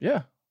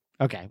 Yeah.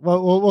 Okay,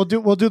 well,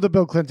 we'll do the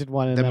Bill Clinton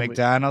one. And The then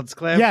McDonald's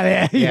clip?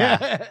 Yeah.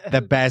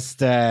 The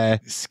best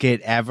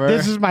skit ever.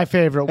 This is my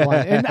favorite one.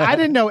 And I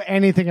didn't know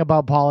anything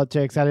about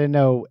politics. I didn't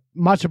know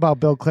much about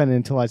Bill Clinton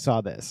until I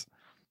saw this.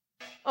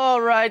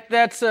 All right,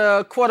 that's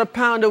a quarter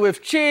pounder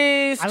with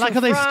cheese. I like how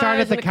they start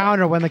at the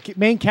counter when the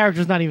main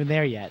character's not even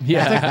there yet.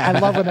 Yeah. I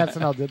love when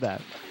SNL did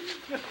that.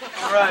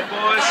 All right,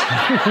 boys.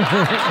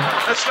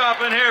 Let's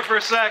stop in here for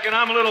a second.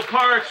 I'm a little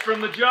parched from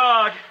the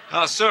jog.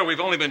 Oh, sir, we've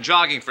only been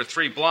jogging for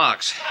 3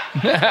 blocks.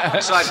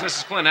 Besides,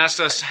 Mrs. Clinton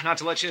asked us not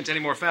to let you into any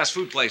more fast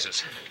food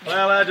places.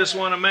 Well, I just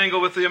want to mingle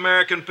with the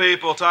American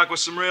people, talk with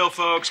some real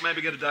folks,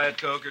 maybe get a Diet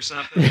Coke or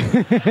something.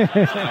 All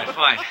right,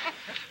 fine.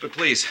 But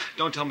please,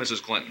 don't tell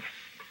Mrs. Clinton.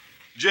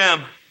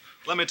 Jim,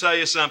 let me tell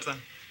you something.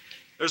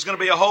 There's going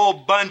to be a whole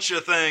bunch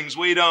of things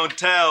we don't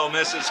tell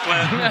Mrs.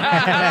 Clinton.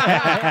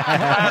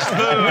 Fast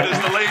food is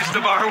the least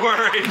of our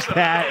worries.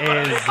 That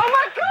is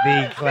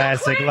the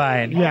classic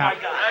line. Yeah. Hey,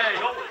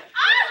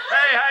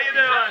 how you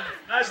doing?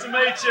 Nice to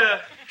meet you.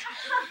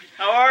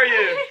 How are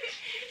you?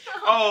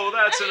 Oh,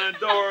 that's an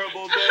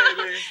adorable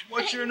baby.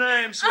 What's your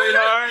name,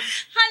 sweetheart?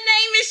 Her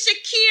name is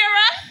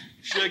Shakira.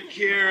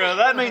 Shakira.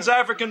 That means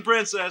African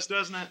princess,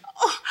 doesn't it?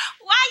 Oh,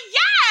 why,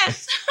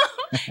 yes.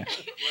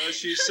 Well,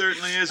 she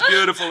certainly is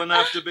beautiful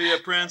enough to be a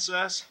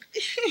princess.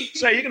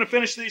 Say, you gonna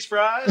finish these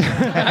fries? The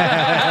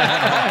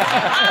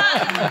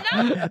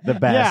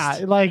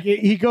best. Yeah, like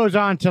he goes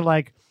on to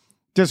like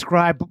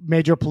describe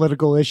major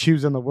political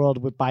issues in the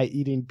world by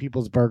eating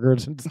people's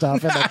burgers and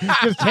stuff and like,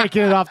 just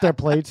taking it off their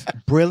plates.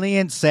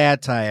 Brilliant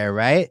satire,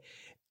 right?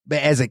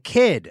 But as a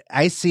kid,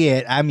 I see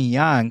it. I'm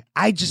young.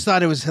 I just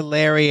thought it was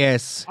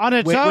hilarious on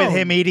its with own.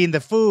 him eating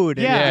the food.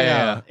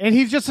 Yeah. And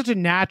he's just such a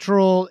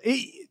natural,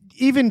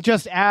 even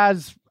just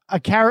as a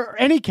character,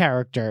 any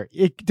character.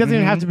 It doesn't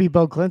even have to be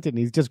Bill Clinton.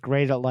 He's just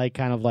great at like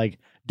kind of like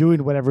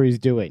doing whatever he's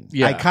doing.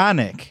 Yeah.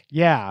 Iconic.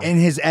 Yeah.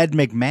 And his Ed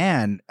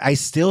McMahon, I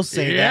still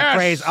say that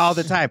phrase all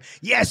the time.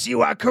 Yes,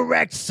 you are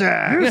correct,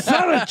 sir. You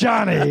son of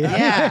Johnny.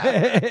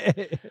 Yeah.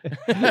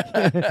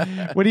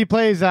 When he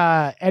plays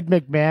Ed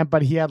McMahon,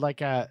 but he had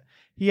like a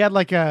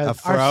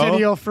fro?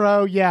 Arsenio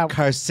fro. Yeah.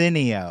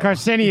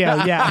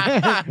 Carcinio,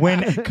 yeah.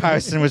 When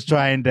Carson was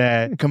trying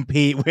to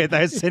compete with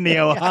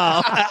Arsenio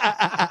Hall.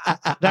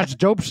 That's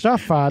dope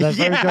stuff. That's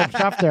very dope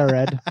stuff there,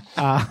 Ed.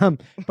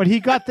 But he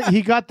got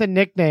the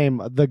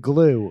nickname the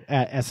Glue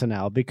at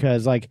SNL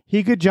because like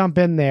he could jump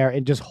in there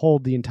and just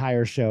hold the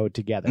entire show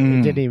together.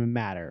 It didn't even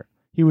matter.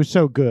 He was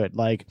so good.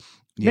 Like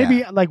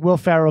maybe like Will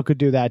Ferrell could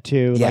do that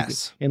too.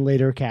 Yes. Like, in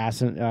later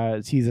casts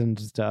and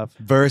seasons and stuff.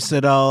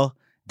 Versatile,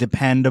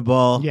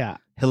 dependable,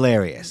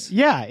 hilarious.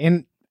 Yeah,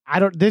 and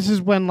this is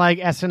when like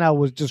SNL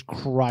was just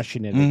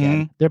crushing it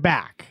again. They're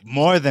back.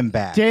 More than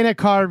back. Dana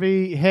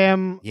Carvey,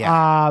 him,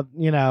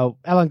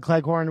 Ellen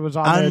Cleghorn was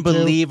on there too.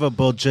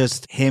 Unbelievable,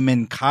 just him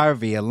and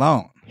Carvey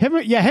alone. Him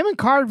and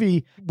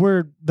Carvey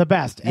were the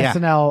best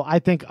SNL, I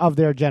think, of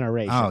their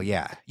generation. Oh,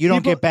 yeah. You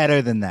don't get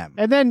better than them.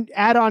 And then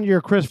add on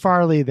your Chris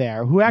Farley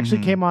there, who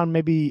actually came on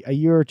maybe a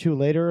year or two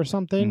later or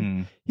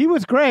something. He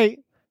was great.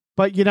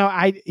 But,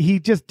 he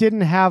just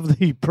didn't have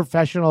the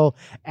professional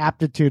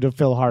aptitude of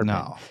Phil Hartman.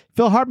 No.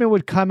 Phil Hartman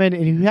would come in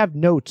and he'd have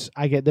notes,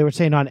 they were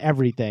saying on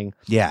everything.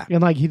 Yeah.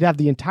 And like he'd have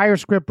the entire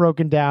script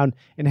broken down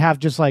and have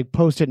just like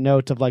post-it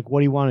notes of like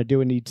what he wanted to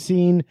do in each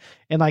scene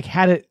and like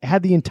had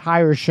the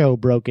entire show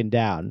broken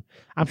down.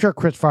 I'm sure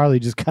Chris Farley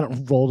just kind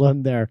of rolled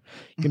on there,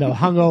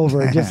 hung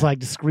over just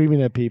like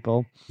screaming at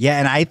people. Yeah,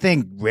 and I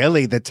think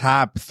really the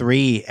top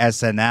 3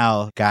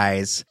 SNL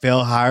guys,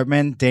 Phil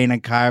Hartman, Dana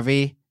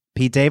Carvey,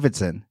 Pete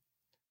Davidson.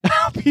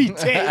 Pete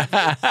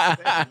Davidson.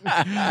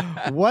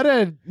 What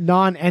a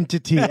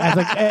non-entity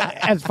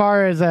as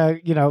far as a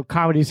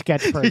comedy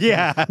sketch person.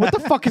 Yeah. What the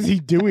fuck is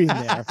he doing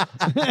there?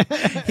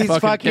 He's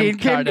fucking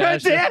Kim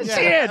Kardashian.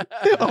 Yeah.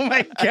 Oh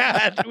my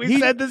god, we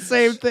said the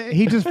same thing.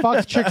 He just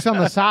fucks chicks on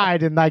the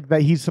side and like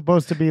that he's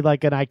supposed to be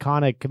like an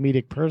iconic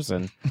comedic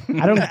person.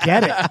 I don't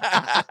get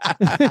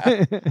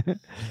it.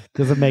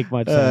 Doesn't make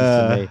much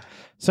sense to me.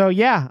 So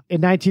yeah,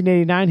 in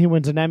 1989, he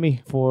wins an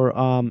Emmy for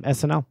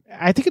SNL.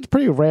 I think it's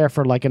pretty rare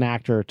for like an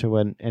actor to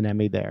win an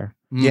Emmy there.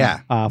 Yeah,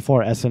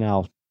 for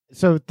SNL.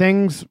 So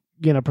things,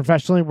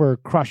 professionally were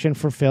crushing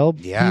for Phil.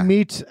 Yeah, he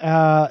meets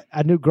a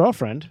new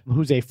girlfriend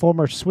who's a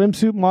former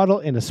swimsuit model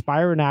and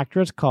aspiring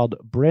actress called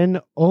Bryn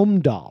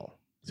Omdahl.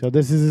 So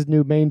this is his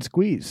new main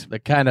squeeze. The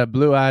kind of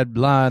blue-eyed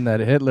blonde that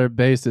Hitler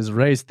based his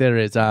race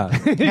theories on.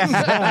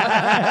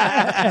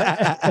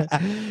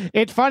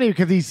 It's funny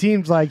because he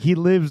seems like he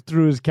lives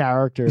through his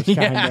characters,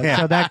 kind of.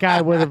 So that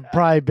guy would have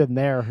probably been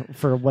there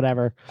for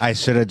whatever. I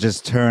should have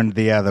just turned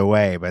the other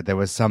way, but there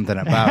was something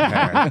about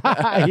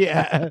her.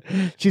 Yeah.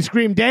 She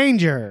screamed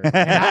danger, and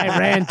I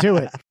ran to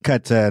it.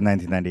 Cut to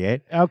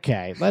 1998.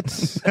 Okay, we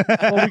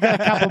got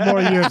a couple more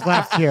years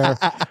left here.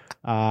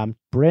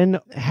 Bryn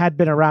had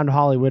been around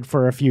Hollywood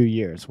for a few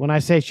years. When I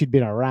say she'd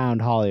been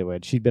around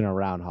Hollywood, she'd been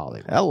around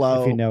Hollywood.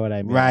 Hello. If you know what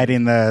I mean.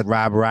 Riding the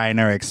Rob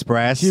Reiner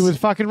Express. She was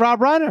fucking Rob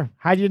Reiner.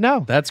 How'd you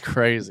know? That's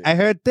crazy. I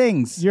heard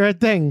things. You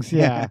heard things,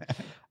 yeah.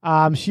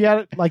 She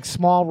had like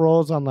small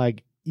roles on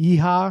like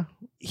Yeehaw.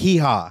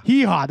 Hee-haw.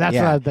 Hee-haw, that's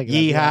what I was thinking.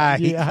 Yeehaw,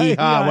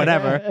 hee-haw,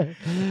 whatever.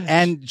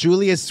 And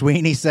Julia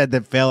Sweeney said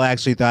that Phil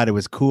actually thought it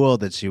was cool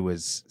that she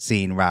was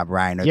seeing Rob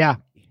Reiner. Yeah.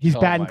 He's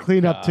batting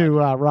cleanup to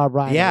Rob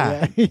Reiner.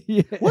 Yeah.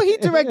 Well, he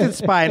directed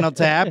Spinal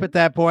Tap at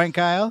that point,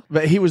 Kyle.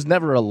 But he was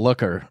never a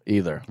looker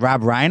either.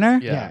 Rob Reiner?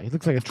 Yeah, he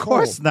looks like a Of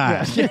course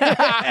not. he's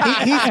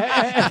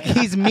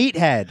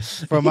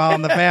Meathead from All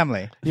in the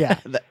Family. Yeah.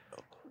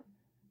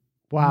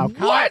 Wow.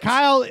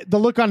 Kyle, the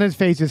look on his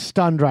face is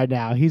stunned right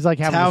now. He's like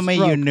having Tell a me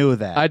stroke. you knew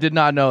that. I did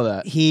not know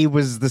that. He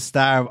was the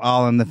star of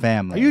All in the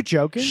Family. Are you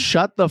joking?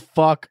 Shut the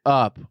fuck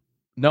up.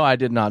 No, I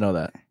did not know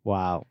that.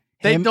 Wow.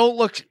 They don't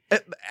look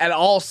at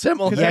all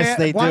similar. Yes,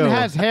 they one do.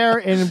 has hair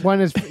and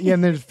one is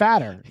and there's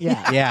fatter.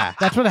 Yeah. Yeah.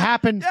 That's what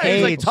happened. Yeah,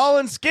 he's like tall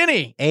and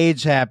skinny.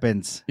 Age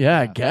happens.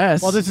 Yeah, I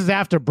guess. Well, this is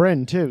after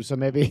Bryn too, so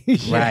maybe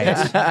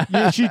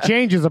Right. she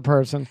changes a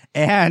person.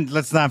 And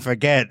let's not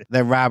forget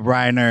that Rob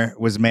Reiner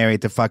was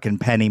married to fucking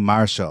Penny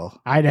Marshall.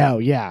 I know,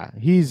 yeah.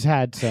 He's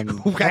had some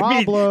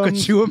problems.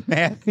 Could you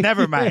imagine?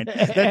 Never mind.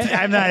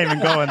 I'm not even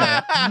going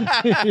there.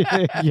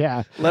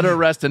 Yeah. Let her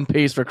rest in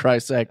peace, for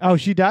Christ's sake. Oh,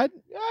 she died?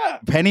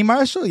 Penny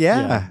Marshall?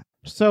 Yeah.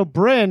 So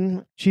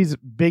Bryn, she's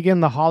big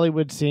in the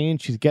Hollywood scene.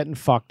 She's getting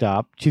fucked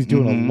up. She's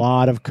doing a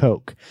lot of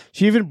coke.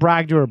 She even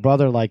bragged to her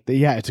brother like,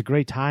 yeah, it's a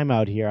great time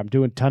out here. I'm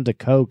doing tons of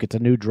coke. It's a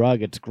new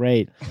drug. It's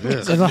great.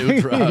 It's a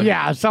new drug.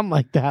 Yeah, something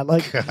like that.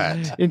 Like,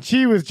 and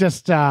she was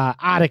just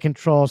out of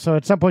control. So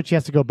at some point she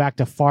has to go back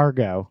to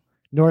Fargo,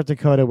 North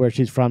Dakota, where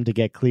she's from, to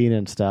get clean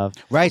and stuff.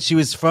 Right. She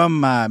was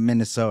from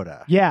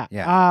Minnesota.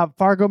 Yeah.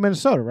 Fargo,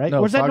 Minnesota, right?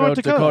 No, Was that Fargo,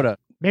 North Dakota.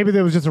 Maybe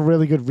there was just a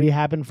really good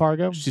rehab in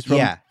Fargo. She's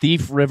from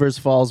Thief Rivers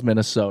Falls,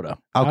 Minnesota.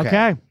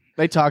 Okay.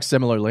 They talk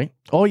similarly.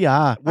 Oh,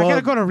 yeah. I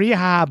gotta go to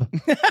rehab.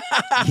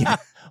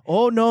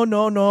 Oh,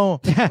 no.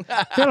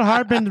 Phil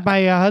Hartman,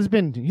 my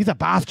husband, he's a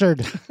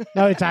bastard.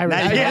 No, it's Irish.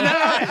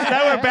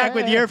 Now we're back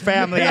with your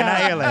family in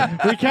Ireland.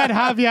 We can't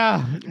have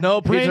ya. No,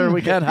 Peter,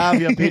 we can't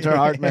have you, Peter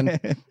Hartman.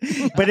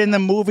 But in the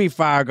movie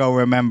Fargo,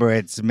 remember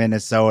it's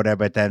Minnesota,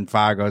 but then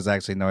Fargo's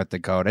actually North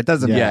Dakota. It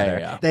doesn't matter.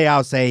 Yeah. They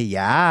all say,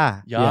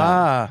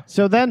 yeah.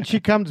 So then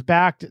she comes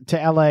back to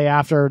LA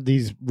after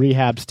these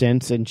rehab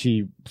stints and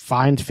she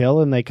finds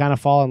Phil and they kind of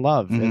fall in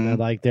love. And they're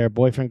like their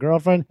boyfriend,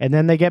 girlfriend, and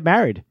then they get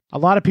married. A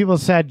lot of people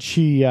said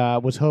she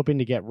was hoping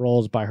to get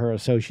roles by her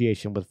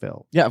association with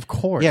Phil. Yeah, of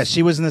course. Yeah,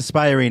 she was an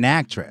aspiring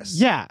actress.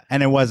 Yeah.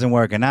 And it wasn't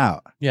working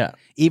out. Yeah.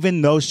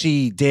 Even though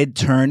she did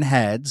turn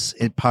heads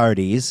at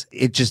parties,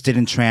 it just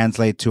didn't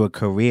translate to a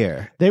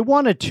career. They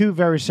wanted two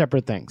very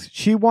separate things.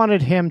 She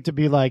wanted him to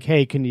be like,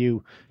 hey, can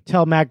you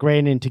tell Matt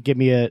Groening to give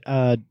me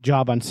a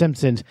job on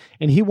Simpsons?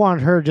 And he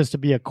wanted her just to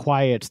be a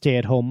quiet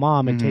stay-at-home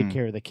mom and take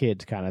care of the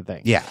kids kind of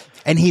thing. Yeah.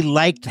 And he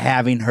liked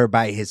having her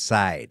by his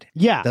side.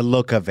 Yeah. The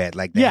look of it.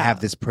 Like they have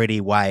this pretty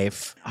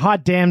wife.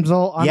 Hot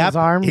damsel on his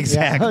arm.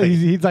 Exactly.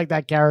 Yeah. He's like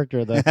that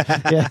character,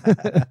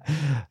 the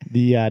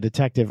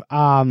detective.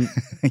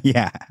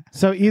 Yeah.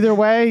 So either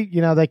way,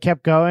 they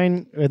kept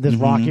going with this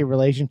rocky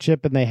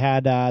relationship, and they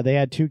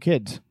had two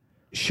kids,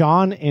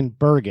 Sean and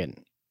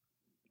Bergen.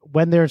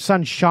 When their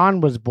son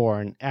Sean was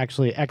born,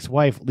 actually,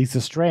 ex-wife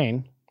Lisa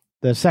Strain,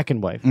 the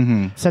second wife,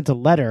 sent a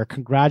letter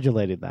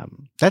congratulating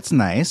them. That's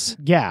nice.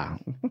 Yeah.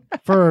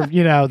 For,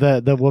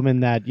 the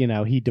woman that,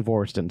 he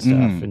divorced and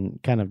stuff and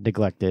kind of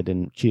neglected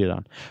and cheated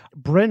on.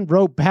 Bryn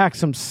wrote back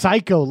some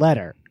psycho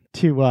letter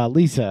to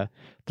Lisa,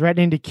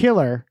 threatening to kill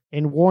her,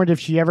 and warned if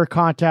she ever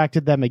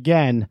contacted them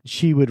again,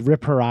 she would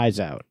rip her eyes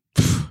out.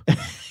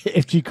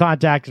 If she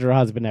contacted her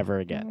husband ever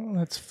again. Oh,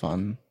 that's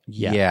fun.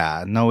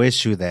 Yeah, no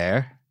issue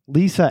there.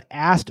 Lisa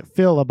asked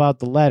Phil about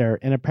the letter,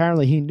 and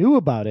apparently he knew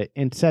about it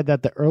and said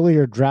that the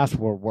earlier drafts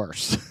were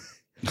worse.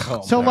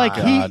 So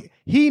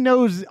he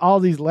knows all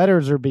these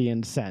letters are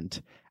being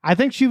sent. I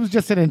think she was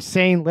just an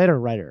insane letter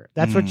writer.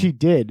 That's what she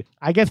did.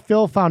 I guess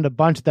Phil found a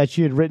bunch that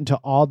she had written to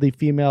all the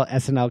female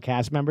SNL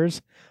cast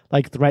members,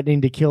 like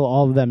threatening to kill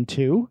all of them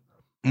too.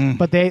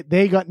 But they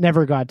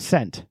never got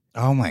sent.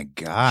 Oh my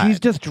God. She's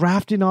just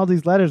drafting all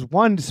these letters,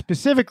 one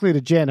specifically to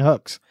Jan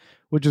Hooks,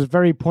 which is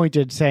very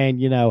pointed,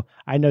 saying,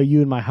 I know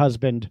you and my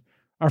husband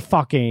are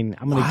fucking.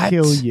 I'm going to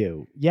kill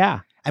you.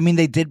 Yeah. I mean,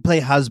 they did play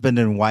husband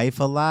and wife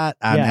a lot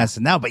on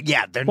SNL, but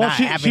they're not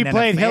having an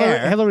played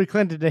affair. Hillary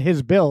Clinton to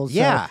his bills.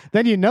 Yeah. So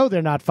then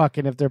they're not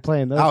fucking if they're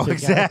playing those two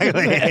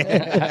exactly.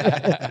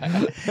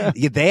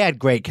 They had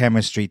great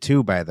chemistry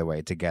too, by the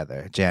way,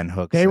 together. Jan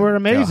Hooks. They were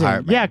amazing. Phil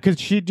Hartman. Yeah, because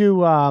she'd do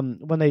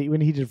when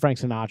he did Frank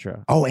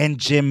Sinatra. Oh, and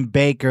Jim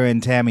Baker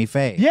and Tammy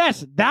Faye.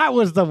 Yes, that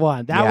was the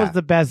one. That was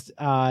the best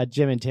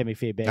Jim and Tammy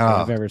Faye Baker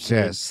I've ever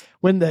seen.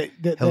 When the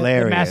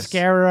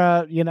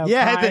mascara,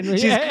 crying.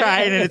 She's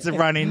crying and it's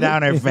running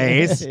down her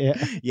face.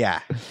 Yeah.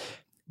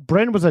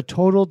 Bryn was a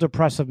total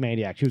depressive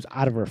maniac. She was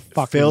out of her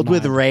fucking filled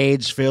mind. with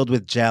rage, filled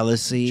with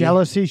jealousy.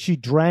 She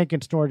drank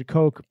and snorted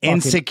coke.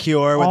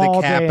 Insecure with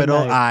a capital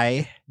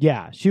I.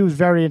 Yeah, she was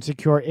very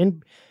insecure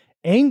and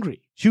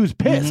angry. She was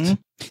pissed.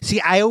 See,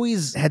 I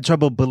always had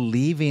trouble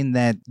believing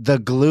that the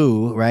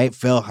glue, right?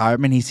 Phil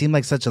Hartman, he seemed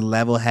like such a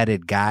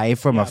level-headed guy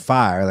from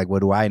afar. Like,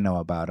 what do I know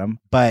about him?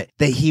 But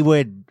that he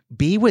would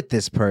be with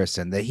this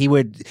person, that he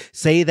would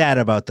say that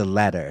about the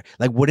letter.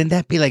 Like, wouldn't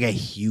that be like a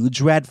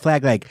huge red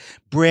flag? Like,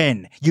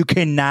 Bryn, you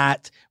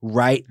cannot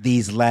write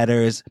these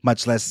letters,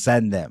 much less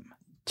send them.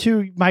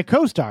 To my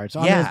co-stars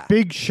on this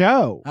big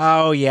show.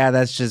 Oh, yeah,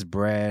 that's just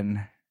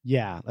Bryn.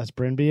 Yeah, that's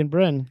Bryn being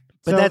Bryn.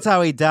 But that's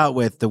how he dealt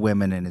with the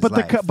women in his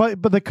life.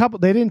 But the couple,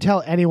 they didn't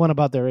tell anyone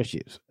about their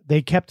issues.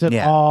 They kept it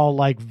all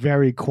like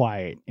very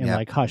quiet and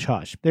like hush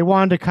hush. They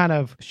wanted to kind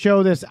of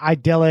show this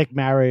idyllic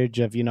marriage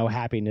of, you know,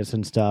 happiness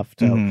and stuff.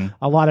 So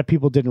a lot of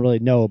people didn't really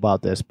know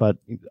about this, but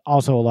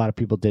also a lot of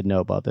people did know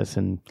about this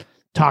and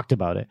talked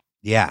about it.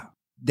 Yeah.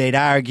 They'd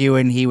argue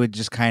and he would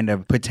just kind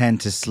of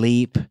pretend to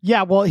sleep.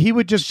 Yeah, well, he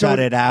would just shut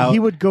it out. He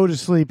would go to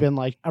sleep and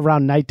like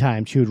around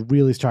nighttime, she would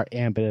really start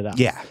amping it up.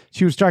 Yeah.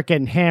 She would start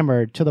getting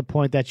hammered to the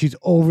point that she's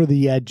over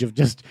the edge of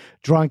just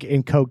drunk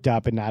and coked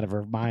up and out of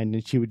her mind.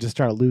 And she would just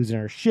start losing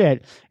her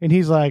shit. And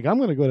he's like, I'm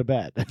going to go to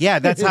bed. Yeah,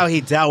 that's how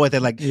he dealt with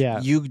it. Like,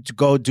 you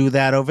go do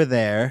that over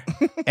there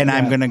and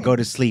I'm going to go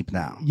to sleep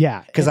now.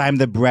 Yeah. Because I'm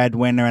the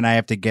breadwinner and I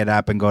have to get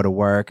up and go to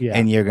work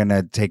and you're going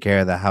to take care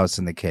of the house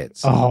and the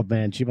kids. Oh,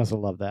 man, she must have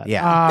loved that.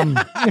 Yeah.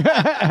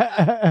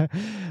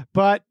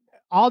 But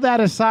all that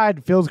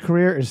aside, Phil's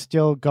career is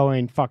still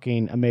going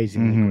fucking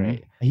amazingly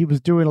great. He was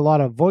doing a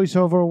lot of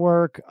voiceover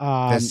work.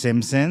 The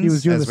Simpsons. He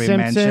was doing as The we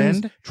Simpsons.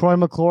 Mentioned. Troy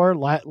McClure,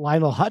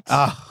 Lionel Hutz.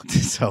 Oh,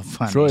 it's so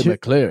funny. Troy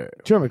McClure.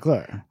 Troy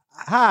McClure.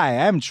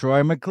 Hi, I'm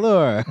Troy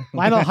McClure.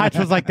 Lionel Hutz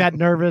was like that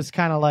nervous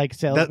kind of like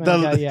salesman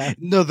guy. Yeah.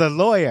 No, the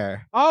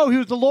lawyer. Oh, he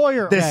was the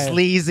lawyer. The Okay.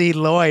 sleazy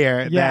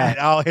lawyer Yeah. that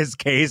all his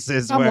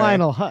cases I'm were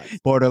Lionel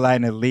Hutz.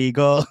 borderline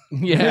illegal.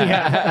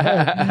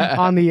 Yeah.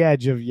 On the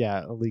edge of,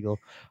 illegal.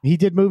 He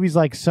did movies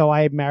like So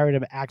I Married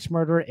an Axe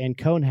Murderer and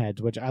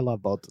Coneheads, which I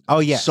love both. Oh,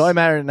 yes. So I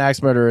Married an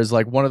Axe Murderer is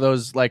like one of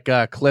those like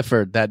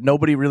Clifford that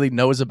nobody really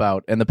knows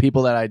about. And the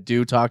people that I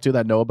do talk to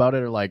that know about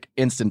it are like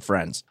instant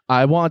friends.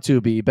 I want to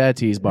be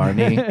Betty's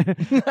Barney.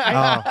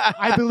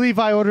 I believe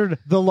I ordered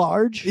the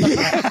large.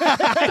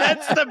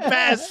 That's the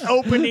best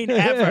opening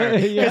ever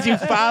because you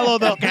follow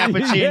the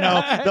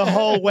cappuccino the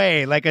whole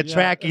way like a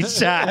tracking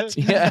shot.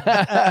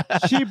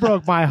 She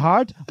broke my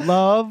heart.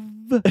 Love.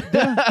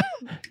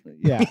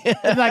 Yeah.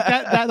 Like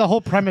that the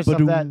whole premise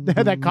of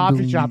that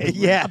coffee shop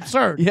is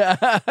absurd.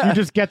 Yeah. You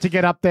just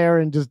get up there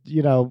and just,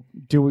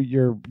 do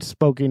your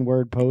spoken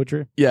word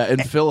poetry. Yeah,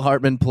 and Phil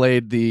Hartman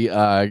played the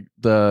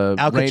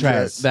Alcatraz.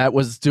 ranger that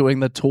was doing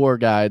the tour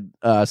guide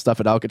stuff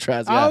at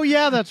Alcatraz. Yeah. Oh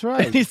yeah, that's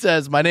right. And he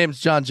says, "My name's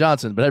John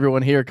Johnson, but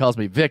everyone here calls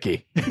me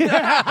Vicky."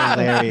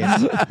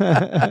 Hilarious.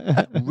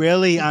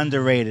 Really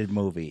underrated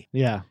movie.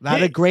 Yeah. A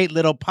lot of great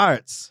little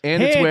parts.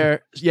 And it's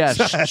where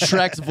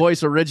Shrek's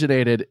voice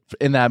originated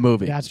in that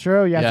movie. That's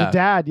true. Yeah, the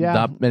dad. Yeah,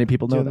 not many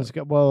people know Doing that.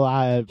 this-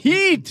 well,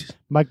 Heat.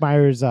 Mike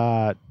Myers.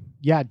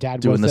 Dad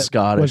Doing was the that-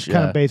 Scottish, was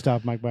kind yeah. of based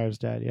off Mike Myers'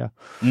 dad. Yeah.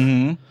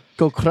 Mm-hmm.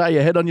 Go cry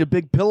your head on your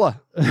big pillow.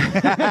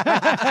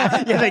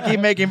 Yeah, they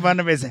keep making fun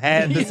of his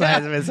head, the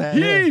size of his head.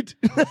 Heat.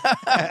 It's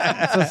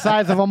the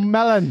size of a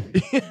melon.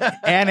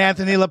 And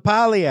Anthony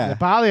LaPaglia.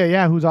 LaPaglia,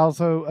 yeah, who's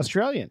also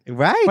Australian.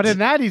 Right. But in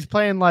that, he's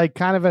playing like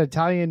kind of an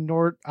Italian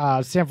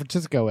San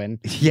Francisco in.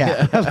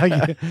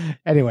 Yeah.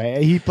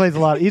 Anyway, he plays a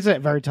lot. He's a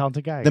very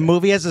talented guy. The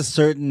movie has a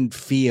certain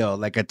feel,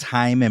 like a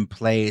time and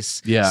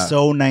place. Yeah.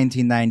 So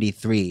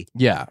 1993.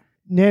 Yeah.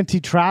 Nancy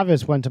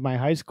Travis went to my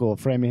high school,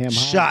 Framingham High.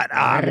 Shut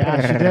up.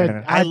 Yeah, she did.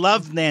 I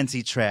love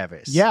Nancy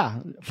Travis. Yeah.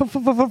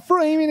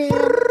 Framingham.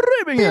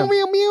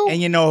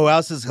 And you know who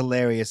else is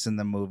hilarious in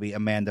the movie?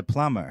 Amanda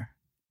Plummer.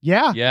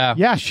 Yeah. Yeah.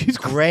 Yeah, she's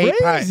Great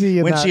part. crazy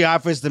in When that. she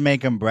offers to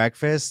make him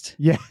breakfast.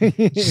 Yeah.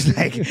 She's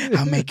like,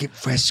 I'll make it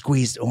fresh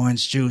squeezed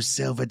orange juice,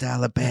 silver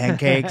dollar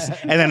pancakes.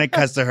 And then it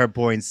cuts to her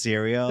pouring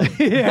cereal.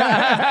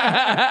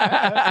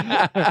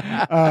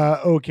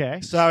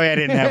 Okay. Sorry I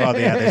didn't have all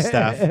the other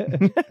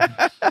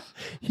stuff.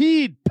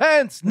 Heat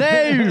pants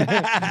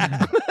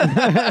now.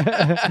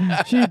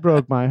 She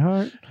broke my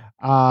heart.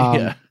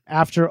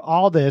 After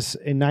all this,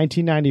 in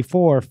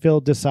 1994,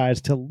 Phil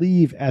decides to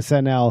leave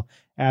SNL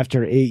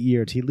after 8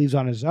 years. He leaves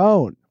on his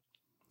own.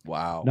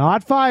 Wow.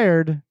 Not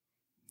fired,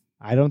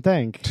 I don't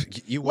think.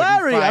 You wouldn't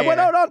Larry, I fire. went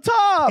out on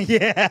top.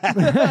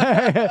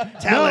 Yeah.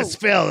 Tell us,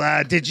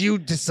 Phil, did you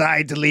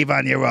decide to leave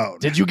on your own?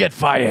 Did you get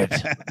fired?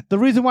 The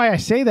reason why I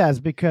say that is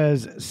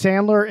because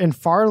Sandler and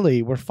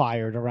Farley were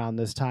fired around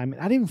this time.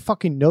 I didn't even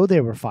fucking know they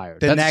were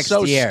fired. The That's next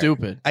so year.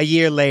 stupid. A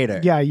year later.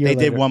 Yeah, a year They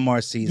later. did one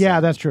more season. Yeah,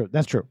 that's true.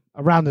 That's true.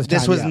 Around this time.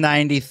 This was yeah.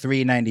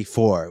 93,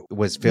 94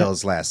 was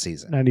Phil's last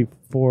season.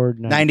 94,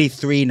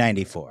 93,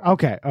 94.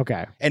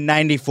 Okay. And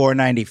 94,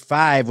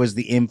 95 was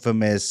the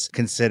infamous,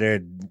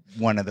 considered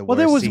one of the Well, worst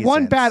there was seasons.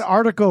 one bad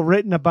article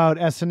written about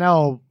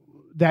SNL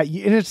and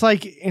it's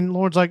like, and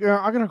Lauren's like,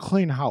 I'm going to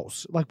clean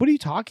house. Like, what are you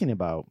talking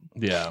about?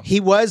 Yeah. He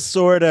was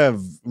sort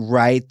of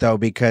right, though,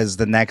 because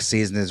the next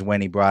season is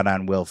when he brought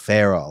on Will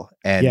Ferrell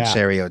and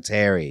Sherry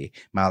O'Terry,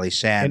 Molly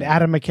Shannon. And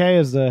Adam McKay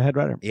is the head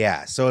writer.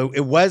 Yeah, so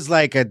it was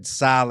like a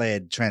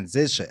solid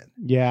transition.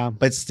 Yeah.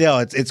 But still,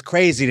 it's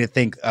crazy to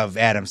think of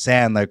Adam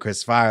Sandler,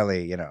 Chris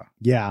Farley,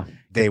 Yeah.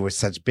 They were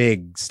such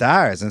big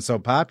stars and so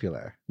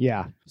popular.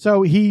 Yeah.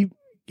 So he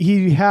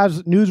he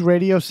has news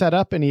radio set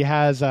up, and he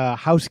has a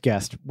house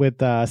guest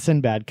with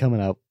Sinbad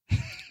coming out.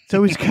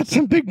 So he's got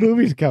some big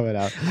movies coming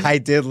out. I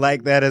did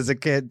like that as a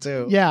kid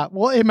too. Yeah,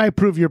 well, it might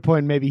prove your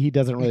point. Maybe he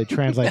doesn't really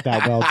translate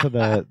that well to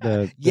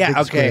the yeah, big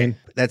okay. screen.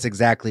 That's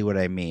exactly what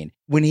I mean.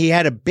 When he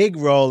had a big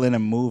role in a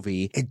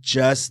movie, it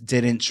just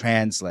didn't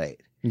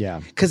translate.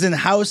 Yeah. Because in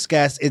House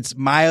Guest, it's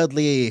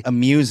mildly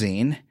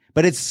amusing,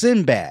 but it's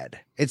Sinbad.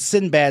 It's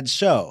Sinbad's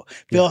show.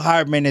 Phil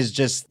Hartman is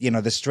just,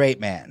 the straight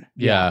man.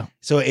 Yeah.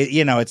 So,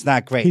 it's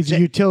not great. He's a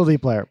utility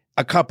player.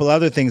 A couple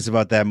other things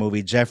about that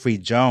movie. Jeffrey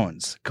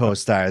Jones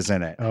co-stars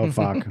in it. Oh,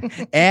 fuck.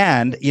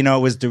 And,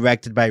 it was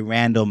directed by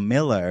Randall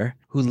Miller,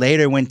 who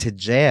later went to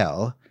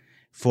jail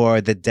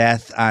for the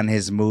death on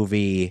his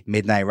movie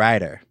Midnight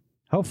Rider.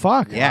 Oh,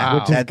 fuck. Yeah.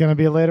 Which is going to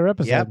be a later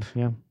episode. Yep.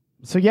 Yeah.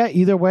 So, yeah,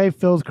 either way,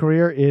 Phil's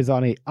career is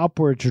on a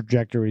upward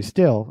trajectory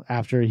still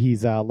after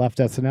he's left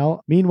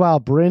SNL. Meanwhile,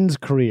 Bryn's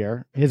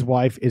career, his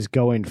wife, is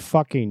going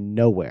fucking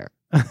nowhere.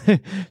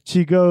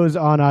 She goes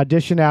on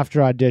audition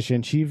after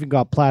audition. She even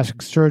got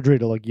plastic surgery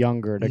to look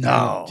younger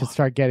to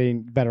start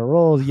getting better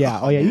roles. Yeah.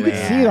 Oh, yeah. You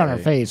can see it on her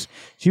face.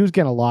 She was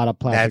getting a lot of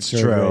plastic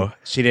surgery. That's true.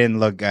 She didn't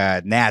look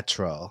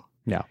natural.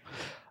 No.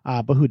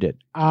 But who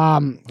did?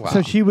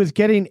 So she was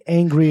getting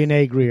angry and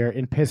angrier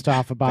and pissed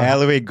off about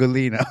Valerie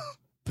Golino.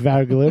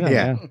 Valerie Golino,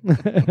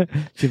 yeah.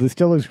 She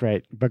still looks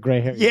great, but gray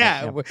hair.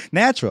 Yeah,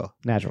 natural.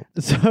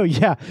 So,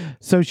 yeah.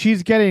 So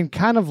she's getting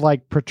kind of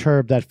like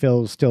perturbed that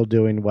Phil's still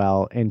doing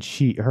well and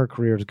her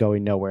career is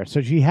going nowhere.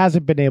 So she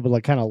hasn't been able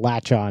to kind of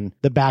latch on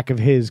the back of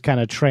his kind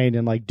of train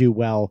and like do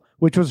well,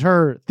 which was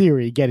her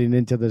theory getting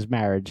into this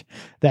marriage,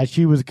 that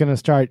she was going to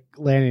start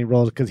landing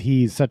roles because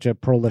he's such a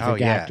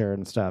prolific actor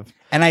and stuff.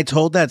 And I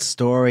told that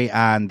story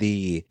on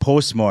the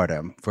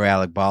postmortem for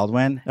Alec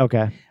Baldwin.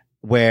 Okay.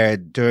 Where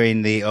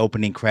during the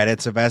opening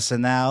credits of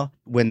SNL,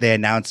 when they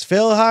announced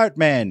Phil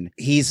Hartman,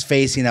 he's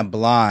facing a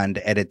blonde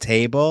at a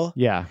table.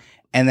 Yeah.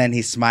 And then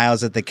he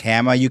smiles at the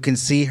camera. You can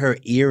see her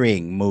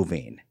earring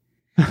moving.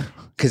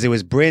 Because it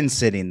was Bryn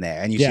sitting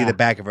there, and you see the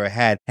back of her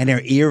head, and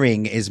her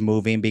earring is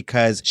moving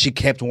because she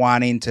kept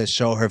wanting to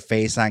show her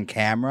face on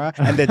camera,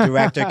 and the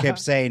director kept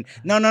saying,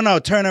 no,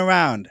 turn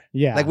around.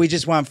 Yeah. Like, we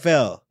just want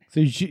Phil.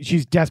 So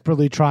she's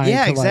desperately trying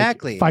to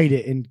exactly. fight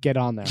it and get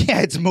on there.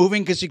 Yeah, it's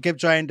moving because she kept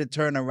trying to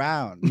turn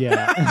around.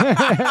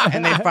 Yeah.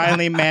 And they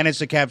finally managed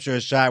to capture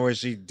a shot where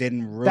she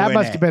didn't ruin it. That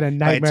must have been a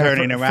nightmare by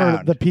turning around.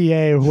 for the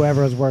PA or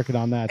whoever was working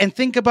on that. And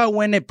think about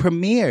when it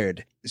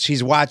premiered.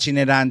 She's watching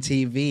it on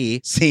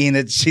TV, seeing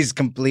that she's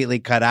completely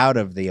cut out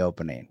of the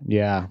opening.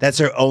 Yeah. That's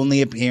her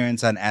only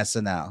appearance on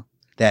SNL,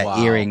 that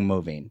earring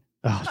moving.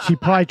 Oh, she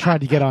probably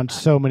tried to get on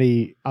so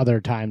many other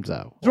times,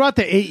 though. Throughout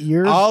the 8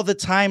 years. All the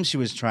time she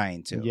was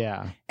trying to.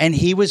 Yeah. And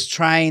he was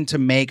trying to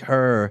make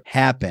her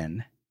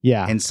happen.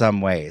 Yeah. In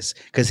some ways.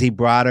 Because he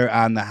brought her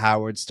on the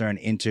Howard Stern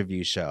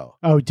interview show.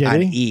 Oh, did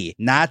on he? E.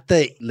 Not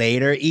the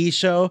later E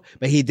show,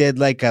 but he did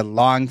like a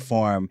long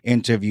form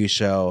interview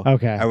show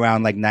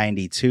around like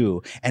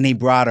 92. And he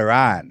brought her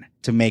on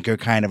to make her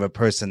kind of a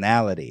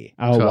personality.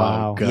 Oh,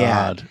 wow. God.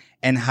 Yeah.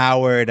 And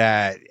Howard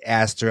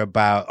asked her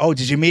about,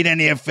 did you meet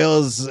any of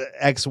Phil's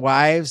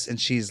ex-wives? And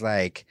she's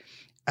like,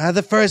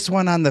 the first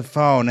one on the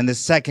phone, and the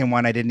second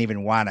one I didn't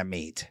even want to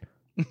meet.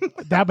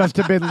 That must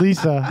have been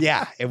Lisa.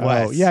 Yeah, it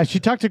was. Oh, yeah, she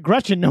talked to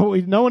Gretchen. No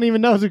one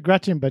even knows who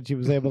Gretchen, but she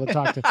was able to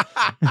talk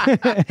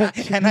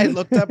to. And I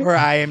looked up her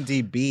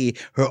IMDb.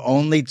 Her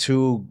only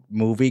 2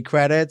 movie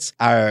credits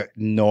are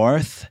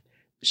North.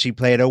 She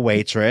played a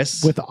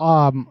waitress with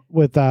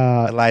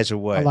Elijah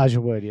Wood.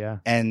 Elijah Wood, yeah,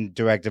 and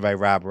directed by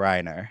Rob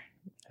Reiner.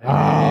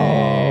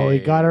 Oh, he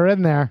got her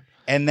in there.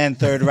 And then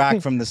Third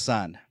Rock from the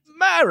Sun.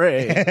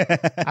 Mary.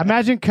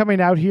 Imagine coming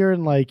out here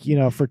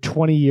and for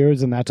 20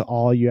 years and that's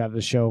all you have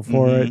to show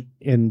for it,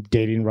 and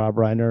dating Rob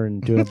Reiner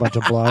and doing a bunch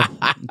of blow.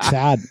 It's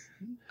sad.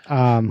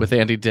 With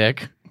Andy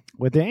Dick.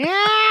 Well,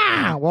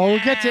 we'll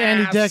get to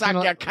Andy Dick.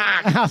 Suck your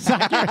cock. I'll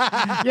suck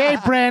your... Yay,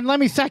 Brand, let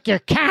me suck your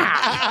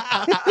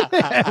cock.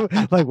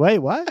 Like, wait,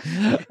 what?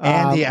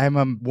 Andy, I'm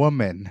a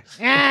woman.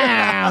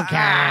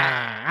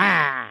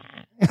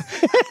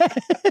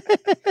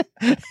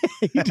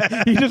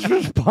 He just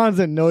responds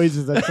in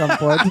noises at some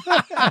point.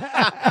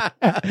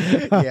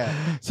 Yeah.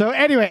 So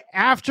anyway,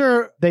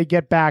 after they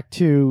get back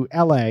to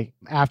LA,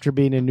 after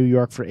being in New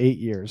York for 8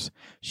 years,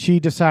 she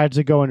decides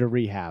to go into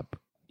rehab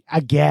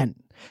again.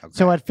 Okay.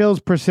 So at Phil's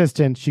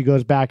persistence, she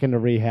goes back into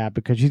rehab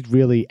because she's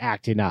really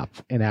acting up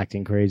and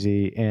acting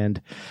crazy. And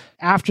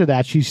after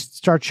that, she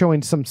starts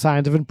showing some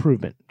signs of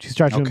improvement. She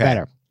starts doing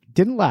better.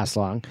 Didn't last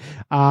long.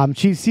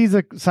 She sees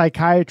a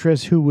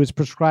psychiatrist who was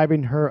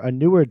prescribing her a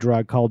newer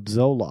drug called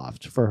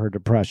Zoloft for her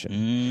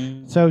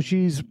depression. So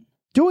she's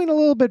doing a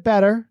little bit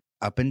better.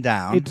 Up and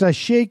down. It's a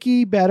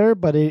shaky better,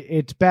 but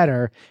it's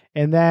better.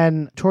 And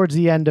then towards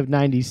the end of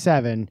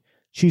 97,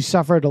 she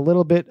suffered a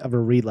little bit of a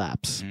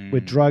relapse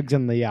with drugs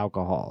and the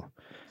alcohol.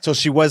 So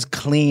she was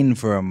clean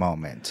for a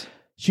moment.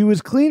 She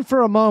was clean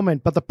for a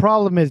moment, but the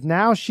problem is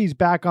now she's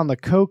back on the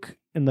coke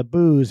and the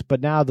booze, but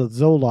now the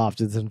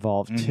Zoloft is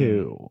involved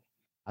too.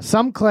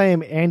 Some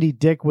claim Andy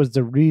Dick was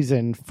the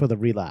reason for the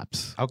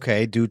relapse.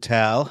 Okay, do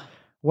tell.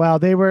 Well,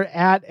 they were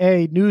at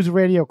a News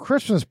Radio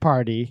Christmas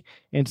party,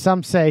 and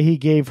some say he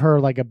gave her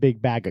like a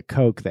big bag of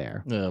Coke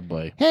there. Oh,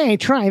 boy. Hey,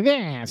 try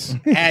this.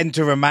 And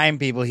to remind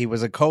people, he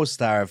was a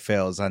co-star of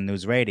Phil's on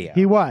News Radio.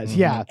 He was,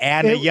 yeah.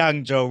 And a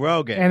young Joe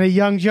Rogan. And a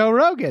young Joe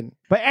Rogan.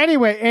 But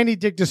anyway, Andy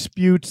Dick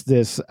disputes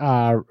this,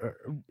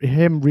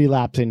 him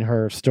relapsing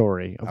her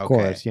story. Of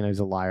course, he's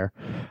a liar.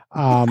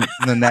 And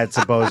then that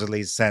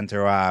supposedly sent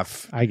her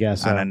off, I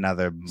guess, on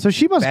another So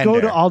she must bender.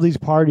 go to all these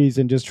parties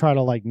and just try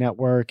to like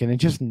network, and it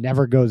just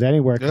never goes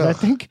anywhere. Because I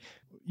think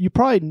you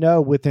probably know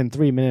within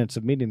 3 minutes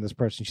of meeting this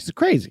person, she's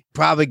crazy.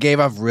 Probably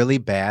gave off really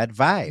bad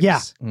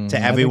vibes to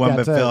everyone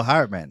but Phil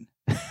Hartman.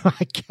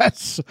 I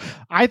guess.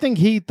 I think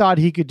he thought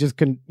he could just,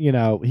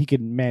 he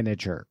could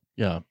manage her.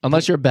 Yeah.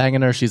 Unless you're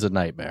banging her, she's a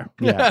nightmare.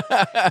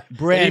 Yeah.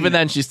 Bryn, even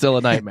then, she's still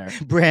a nightmare.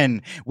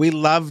 Bryn, we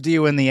loved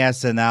you in the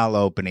SNL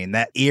opening.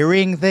 That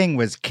earring thing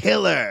was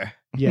killer.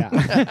 Yeah.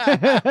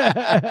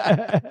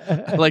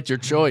 I liked your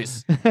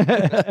choice.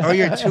 Or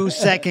your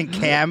 2-second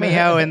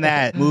cameo in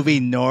that movie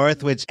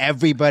North, which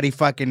everybody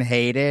fucking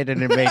hated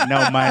and it made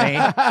no money.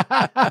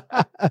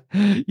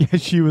 Yeah,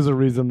 she was a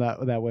reason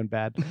that went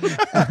bad.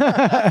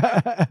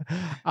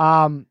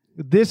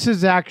 This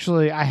is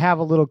actually, I have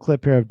a little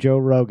clip here of Joe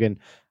Rogan.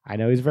 I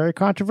know he's very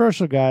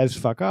controversial, guys.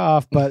 Fuck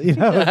off. But,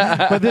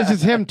 but this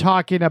is him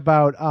talking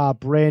about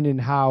Bryn and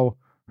how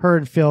her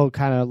and Phil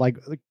kind of like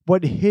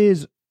what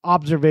his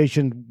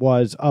observation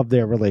was of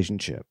their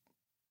relationship.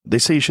 They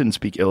say you shouldn't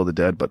speak ill of the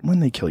dead, but when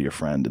they kill your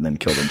friend and then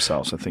kill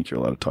themselves, I think you're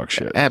allowed to talk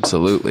shit.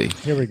 Absolutely.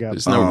 Here we go.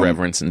 There's no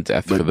reverence in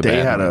death for the bad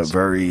They had ones. a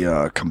very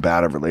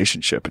combative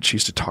relationship, and she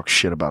used to talk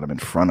shit about him in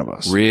front of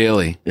us.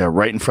 Really? Yeah,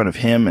 right in front of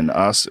him and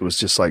us. It was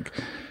just like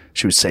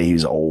she would say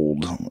he's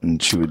old,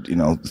 and she would,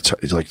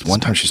 like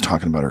one time she's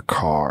talking about her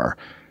car.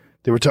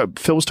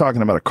 Phil was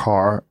talking about a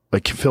car.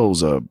 Like Phil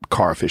was a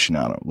car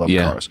aficionado, loved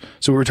cars.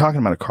 So we were talking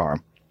about a car.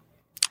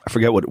 I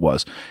forget what it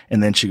was,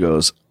 and then she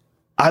goes,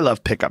 I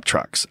love pickup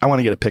trucks. I want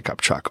to get a pickup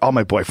truck. All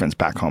my boyfriends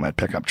back home had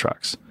pickup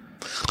trucks.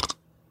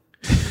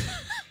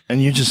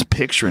 And you're just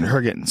picturing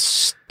her getting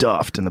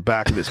stuffed in the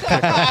back of this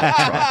pickup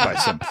truck by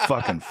some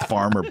fucking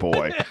farmer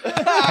boy.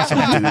 Some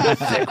dude with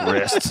thick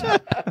wrists,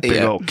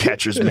 big old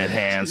catcher's mitt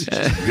hands,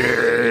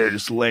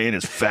 just laying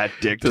his fat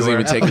dick. Doesn't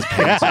even take his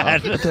pants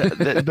off.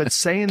 But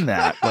saying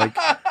that, like,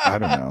 I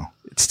don't know.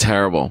 It's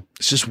terrible.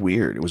 It's just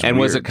weird. It was and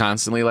weird. was it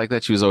constantly like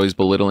that? She was always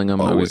belittling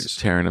him, always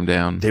tearing him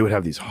down. They would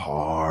have these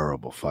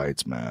horrible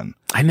fights, man.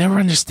 I never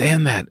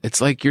understand that. It's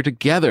like you're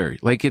together.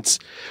 Like it's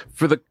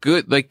for the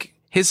good. Like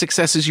his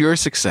success is your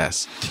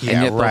success. Yeah,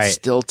 and yet right. they'll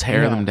still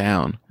tear them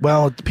down.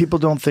 Well, people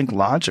don't think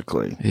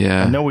logically.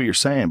 Yeah. I know what you're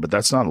saying, but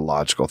that's not a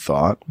logical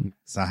thought.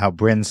 It's not how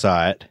Bryn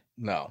saw it.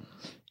 No.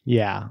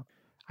 Yeah.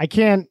 I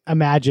can't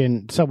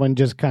imagine someone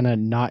just kind of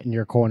not in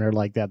your corner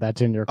like that. That's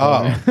in your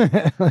corner.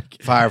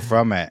 Far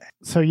from it.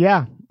 So,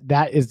 yeah,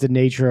 that is the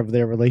nature of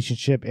their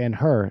relationship and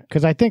her.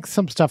 Because I think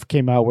some stuff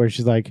came out where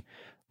she's like,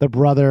 the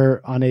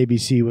brother on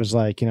ABC was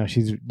like,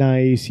 she's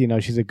nice,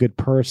 she's a good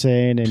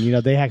person.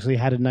 And, they actually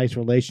had a nice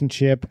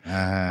relationship.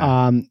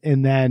 And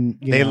then,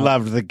 they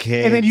loved the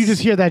kids. And then you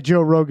just hear that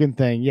Joe Rogan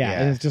thing. Yeah.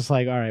 And it's just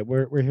like, all right,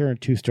 we're hearing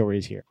two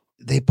stories here.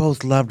 They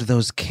both loved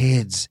those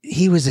kids.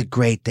 He was a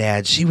great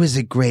dad. She was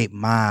a great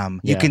mom.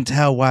 You can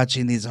tell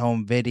watching these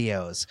home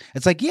videos.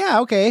 It's like,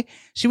 yeah, okay.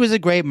 She was a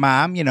great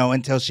mom,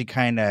 until she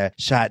kind of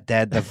shot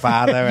dead the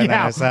father and then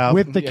herself.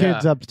 With the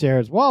kids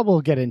upstairs. Well,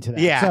 we'll get into that.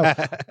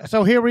 Yeah.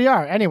 So here we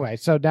are. Anyway,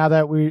 so now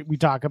that we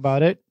talk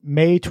about it,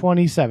 May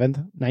 27th,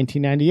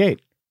 1998.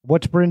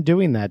 What's Bryn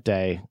doing that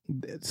day?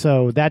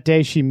 So that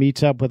day she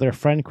meets up with her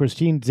friend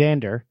Christine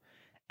Zander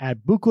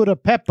at Buco de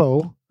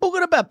Beppo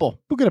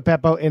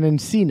in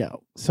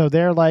Encino. So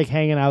they're like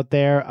hanging out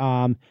there.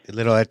 A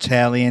little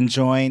Italian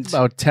joint.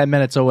 About 10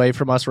 minutes away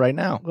from us right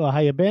now. Well, how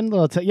you been?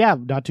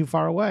 Not too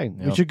far away.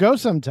 We should go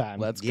sometime.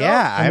 Let's go.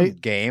 Yeah, I'm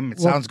game. It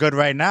sounds good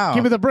right now.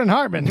 Give me the Bryn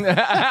Hartman.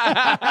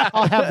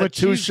 I'll have with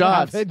 2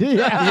 shots.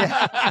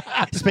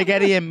 Yeah.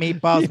 Spaghetti and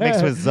meatballs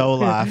mixed with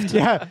Zoloft.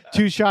 Yeah,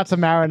 2 shots of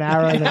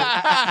marinara and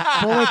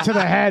a bullet to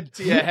the head.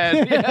 To your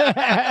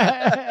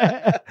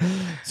head.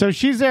 So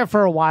she's there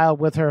for a while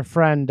with her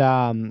friend,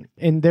 and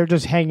they're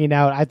just hanging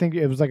out. I think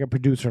it was like a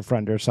producer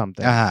friend or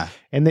something.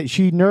 And that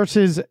she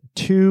nurses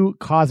 2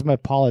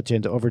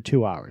 Cosmopolitans over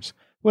 2 hours,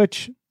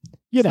 which,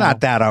 it's not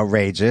that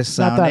outrageous.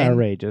 Not that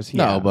outrageous.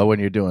 Yeah. No, but when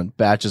you're doing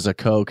batches of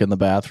Coke in the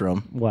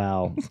bathroom.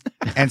 Well.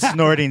 And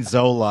snorting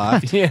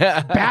Zoloft.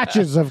 Yeah.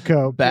 Batches of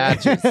Coke.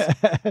 Batches.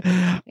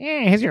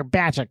 Here's your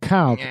batch of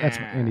Coke. That's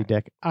Andy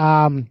Dick.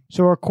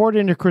 So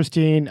according to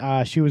Christine,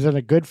 she was in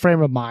a good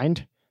frame of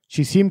mind.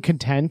 She seemed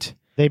content.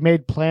 They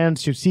made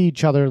plans to see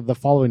each other the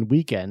following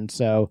weekend.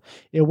 So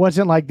it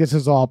wasn't like this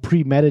is all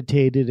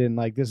premeditated and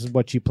like this is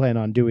what you plan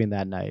on doing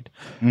that night.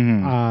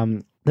 Mm-hmm.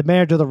 The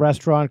manager of the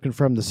restaurant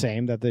confirmed the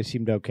same, that they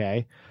seemed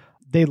okay.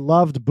 They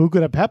loved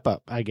Buco de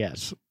Beppo, I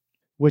guess,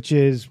 which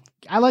is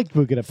I like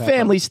Buca di Beppo.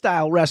 Family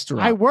style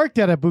restaurant. I worked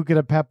at a Buca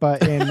di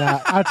Beppo in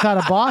outside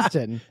of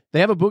Boston.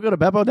 They have a Buca di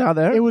Beppo down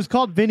there? It was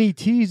called Vinny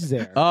T's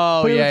there.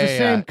 Oh, but yeah, it was the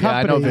same company.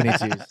 I know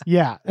Vinny T's.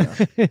 Yeah.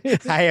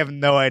 I have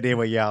no idea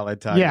what y'all are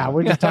talking about. Yeah,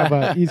 we're just talking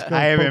about East Coast.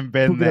 I haven't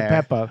been Buca there. di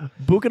Beppo.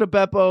 Buca di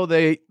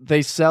Beppo,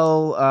 they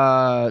sell,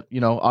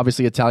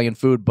 obviously Italian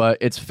food, but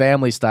it's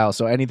family style.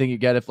 So anything you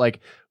get, if like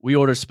we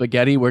order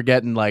spaghetti, we're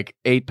getting like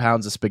 8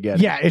 pounds of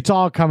spaghetti. Yeah, it's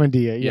all coming to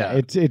you. Yeah,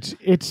 Yeah.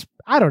 it's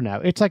I don't know.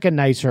 It's like a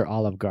nicer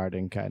Olive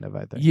Garden kind of,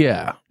 I think.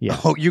 Yeah. Yeah.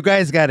 Oh, you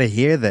guys got to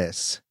hear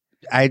this.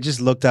 I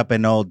just looked up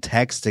an old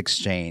text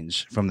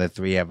exchange from the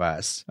three of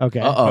us.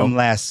 Okay. From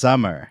last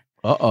summer.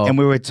 Uh-oh. And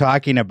we were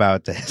talking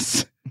about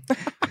this.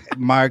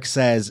 Mark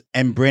says,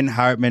 and Bryn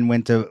Hartman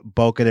went to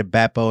Boca di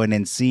Beppo in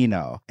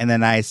Encino. And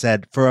then I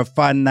said, for a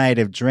fun night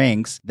of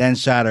drinks, then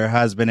shot her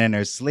husband in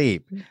her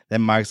sleep.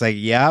 Then Mark's like,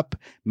 yep,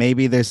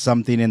 maybe there's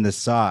something in the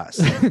sauce.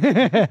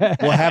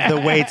 We'll have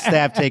the wait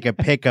staff take a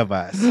pic of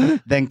us.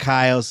 Then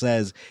Kyle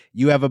says,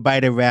 you have a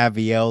bite of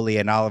ravioli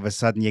and all of a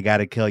sudden you got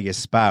to kill your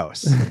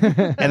spouse.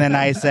 And then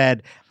I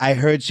said, I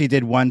heard she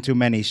did one too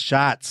many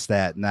shots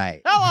that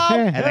night.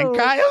 Hello. And then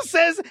Kyle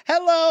says,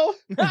 hello.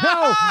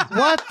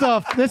 What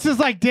the? This is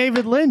like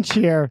David Lynch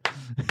here.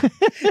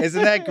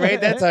 Isn't that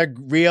great? That's our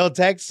real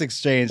text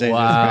exchange.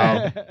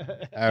 Wow. Just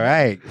read. All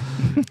right.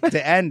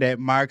 To end it,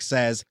 Mark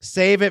says,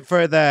 save it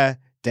for the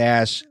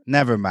dash.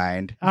 Never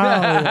mind. Oh,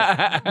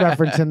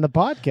 referencing the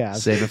podcast.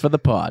 Save it for the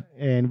pod.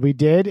 And we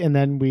did, and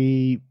then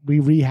we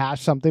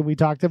rehashed something we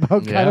talked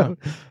about kind of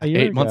a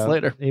year 8 months ago.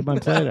 later. 8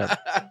 months later.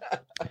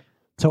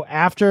 So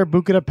after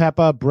Buca di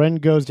Beppo, Bryn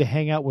goes to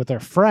hang out with her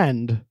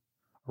friend,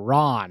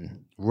 Ron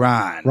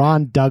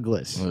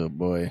Douglas. Oh,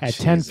 boy. At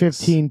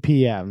 10:15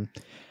 p.m.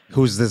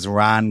 Who's this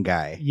Ron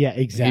guy? Yeah,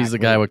 exactly. He's the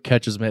guy with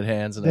catches mid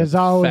hands and There's a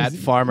always fat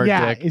farmer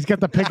yeah, dick. he's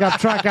got the pickup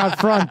truck out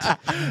front.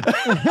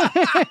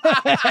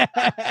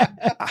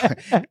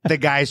 The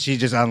guy she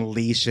just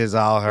unleashes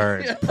all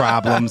her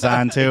problems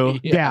onto.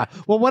 Yeah.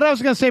 Well, what I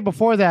was going to say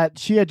before that,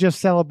 she had just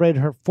celebrated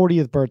her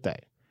 40th birthday.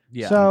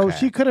 Yeah. So Okay.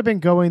 she could have been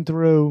going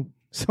through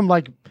some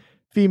like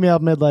female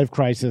midlife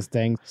crisis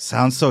thing.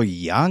 Sounds so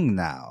young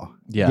now.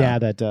 Yeah,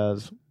 that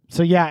does.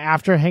 So yeah,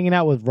 after hanging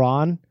out with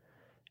Ron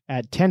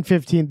at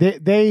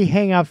 10:15, they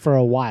hang out for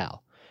a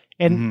while.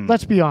 And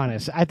let's be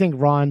honest, I think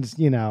Ron's,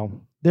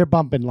 they're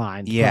bumping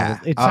lines. Yeah.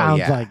 It Oh, sounds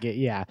yeah. like it,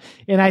 yeah.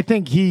 And I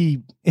think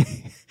he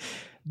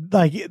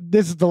like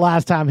this is the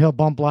last time he'll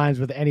bump lines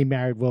with any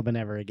married woman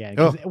ever again.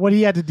 'Cause what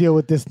he had to deal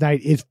with this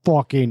night is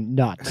fucking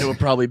nuts. They were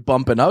probably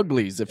bumping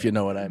uglies, if you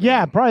know what I mean.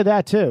 Yeah, probably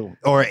that too.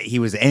 Or he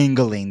was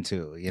angling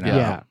to,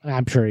 Yeah,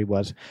 I'm sure he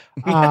was.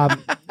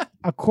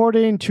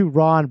 According to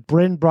Ron,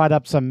 Bryn brought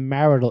up some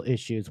marital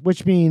issues,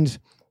 which means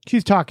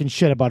she's talking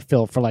shit about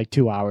Phil for like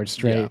 2 hours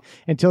straight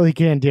until he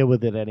can't deal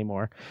with it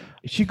anymore.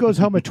 She goes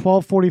home at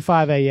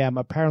 12:45 a.m.,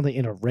 apparently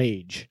in a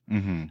rage.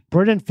 Mm-hmm.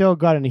 Bryn and Phil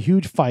got in a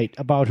huge fight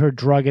about her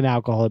drug and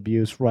alcohol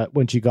abuse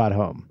when she got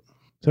home.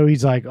 So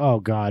he's like, oh,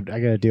 God, I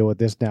got to deal with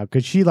this now.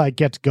 Because she like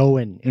gets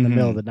going in the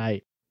middle of the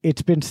night.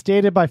 It's been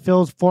stated by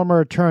Phil's former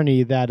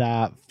attorney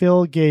that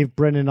Phil gave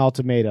Bryn an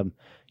ultimatum.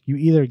 You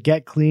either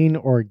get clean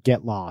or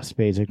get lost,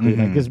 basically.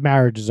 Like, this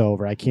marriage is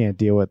over. I can't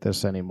deal with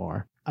this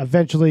anymore.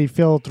 Eventually,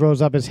 Phil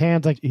throws up his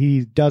hands like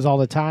he does all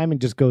the time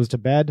and just goes to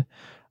bed.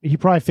 He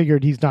probably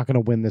figured he's not going to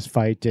win this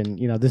fight and,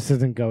 this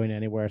isn't going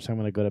anywhere, so I'm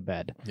going to go to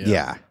bed.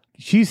 Yeah.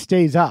 She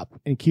stays up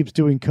and keeps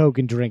doing coke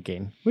and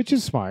drinking, which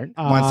is smart.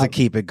 Wants to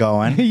keep it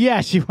going.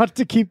 Yeah, she wants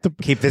to keep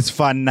this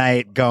fun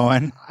night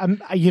going.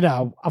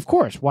 Of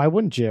course. Why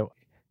wouldn't you?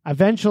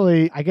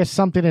 Eventually, I guess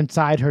something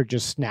inside her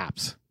just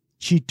snaps.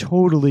 She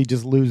totally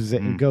just loses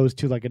it and goes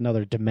to like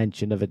another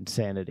dimension of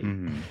insanity.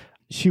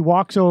 She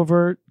walks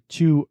over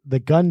to the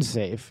gun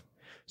safe.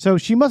 So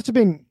she must have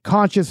been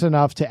conscious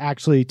enough to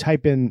actually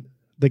type in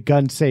the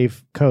gun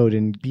safe code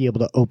and be able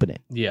to open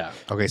it. Yeah.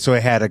 Okay, so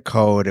it had a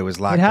code. It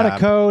was locked It had up. a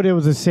code. It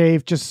was a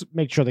safe. Just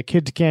make sure the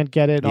kids can't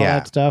get it, all Yeah.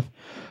 that stuff.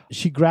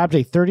 She grabs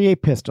a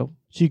 .38 pistol.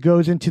 She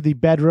goes into the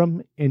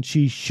bedroom and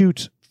she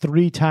shoots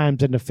 3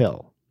 times into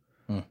Phil.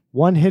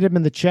 One hit him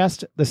in the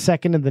chest, the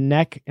second in the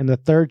neck, and the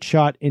third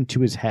shot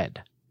into his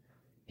head.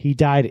 He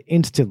died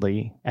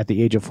instantly at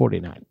the age of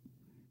 49.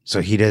 So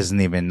he doesn't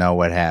even know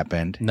what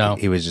happened. No.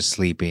 He was just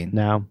sleeping.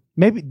 No.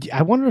 Maybe,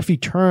 I wonder if he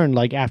turned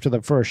like after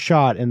the first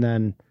shot and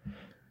then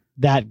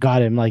that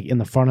got him like in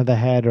the front of the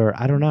head, or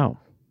I don't know.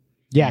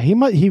 Yeah,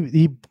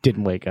 he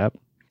didn't wake up.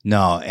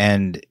 No,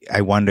 and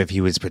I wonder if he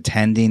was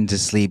pretending to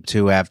sleep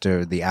too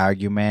after the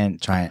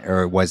argument,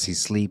 or was he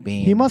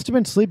sleeping? He must have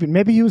been sleeping.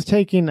 Maybe he was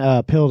taking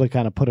a pill to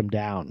kind of put him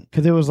down.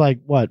 Because it was like,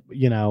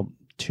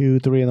 2,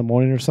 3 in the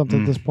morning or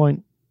something at this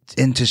point.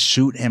 And to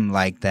shoot him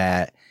like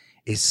that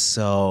is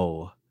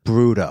so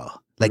brutal.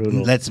 Like,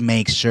 let's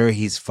make sure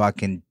he's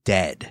fucking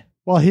dead.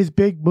 Well, his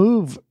big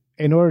move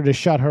in order to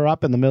shut her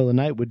up in the middle of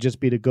the night would just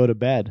be to go to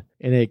bed.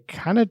 And it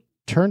kind of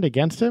turned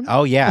against him.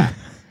 Oh, yeah.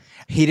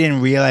 He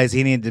didn't realize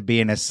he needed to be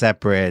in a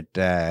separate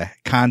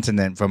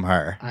continent from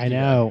her. I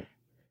know.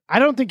 I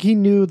don't think he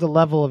knew the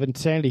level of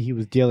insanity he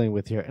was dealing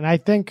with here. And I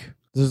think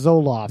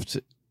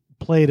Zoloft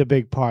played a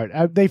big part.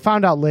 They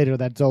found out later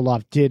that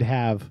Zoloft did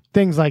have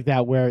things like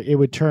that where it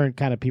would turn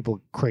kind of people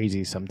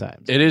crazy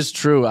sometimes. It is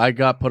true. I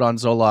got put on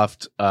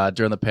Zoloft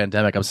during the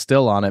pandemic. I'm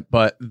still on it.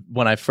 But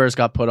when I first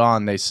got put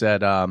on, they said,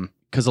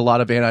 because a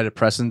lot of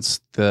antidepressants,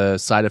 the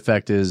side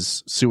effect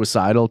is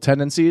suicidal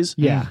tendencies.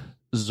 Yeah.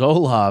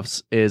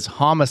 Zoloft's is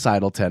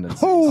homicidal tendencies.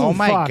 Oh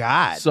my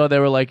God. So they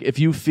were like, if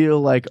you feel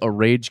like a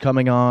rage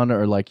coming on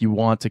or like you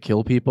want to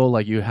kill people,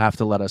 like you have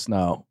to let us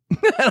know.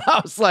 And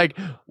I was like,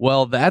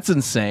 well, that's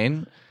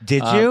insane.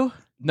 Did you?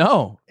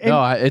 No.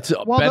 It's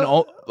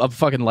been a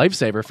fucking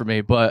lifesaver for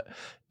me, but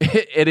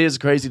it is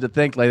crazy to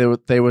think.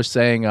 Like they were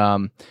saying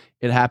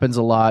it happens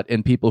a lot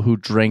in people who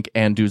drink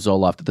and do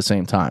Zoloft at the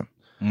same time.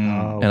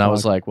 And I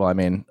was like, well, I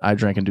mean, I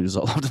drink and do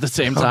Zoloft at the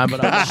same time, but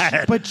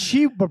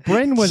but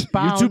Bryn was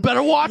bound. You two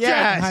better watch it.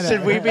 Yeah,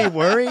 should we be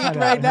worried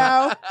right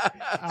now?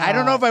 I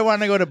don't know if I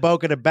want to go to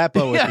Boca de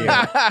Beppo with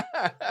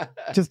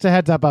you. Just a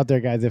heads up out there,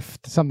 guys. If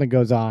something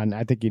goes on,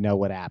 I think you know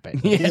what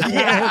happened.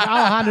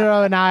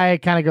 Alejandro and I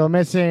kind of go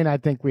missing. I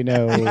think we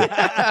know.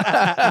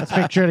 Let's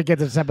make sure to get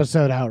this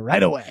episode out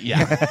right away.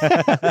 Yeah.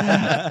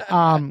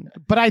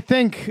 But I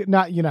think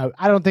not.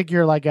 I don't think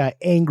you're like an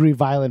angry,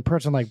 violent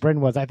person like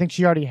Bryn was. I think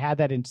she already had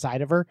that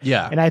inside of her.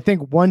 Yeah. And I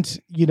think once,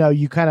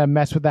 you kind of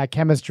mess with that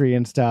chemistry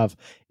and stuff,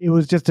 it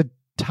was just a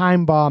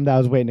time bomb that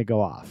was waiting to go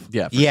off.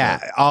 Yeah.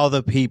 Sure. All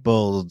the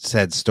people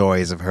said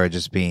stories of her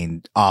just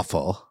being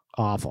awful.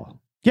 Awful.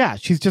 Yeah,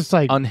 she's just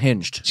like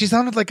unhinged. She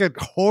sounded like a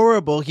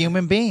horrible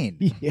human being.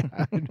 Yeah.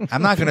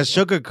 I'm not going to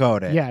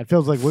sugarcoat it. Yeah, it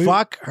feels like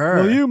fuck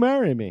her. Will you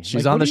marry me?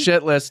 She's on the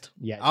shit list.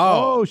 Yeah.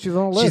 Oh, she's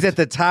on the list. She's at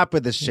the top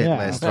of the shit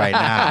list right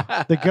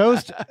now. The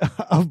ghost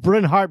of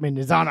Bryn Hartman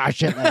is on our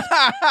shit list.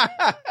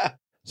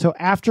 So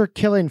after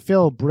killing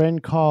Phil, Bryn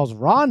calls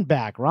Ron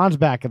back. Ron's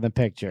back in the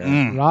picture.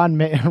 Ron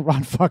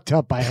fucked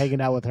up by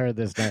hanging out with her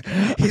this night.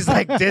 He's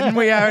like, didn't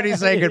we already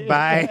say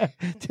goodbye?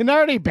 Didn't I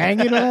already bang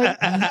you tonight?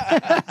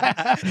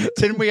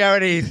 Didn't we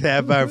already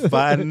have our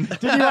fun?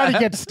 Didn't you already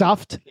get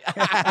stuffed?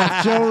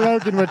 As Joe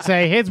Rogan would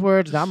say, his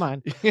words, not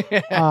mine.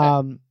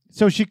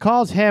 So she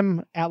calls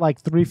him at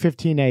like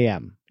 3:15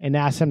 a.m. and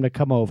asks him to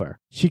come over.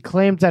 She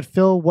claims that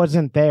Phil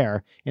wasn't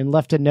there and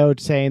left a note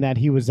saying that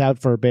he was out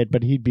for a bit,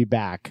 but he'd be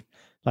back.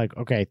 Like,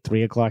 okay,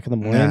 3 o'clock in the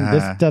morning.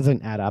 This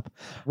doesn't add up.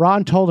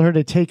 Ron told her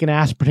to take an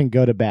aspirin and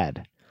go to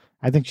bed.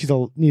 I think she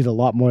needs a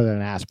lot more than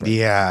an aspirin.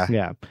 Yeah.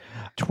 Yeah.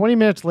 20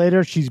 minutes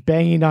later, she's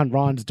banging on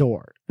Ron's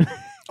door.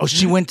 Oh,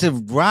 she went to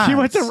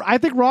Ron. I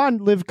think Ron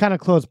lived kind of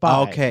close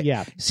by. Okay.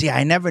 Yeah. See,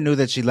 I never knew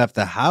that she left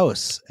the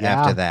house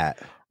after that.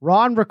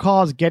 Ron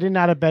recalls getting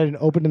out of bed and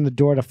opening the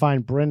door to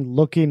find Bryn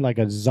looking like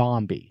a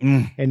zombie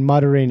and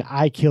muttering,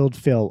 "I killed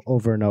Phil,"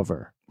 over and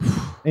over.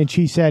 And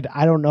she said,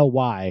 I don't know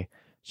why.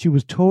 She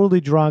was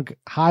totally drunk,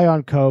 high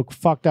on coke,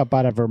 fucked up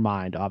out of her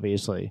mind,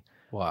 obviously.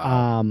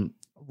 Wow.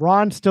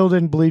 Ron still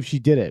didn't believe she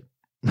did it.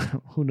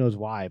 Who knows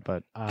why,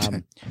 but...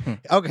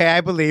 Okay,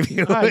 I believe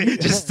you.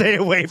 Just stay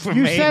away from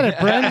me. You said it,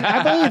 Bryn.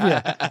 I believe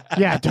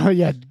you.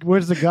 Yeah,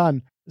 where's the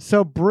gun?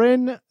 So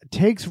Bryn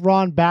takes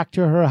Ron back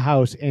to her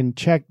house and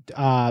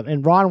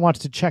and Ron wants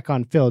to check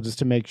on Phil just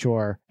to make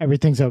sure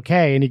everything's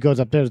okay, and he goes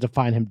upstairs to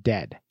find him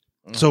dead.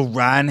 So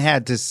Ron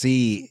had to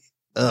see...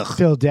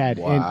 Still dead.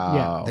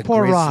 Wow. And, The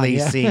poor grisly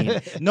Ron,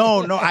 scene.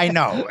 No, I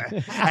know.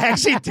 I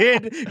actually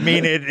did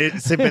mean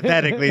it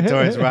sympathetically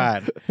towards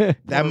Ron.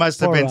 That must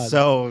have been Ron.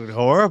 so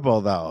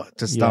horrible, though,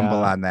 to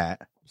stumble on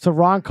that. So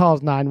Ron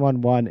calls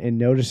 911 and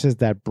notices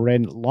that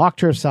Bryn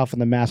locked herself in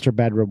the master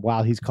bedroom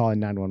while he's calling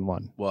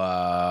 911.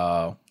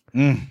 Wow.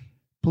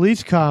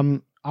 Police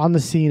come on the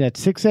scene at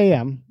 6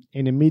 a.m.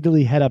 and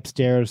immediately head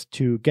upstairs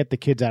to get the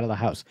kids out of the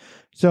house.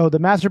 So the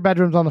master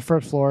bedroom's on the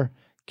first floor.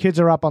 Kids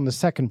are up on the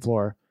second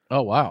floor.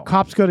 Oh, wow.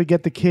 Cops go to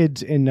get the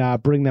kids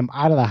and bring them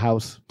out of the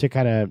house to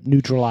kind of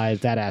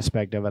neutralize that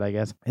aspect of it, I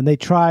guess. And they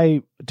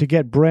try to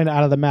get Bryn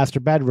out of the master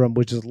bedroom,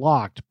 which is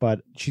locked,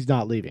 but she's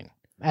not leaving.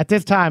 At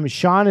this time,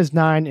 Sean is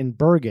 9 and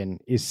Bergen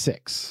is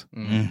 6.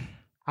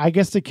 I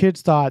guess the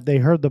kids thought they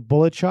heard the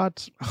bullet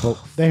shots.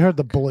 They heard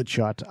the bullet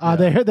shots.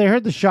 They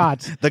heard the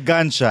shots. The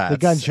gunshots. The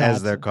gunshots.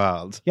 As they're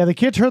called. Yeah, the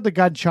kids heard the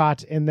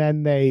gunshots, and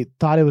then they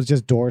thought it was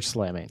just door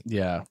slamming.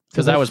 Yeah,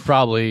 because that was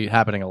probably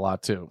happening a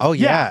lot, too. Oh,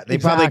 yeah. They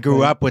probably grew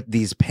exactly. up with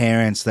these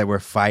parents that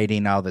were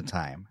fighting all the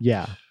time.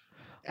 Yeah.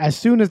 As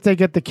soon as they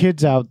get the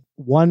kids out,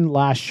 one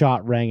last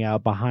shot rang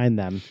out behind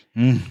them,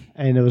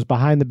 and it was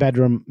behind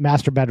the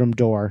master bedroom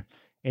door.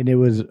 And it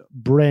was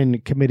Bryn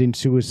committing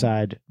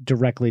suicide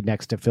directly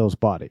next to Phil's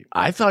body.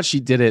 I thought she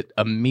did it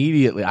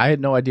immediately. I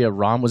had no idea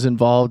Ron was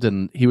involved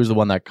and he was the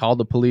one that called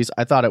the police.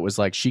 I thought it was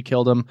like she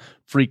killed him,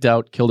 freaked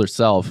out, killed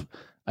herself.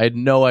 I had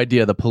no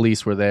idea the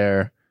police were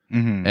there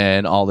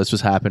and all this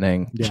was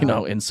happening,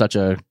 in such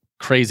a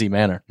crazy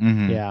manner.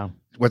 Yeah.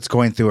 What's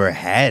going through her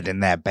head in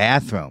that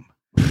bathroom,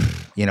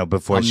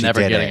 before I'm she never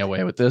did getting it.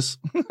 away with this.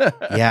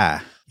 Yeah.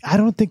 I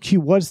don't think she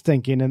was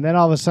thinking. And then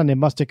all of a sudden it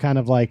must have kind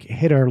of like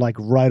hit her like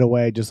right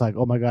away. Just like,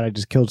 oh my God, I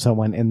just killed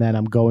someone. And then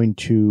I'm going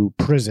to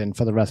prison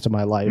for the rest of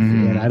my life.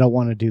 And I don't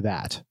want to do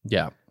that.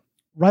 Yeah.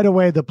 Right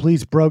away, the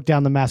police broke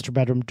down the master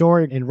bedroom door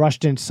and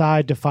rushed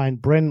inside to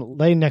find Bryn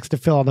laying next to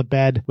Phil on the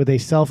bed with a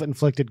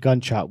self-inflicted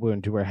gunshot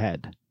wound to her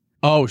head.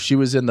 Oh, she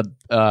was in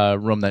the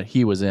room that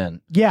he was in.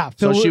 Yeah.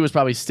 So she was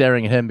probably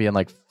staring at him being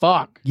like,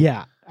 fuck.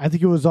 Yeah. I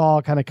think it was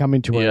all kind of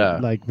coming to her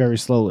like very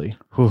slowly.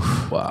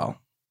 Wow.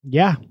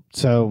 Yeah.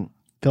 So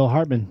Phil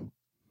Hartman.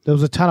 There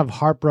was a ton of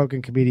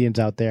heartbroken comedians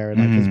out there,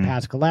 like his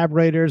past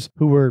collaborators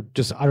who were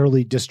just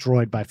utterly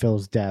destroyed by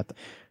Phil's death.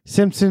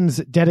 Simpsons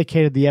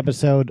dedicated the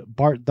episode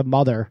Bart the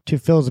Mother to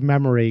Phil's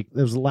memory.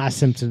 It was the last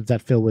Simpsons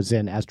that Phil was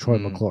in as Troy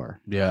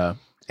McClure. Yeah.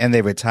 And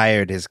they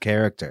retired his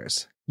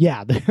characters.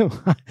 Yeah,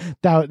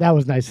 that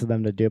was nice of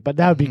them to do, but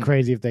that would be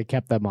crazy if they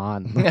kept them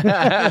on.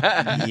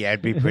 Yeah,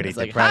 it'd be pretty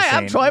depressing. Hi,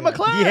 I'm Troy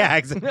McClure. Yeah,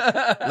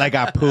 exactly. Like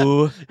a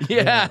poo.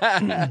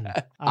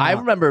 Yeah. I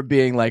remember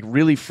being like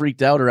really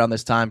freaked out around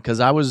this time because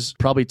I was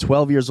probably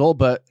 12 years old,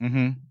 but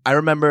I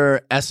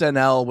remember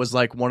SNL was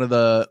like one of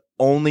the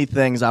only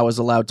things I was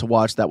allowed to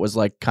watch that was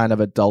like kind of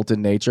adult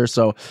in nature.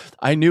 So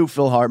I knew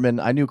Phil Hartman,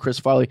 I knew Chris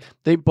Farley.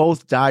 They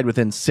both died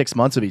within 6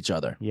 months of each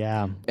other.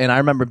 Yeah. And I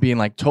remember being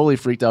like totally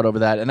freaked out over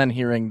that. And then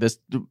hearing this,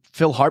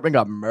 Phil Hartman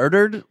got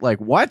murdered.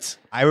 Like, what?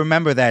 I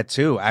remember that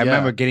too. I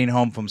remember getting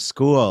home from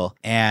school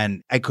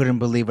and I couldn't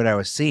believe what I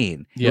was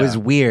seeing. It was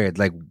weird.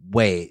 Like,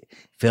 wait,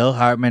 Phil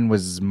Hartman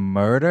was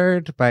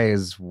murdered by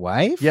his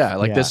wife? Yeah,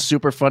 like this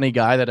super funny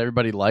guy that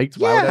everybody liked.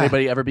 Why would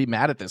anybody ever be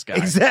mad at this guy?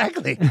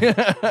 Exactly.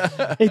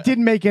 It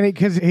didn't make any,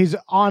 because his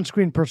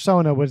on-screen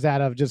persona was that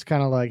of just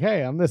kind of like,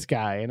 hey, I'm this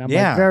guy, and I'm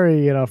like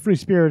very,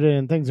 free-spirited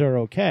and things are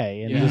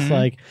okay. And just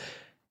like,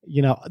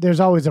 there's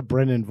always a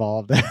Bryn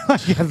involved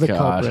as the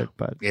culprit.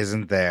 But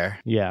isn't there?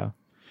 Yeah.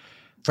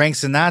 Frank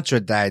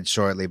Sinatra died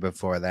shortly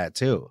before that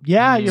too.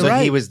 Yeah, you're right.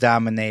 So he was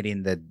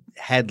dominating the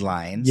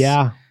headlines.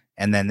 Yeah.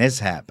 And then this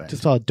happened.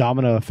 Just a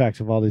domino effect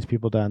of all these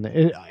people down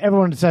there.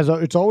 Everyone says, "Oh,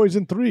 it's always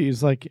in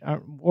threes." Like,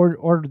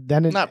 or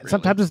then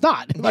sometimes it's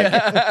not. Like,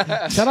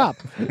 shut up.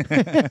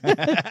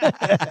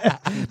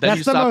 Then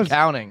you stop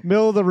counting.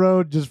 Middle of the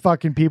road, just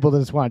fucking people that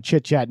just want to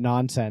chit chat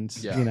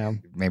nonsense. Yeah.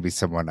 Maybe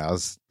someone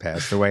else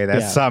passed away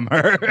that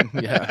summer.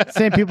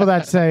 Same people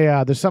that say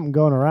there's something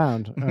going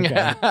around.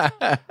 Okay.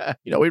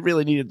 We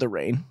really needed the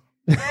rain.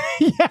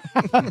 Thank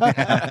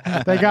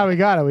God we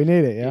got it. We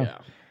need it. Yeah.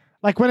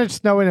 Like when it's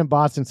snowing in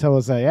Boston, so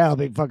we'll say, it'll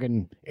be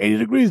fucking 80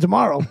 degrees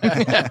tomorrow.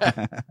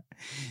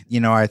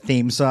 Our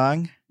theme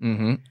song?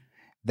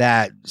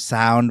 That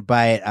sound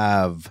bite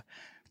of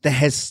that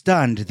has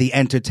stunned the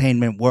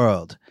entertainment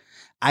world.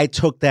 I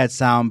took that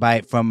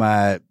soundbite from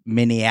a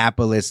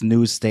Minneapolis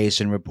news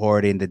station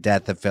reporting the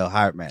death of Phil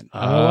Hartman.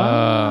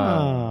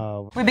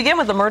 Oh. We begin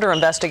with the murder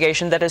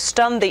investigation that has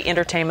stunned the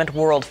entertainment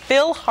world.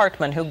 Phil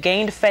Hartman, who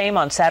gained fame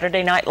on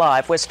Saturday Night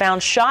Live, was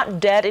found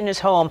shot dead in his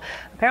home,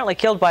 apparently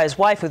killed by his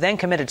wife, who then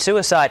committed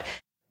suicide.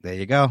 There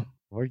you go.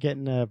 We're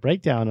getting a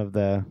breakdown of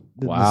the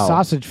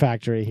sausage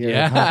factory here.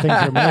 Yeah. Of how things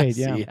are made.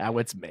 Yeah. See how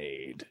it's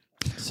made.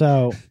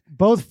 So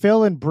both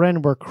Phil and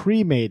Bryn were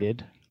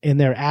cremated, and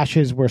their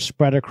ashes were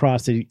spread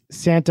across the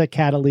Santa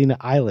Catalina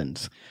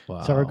Islands.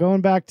 Wow. So we're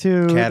going back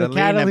to the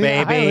Catalina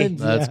baby.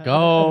 Islands. Let's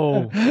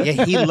go.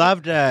 Yeah, he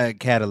loved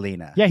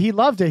Catalina. Yeah, he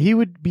loved it. He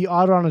would be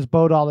out on his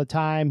boat all the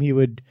time. He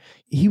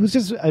was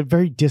just a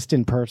very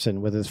distant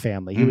person with his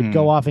family. He would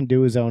go off and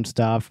do his own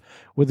stuff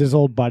with his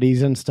old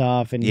buddies and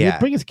stuff. And he would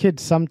bring his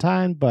kids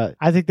sometime, but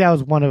I think that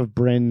was one of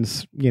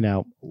Bryn's,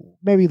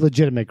 maybe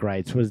legitimate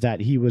gripes, was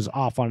that he was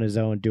off on his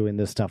own doing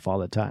this stuff all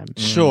the time.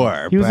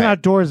 Sure. He was an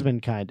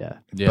outdoorsman, kind of.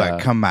 Yeah.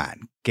 But come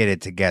on, get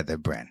it together,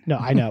 Bryn. No,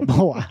 I know.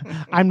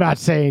 I'm not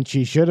saying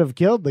she should have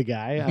killed the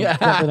guy. I'm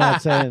definitely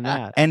not saying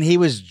that. And he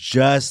was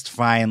just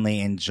finally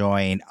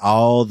enjoying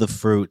all the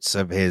fruits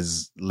of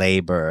his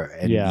labor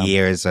and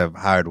years of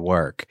hard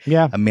work.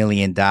 Yeah. $1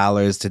 million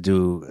to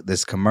do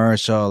this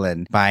commercial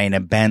and buying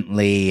a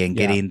Bentley and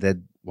getting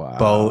the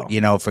boat,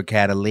 for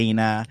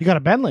Catalina. You got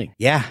a Bentley?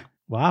 Yeah.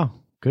 Wow.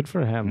 Good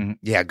for him.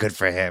 Yeah, good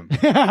for him. He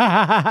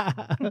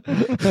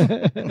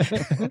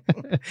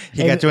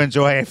got to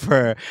enjoy it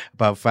for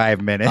about 5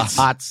 minutes.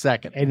 A hot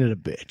second. Ain't it a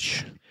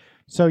bitch?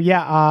 So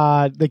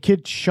the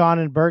kids Sean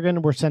and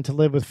Bergen were sent to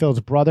live with Phil's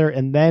brother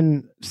and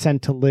then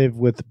sent to live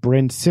with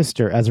Bryn's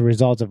sister as a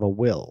result of a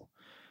will.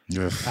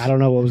 I don't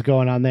know what was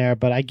going on there,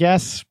 but I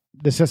guess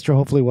the sister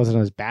hopefully wasn't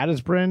as bad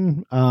as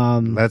Bryn.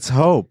 Let's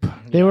hope.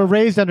 They were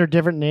raised under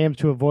different names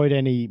to avoid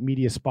any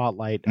media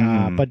spotlight.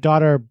 But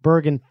daughter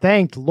Bergen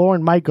thanked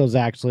Lorne Michaels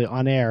actually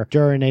on air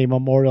during a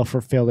memorial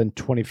for Phil in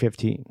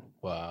 2015.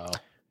 Wow.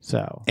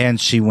 So and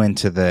she went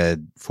to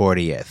the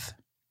 40th.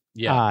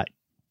 Yeah.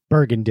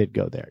 Bergen did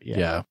go there.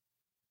 Yeah.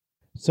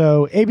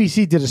 So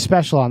ABC did a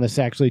special on this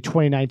actually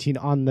 2019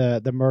 on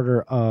the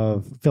murder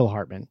of Phil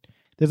Hartman.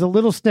 There's a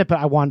little snippet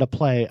I wanted to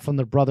play from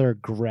the brother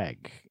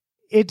Greg.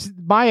 It's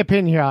my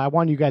opinion here. I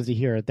want you guys to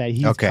hear it, that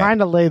he's trying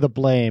to lay the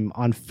blame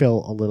on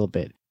Phil a little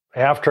bit.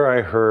 After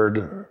I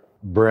heard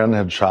Bryn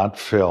had shot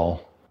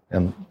Phil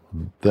and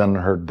then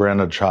heard Bryn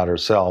had shot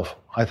herself,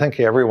 I think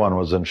everyone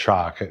was in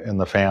shock in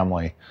the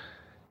family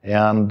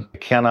and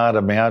cannot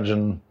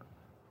imagine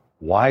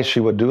why she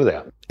would do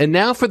that. And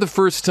now for the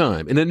first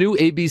time in a new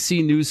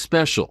ABC News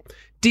special,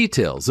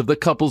 details of the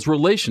couple's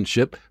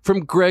relationship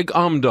from Greg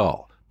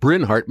Omdahl,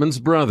 Bryn Hartman's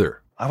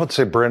brother. I would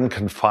say Bryn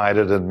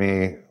confided in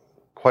me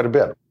quite a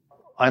bit.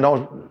 I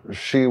know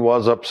she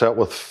was upset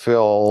with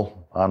Phil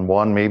on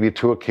one, maybe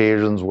two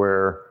occasions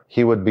where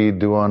he would be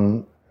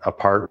doing a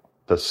part,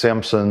 The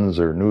Simpsons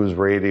or News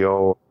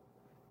Radio.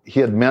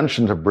 He had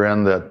mentioned to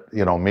Bryn that,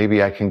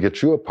 maybe I can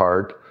get you a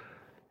part.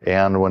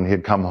 And when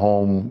he'd come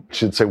home,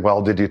 she'd say,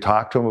 well, did you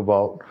talk to him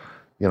about,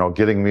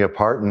 getting me a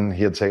part? And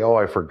he'd say, oh,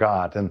 I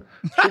forgot. And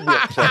she'd be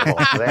upset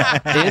about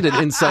that. And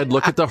an inside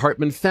look at the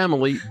Hartman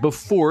family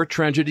before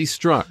tragedy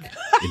struck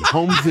in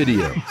home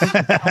video.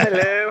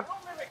 Hello.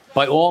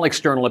 By all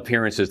external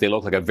appearances, they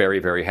look like a very,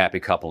 very happy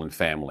couple and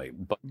family.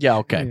 But yeah,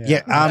 okay.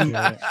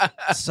 Yeah,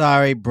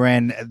 sorry,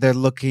 Bryn. They're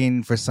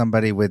looking for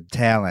somebody with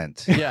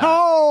talent. Yeah.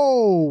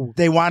 Oh!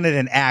 They wanted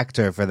an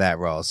actor for that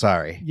role.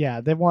 Sorry.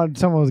 Yeah, they wanted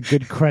someone with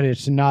good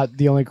credits, and not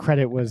the only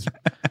credit was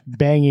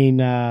banging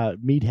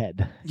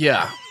Meathead.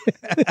 Yeah.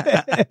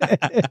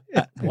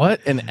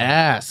 What an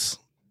ass.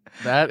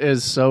 That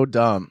is so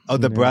dumb. Oh,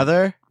 the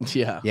brother?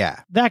 Yeah. Yeah.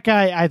 That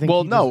guy, I think.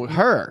 Well, no,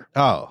 her.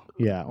 Oh.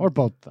 Yeah, or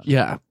both of them.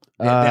 Yeah.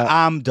 The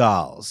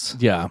Omdahls.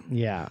 Yeah.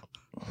 Yeah.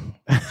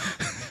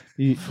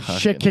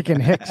 Shit-kicking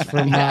Hicks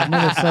from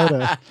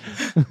Minnesota.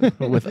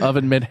 With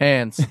oven mitt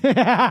hands.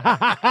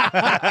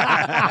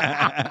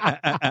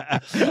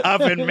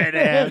 Oven mitt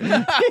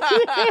hands.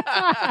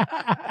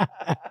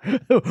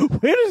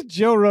 Where does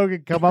Joe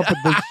Rogan come up with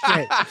this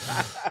shit?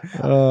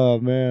 Oh,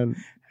 man.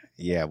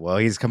 Yeah, well,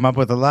 he's come up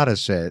with a lot of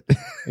shit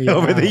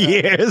over the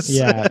years.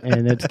 Yeah,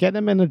 and it's getting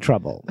him into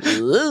trouble.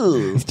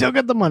 He's still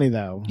got the money,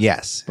 though.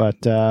 Yes.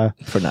 But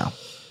for now.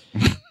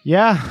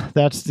 Yeah,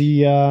 that's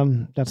the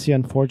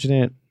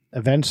unfortunate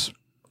events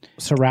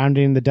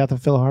surrounding the death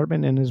of Phil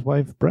Hartman and his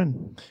wife,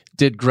 Bryn.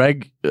 Did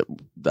Greg,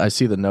 I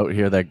see the note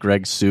here that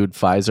Greg sued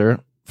Pfizer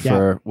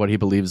for what he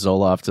believes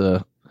Zoloft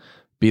to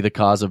be the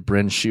cause of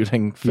Bryn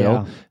shooting Phil.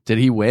 Yeah. Did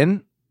he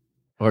win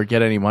or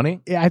get any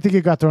money? Yeah, I think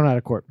it got thrown out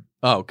of court.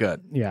 Oh,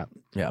 good. Yeah.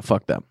 Yeah,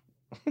 fuck them.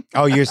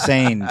 Oh, you're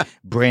saying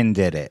Bryn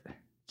did it?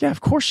 Yeah, of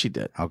course she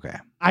did. Okay.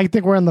 I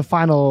think we're in the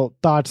final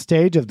thought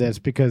stage of this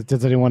because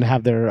does anyone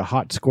have their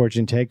hot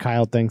scorching take?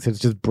 Kyle thinks it's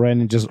just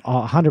Bryn and just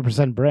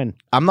 100% Bryn.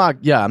 I'm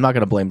not going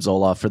to blame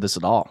Zoloft for this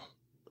at all.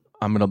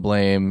 I'm going to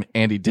blame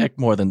Andy Dick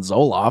more than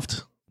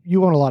Zoloft.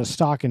 You own a lot of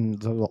stock in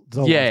Zoloft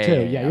too.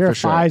 Yeah, You're a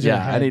for Pfizer. Sure.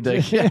 Yeah, I need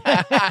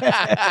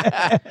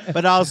to.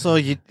 But also,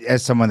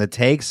 as someone that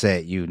takes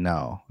it, you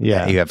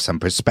have some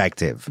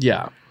perspective.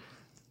 Yeah.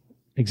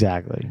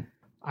 Exactly.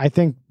 I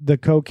think the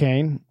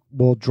cocaine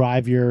will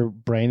drive your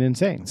brain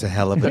insane. It's a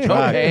hell of a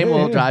drug. Cocaine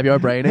will drive your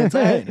brain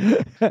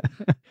insane.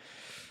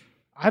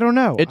 I don't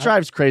know. It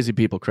drives crazy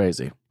people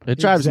crazy. It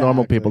drives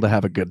normal people to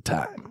have a good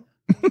time.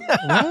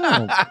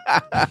 Wow.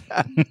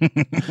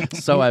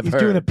 So I've He's heard.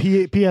 doing a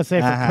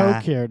PSA for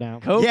Coke here now.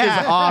 Coke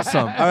is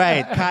awesome. All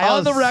right, Kyle.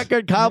 On the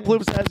record, Kyle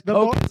Plouffe says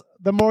Coke.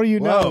 The more you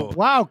know. Whoa.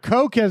 Wow,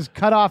 Coke has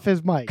cut off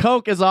his mic.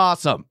 Coke is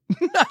awesome.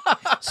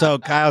 So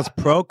Kyle's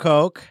pro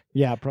Coke.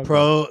 Yeah,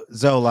 pro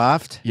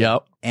Zoloft.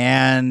 Yep.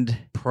 And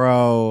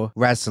pro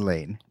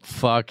wrestling.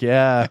 Fuck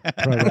yeah.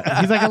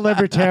 He's like a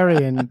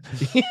libertarian.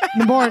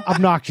 More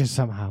obnoxious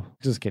somehow.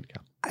 Just kidding.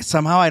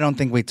 Somehow I don't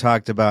think we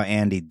talked about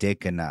Andy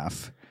Dick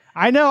enough.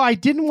 I know I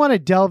didn't want to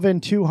delve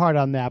in too hard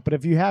on that, but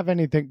if you have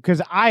anything,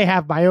 because I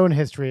have my own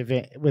history of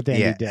it with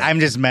Andy Dick. I'm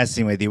just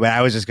messing with you, but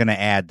I was just going to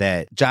add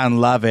that John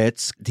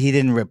Lovitz, he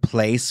didn't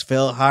replace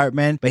Phil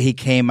Hartman, but he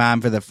came on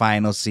for the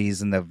final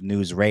season of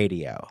News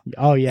Radio.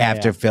 Oh, yeah.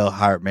 After Phil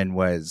Hartman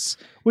was...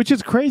 Which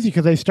is crazy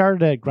because they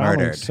started at Groundlings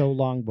murdered so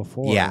long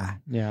before. Yeah.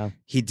 Yeah.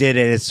 He did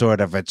it as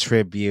sort of a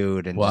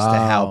tribute and just to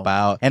help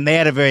out. And they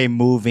had a very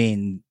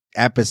moving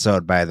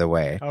episode, by the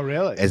way. Oh,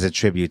 really? As a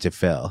tribute to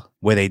Phil,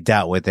 where they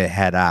dealt with it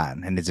head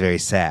on, and it's very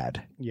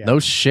sad. Yeah. No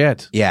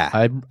shit. Yeah.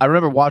 I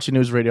remember watching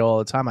News Radio all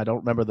the time. I don't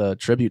remember the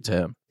tribute to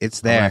him. It's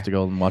I'm gonna there. have to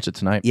go and watch it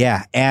tonight.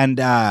 Yeah. And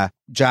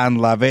John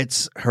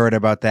Lovitz heard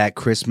about that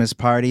Christmas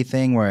party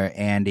thing where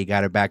Andy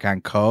got her back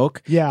on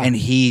Coke. Yeah. And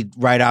he,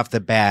 right off the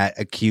bat,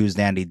 accused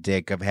Andy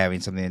Dick of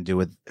having something to do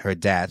with her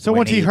death. So when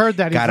once he heard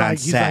that, got on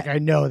he's set. like, I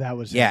know that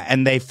was him. Yeah,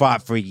 and they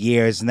fought for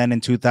years. And then in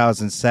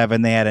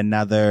 2007, they had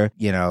another,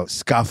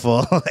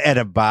 scuffle at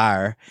a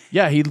bar.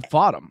 Yeah, he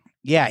fought him.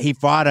 Yeah, he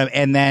fought him.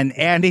 And then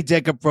Andy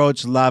Dick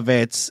approached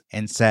Lovitz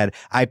and said,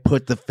 I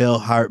put the Phil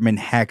Hartman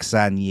hex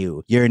on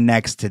you. You're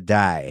next to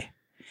die.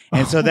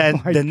 And so then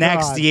the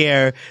next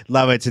year,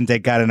 Lovitz and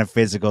Dick got in a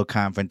physical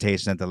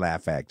confrontation at the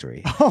Laugh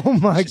Factory. Oh,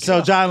 my God.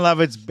 So John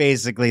Lovitz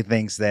basically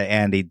thinks that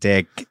Andy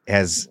Dick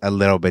has a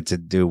little bit to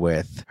do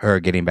with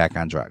her getting back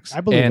on drugs. I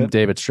believe And it.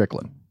 David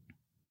Strickland.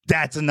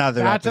 That's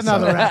another episode.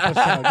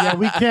 Yeah,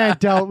 we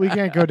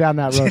can't go down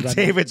that road. Right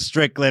David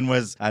Strickland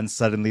was on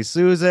Suddenly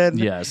Susan.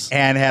 Yes.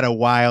 And had a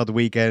wild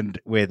weekend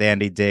with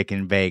Andy Dick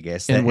in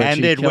Vegas. In that which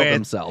ended he killed with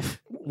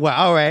himself. Well,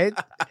 all right.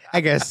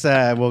 I guess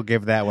we'll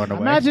give that one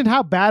away. Imagine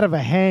how bad of a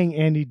hang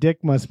Andy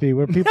Dick must be,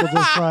 where people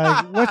just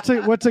like, what's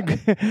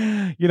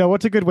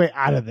a good way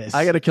out of this?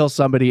 I got to kill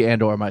somebody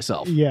and/or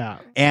myself. Yeah.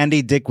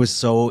 Andy Dick was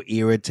so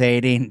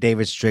irritating.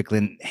 David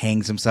Strickland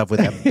hangs himself with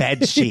a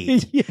bed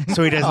sheet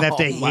so he doesn't have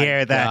to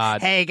hear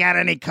that, hey, got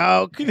any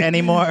Coke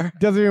anymore?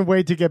 Doesn't even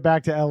wait to get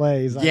back to LA.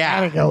 He's like,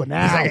 I gotta go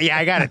now. He's like, yeah,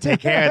 I gotta take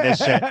care of this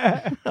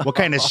shit. What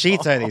kind of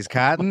sheets are these?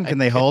 Cotton? Can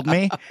they hold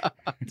me?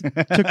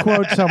 To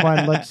quote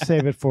someone, let's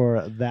save it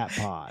for that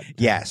pod.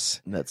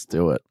 Yes. Let's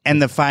do it.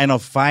 And the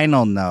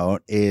final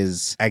note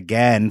is,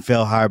 again,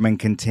 Phil Hartman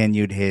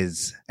continued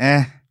his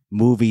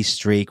movie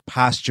streak,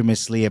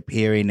 posthumously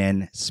appearing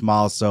in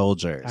Small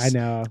Soldiers. I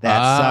know.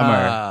 That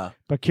summer.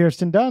 But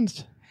Kirsten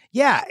Dunst.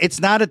 Yeah, it's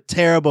not a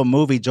terrible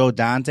movie. Joe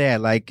Dante, I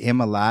like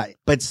him a lot.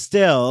 But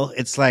still,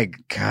 it's like,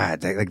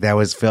 God, like that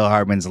was Phil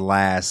Hartman's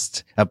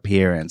last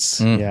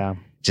appearance. Yeah.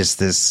 Just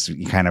this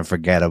kind of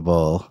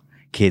forgettable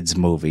kids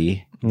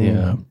movie.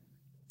 Yeah.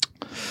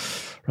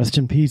 Rest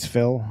in peace,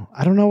 Phil.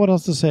 I don't know what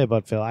else to say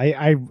about Phil.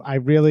 I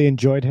really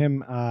enjoyed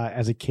him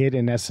as a kid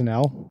in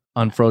SNL.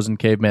 Unfrozen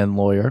Caveman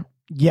Lawyer.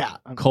 Yeah.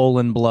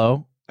 Colon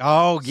Blow.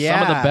 Oh, yeah.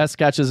 Some of the best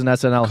sketches in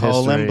SNL history.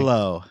 Colon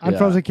Blow.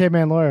 Unfrozen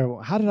Caveman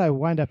Lawyer. How did I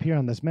wind up here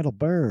on this metal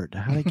bird?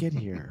 How did I get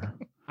here?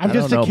 I'm I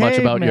just don't know a much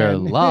about your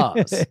caveman.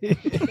 laws.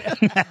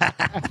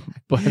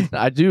 But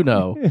I do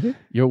know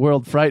your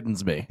world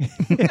frightens me.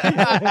 In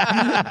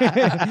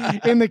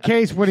the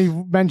case when he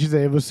mentions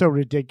it, it was so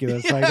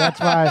ridiculous. Like that's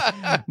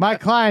why my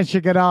client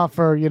should get off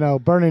for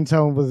burning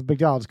someone with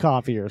McDonald's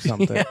coffee or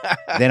something.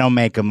 They don't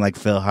make him like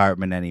Phil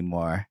Hartman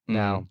anymore.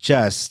 No,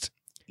 just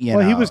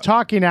he was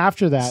talking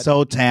after that.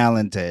 So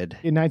talented.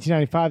 In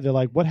 1995, they're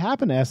like, "What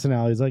happened to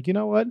SNL?" He's like, "You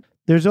know what?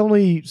 There's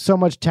only so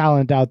much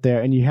talent out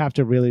there, and you have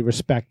to really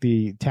respect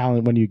the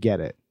talent when you get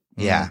it."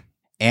 Yeah.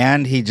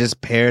 And he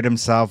just paired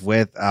himself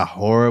with a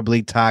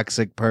horribly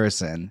toxic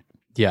person.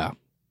 Yeah.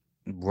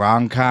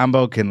 Wrong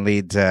combo can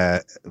lead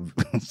to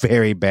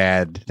very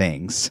bad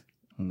things.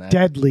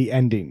 Deadly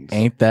endings.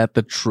 Ain't that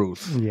the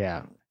truth?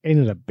 Yeah. Ain't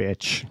it a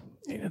bitch?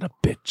 Ain't it a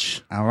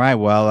bitch? All right.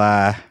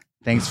 Well,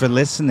 thanks for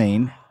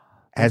listening.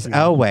 As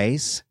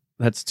always.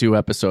 That's 2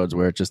 episodes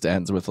where it just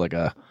ends with like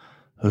a...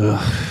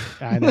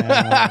 I know.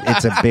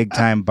 It's a big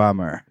time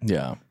bummer.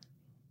 Yeah.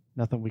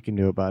 Nothing we can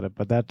do about it,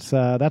 but that's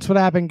what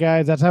happened,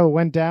 guys. That's how it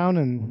went down,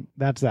 and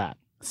that's that.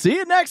 See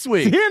you next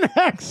week. See you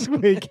next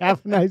week.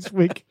 Have a nice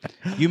week.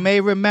 You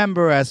may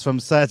remember us from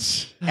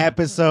such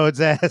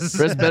episodes as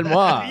Chris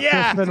Benoit.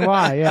 Yeah. Chris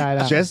Benoit, yeah, I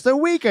know. Just a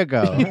week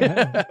ago.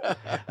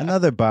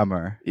 Another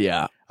bummer.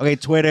 Yeah. Okay,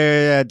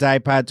 Twitter,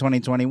 DiePod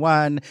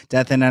 2021,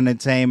 Death and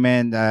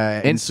Entertainment,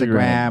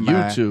 Instagram,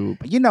 YouTube.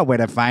 You know where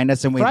to find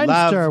us, and we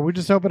love. We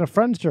just opened a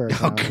Friendster.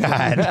 Oh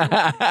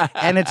God!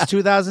 And it's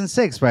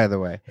 2006, by the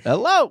way.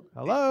 Hello.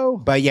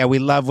 But yeah, we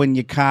love when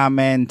you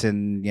comment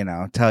and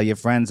tell your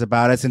friends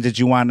about us. And did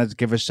you want to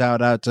give a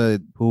shout out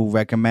to who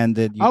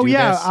recommended you?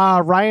 This?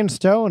 Ryan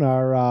Stone,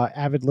 our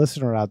avid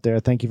listener out there.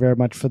 Thank you very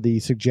much for the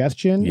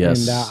suggestion.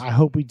 Yes, and I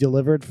hope we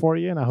delivered for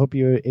you, and I hope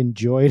you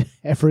enjoyed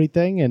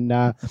everything.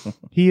 And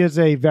he is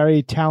a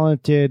very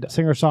talented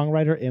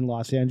singer-songwriter in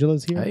Los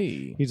Angeles here.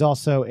 Hey. He's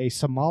also a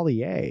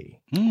sommelier.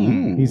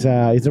 Mm. He's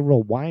a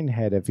real wine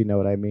head, if you know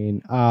what I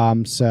mean.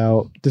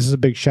 So this is a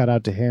big shout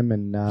out to him,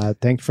 and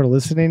thanks for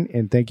listening,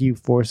 and thank you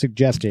for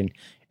suggesting.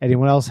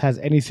 Anyone else has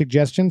any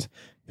suggestions,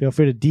 feel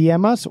free to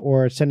DM us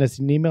or send us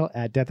an email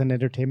at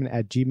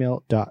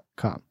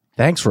deathandentertainment@gmail.com.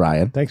 Thanks,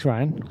 Ryan.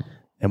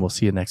 And we'll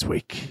see you next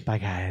week. Bye,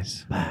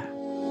 guys. Bye.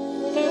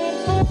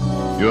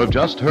 You have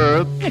just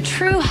heard a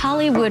true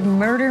Hollywood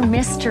murder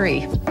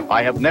mystery.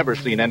 I have never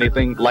seen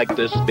anything like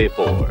this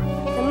before.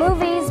 The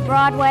movies,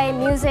 Broadway,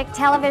 music,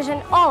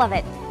 television, all of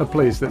it. A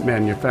place that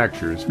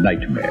manufactures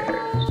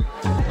nightmares.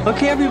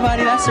 Okay,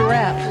 everybody, that's a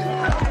wrap.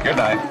 Good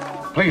night.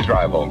 Please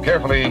drive home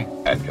carefully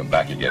and come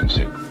back again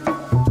soon.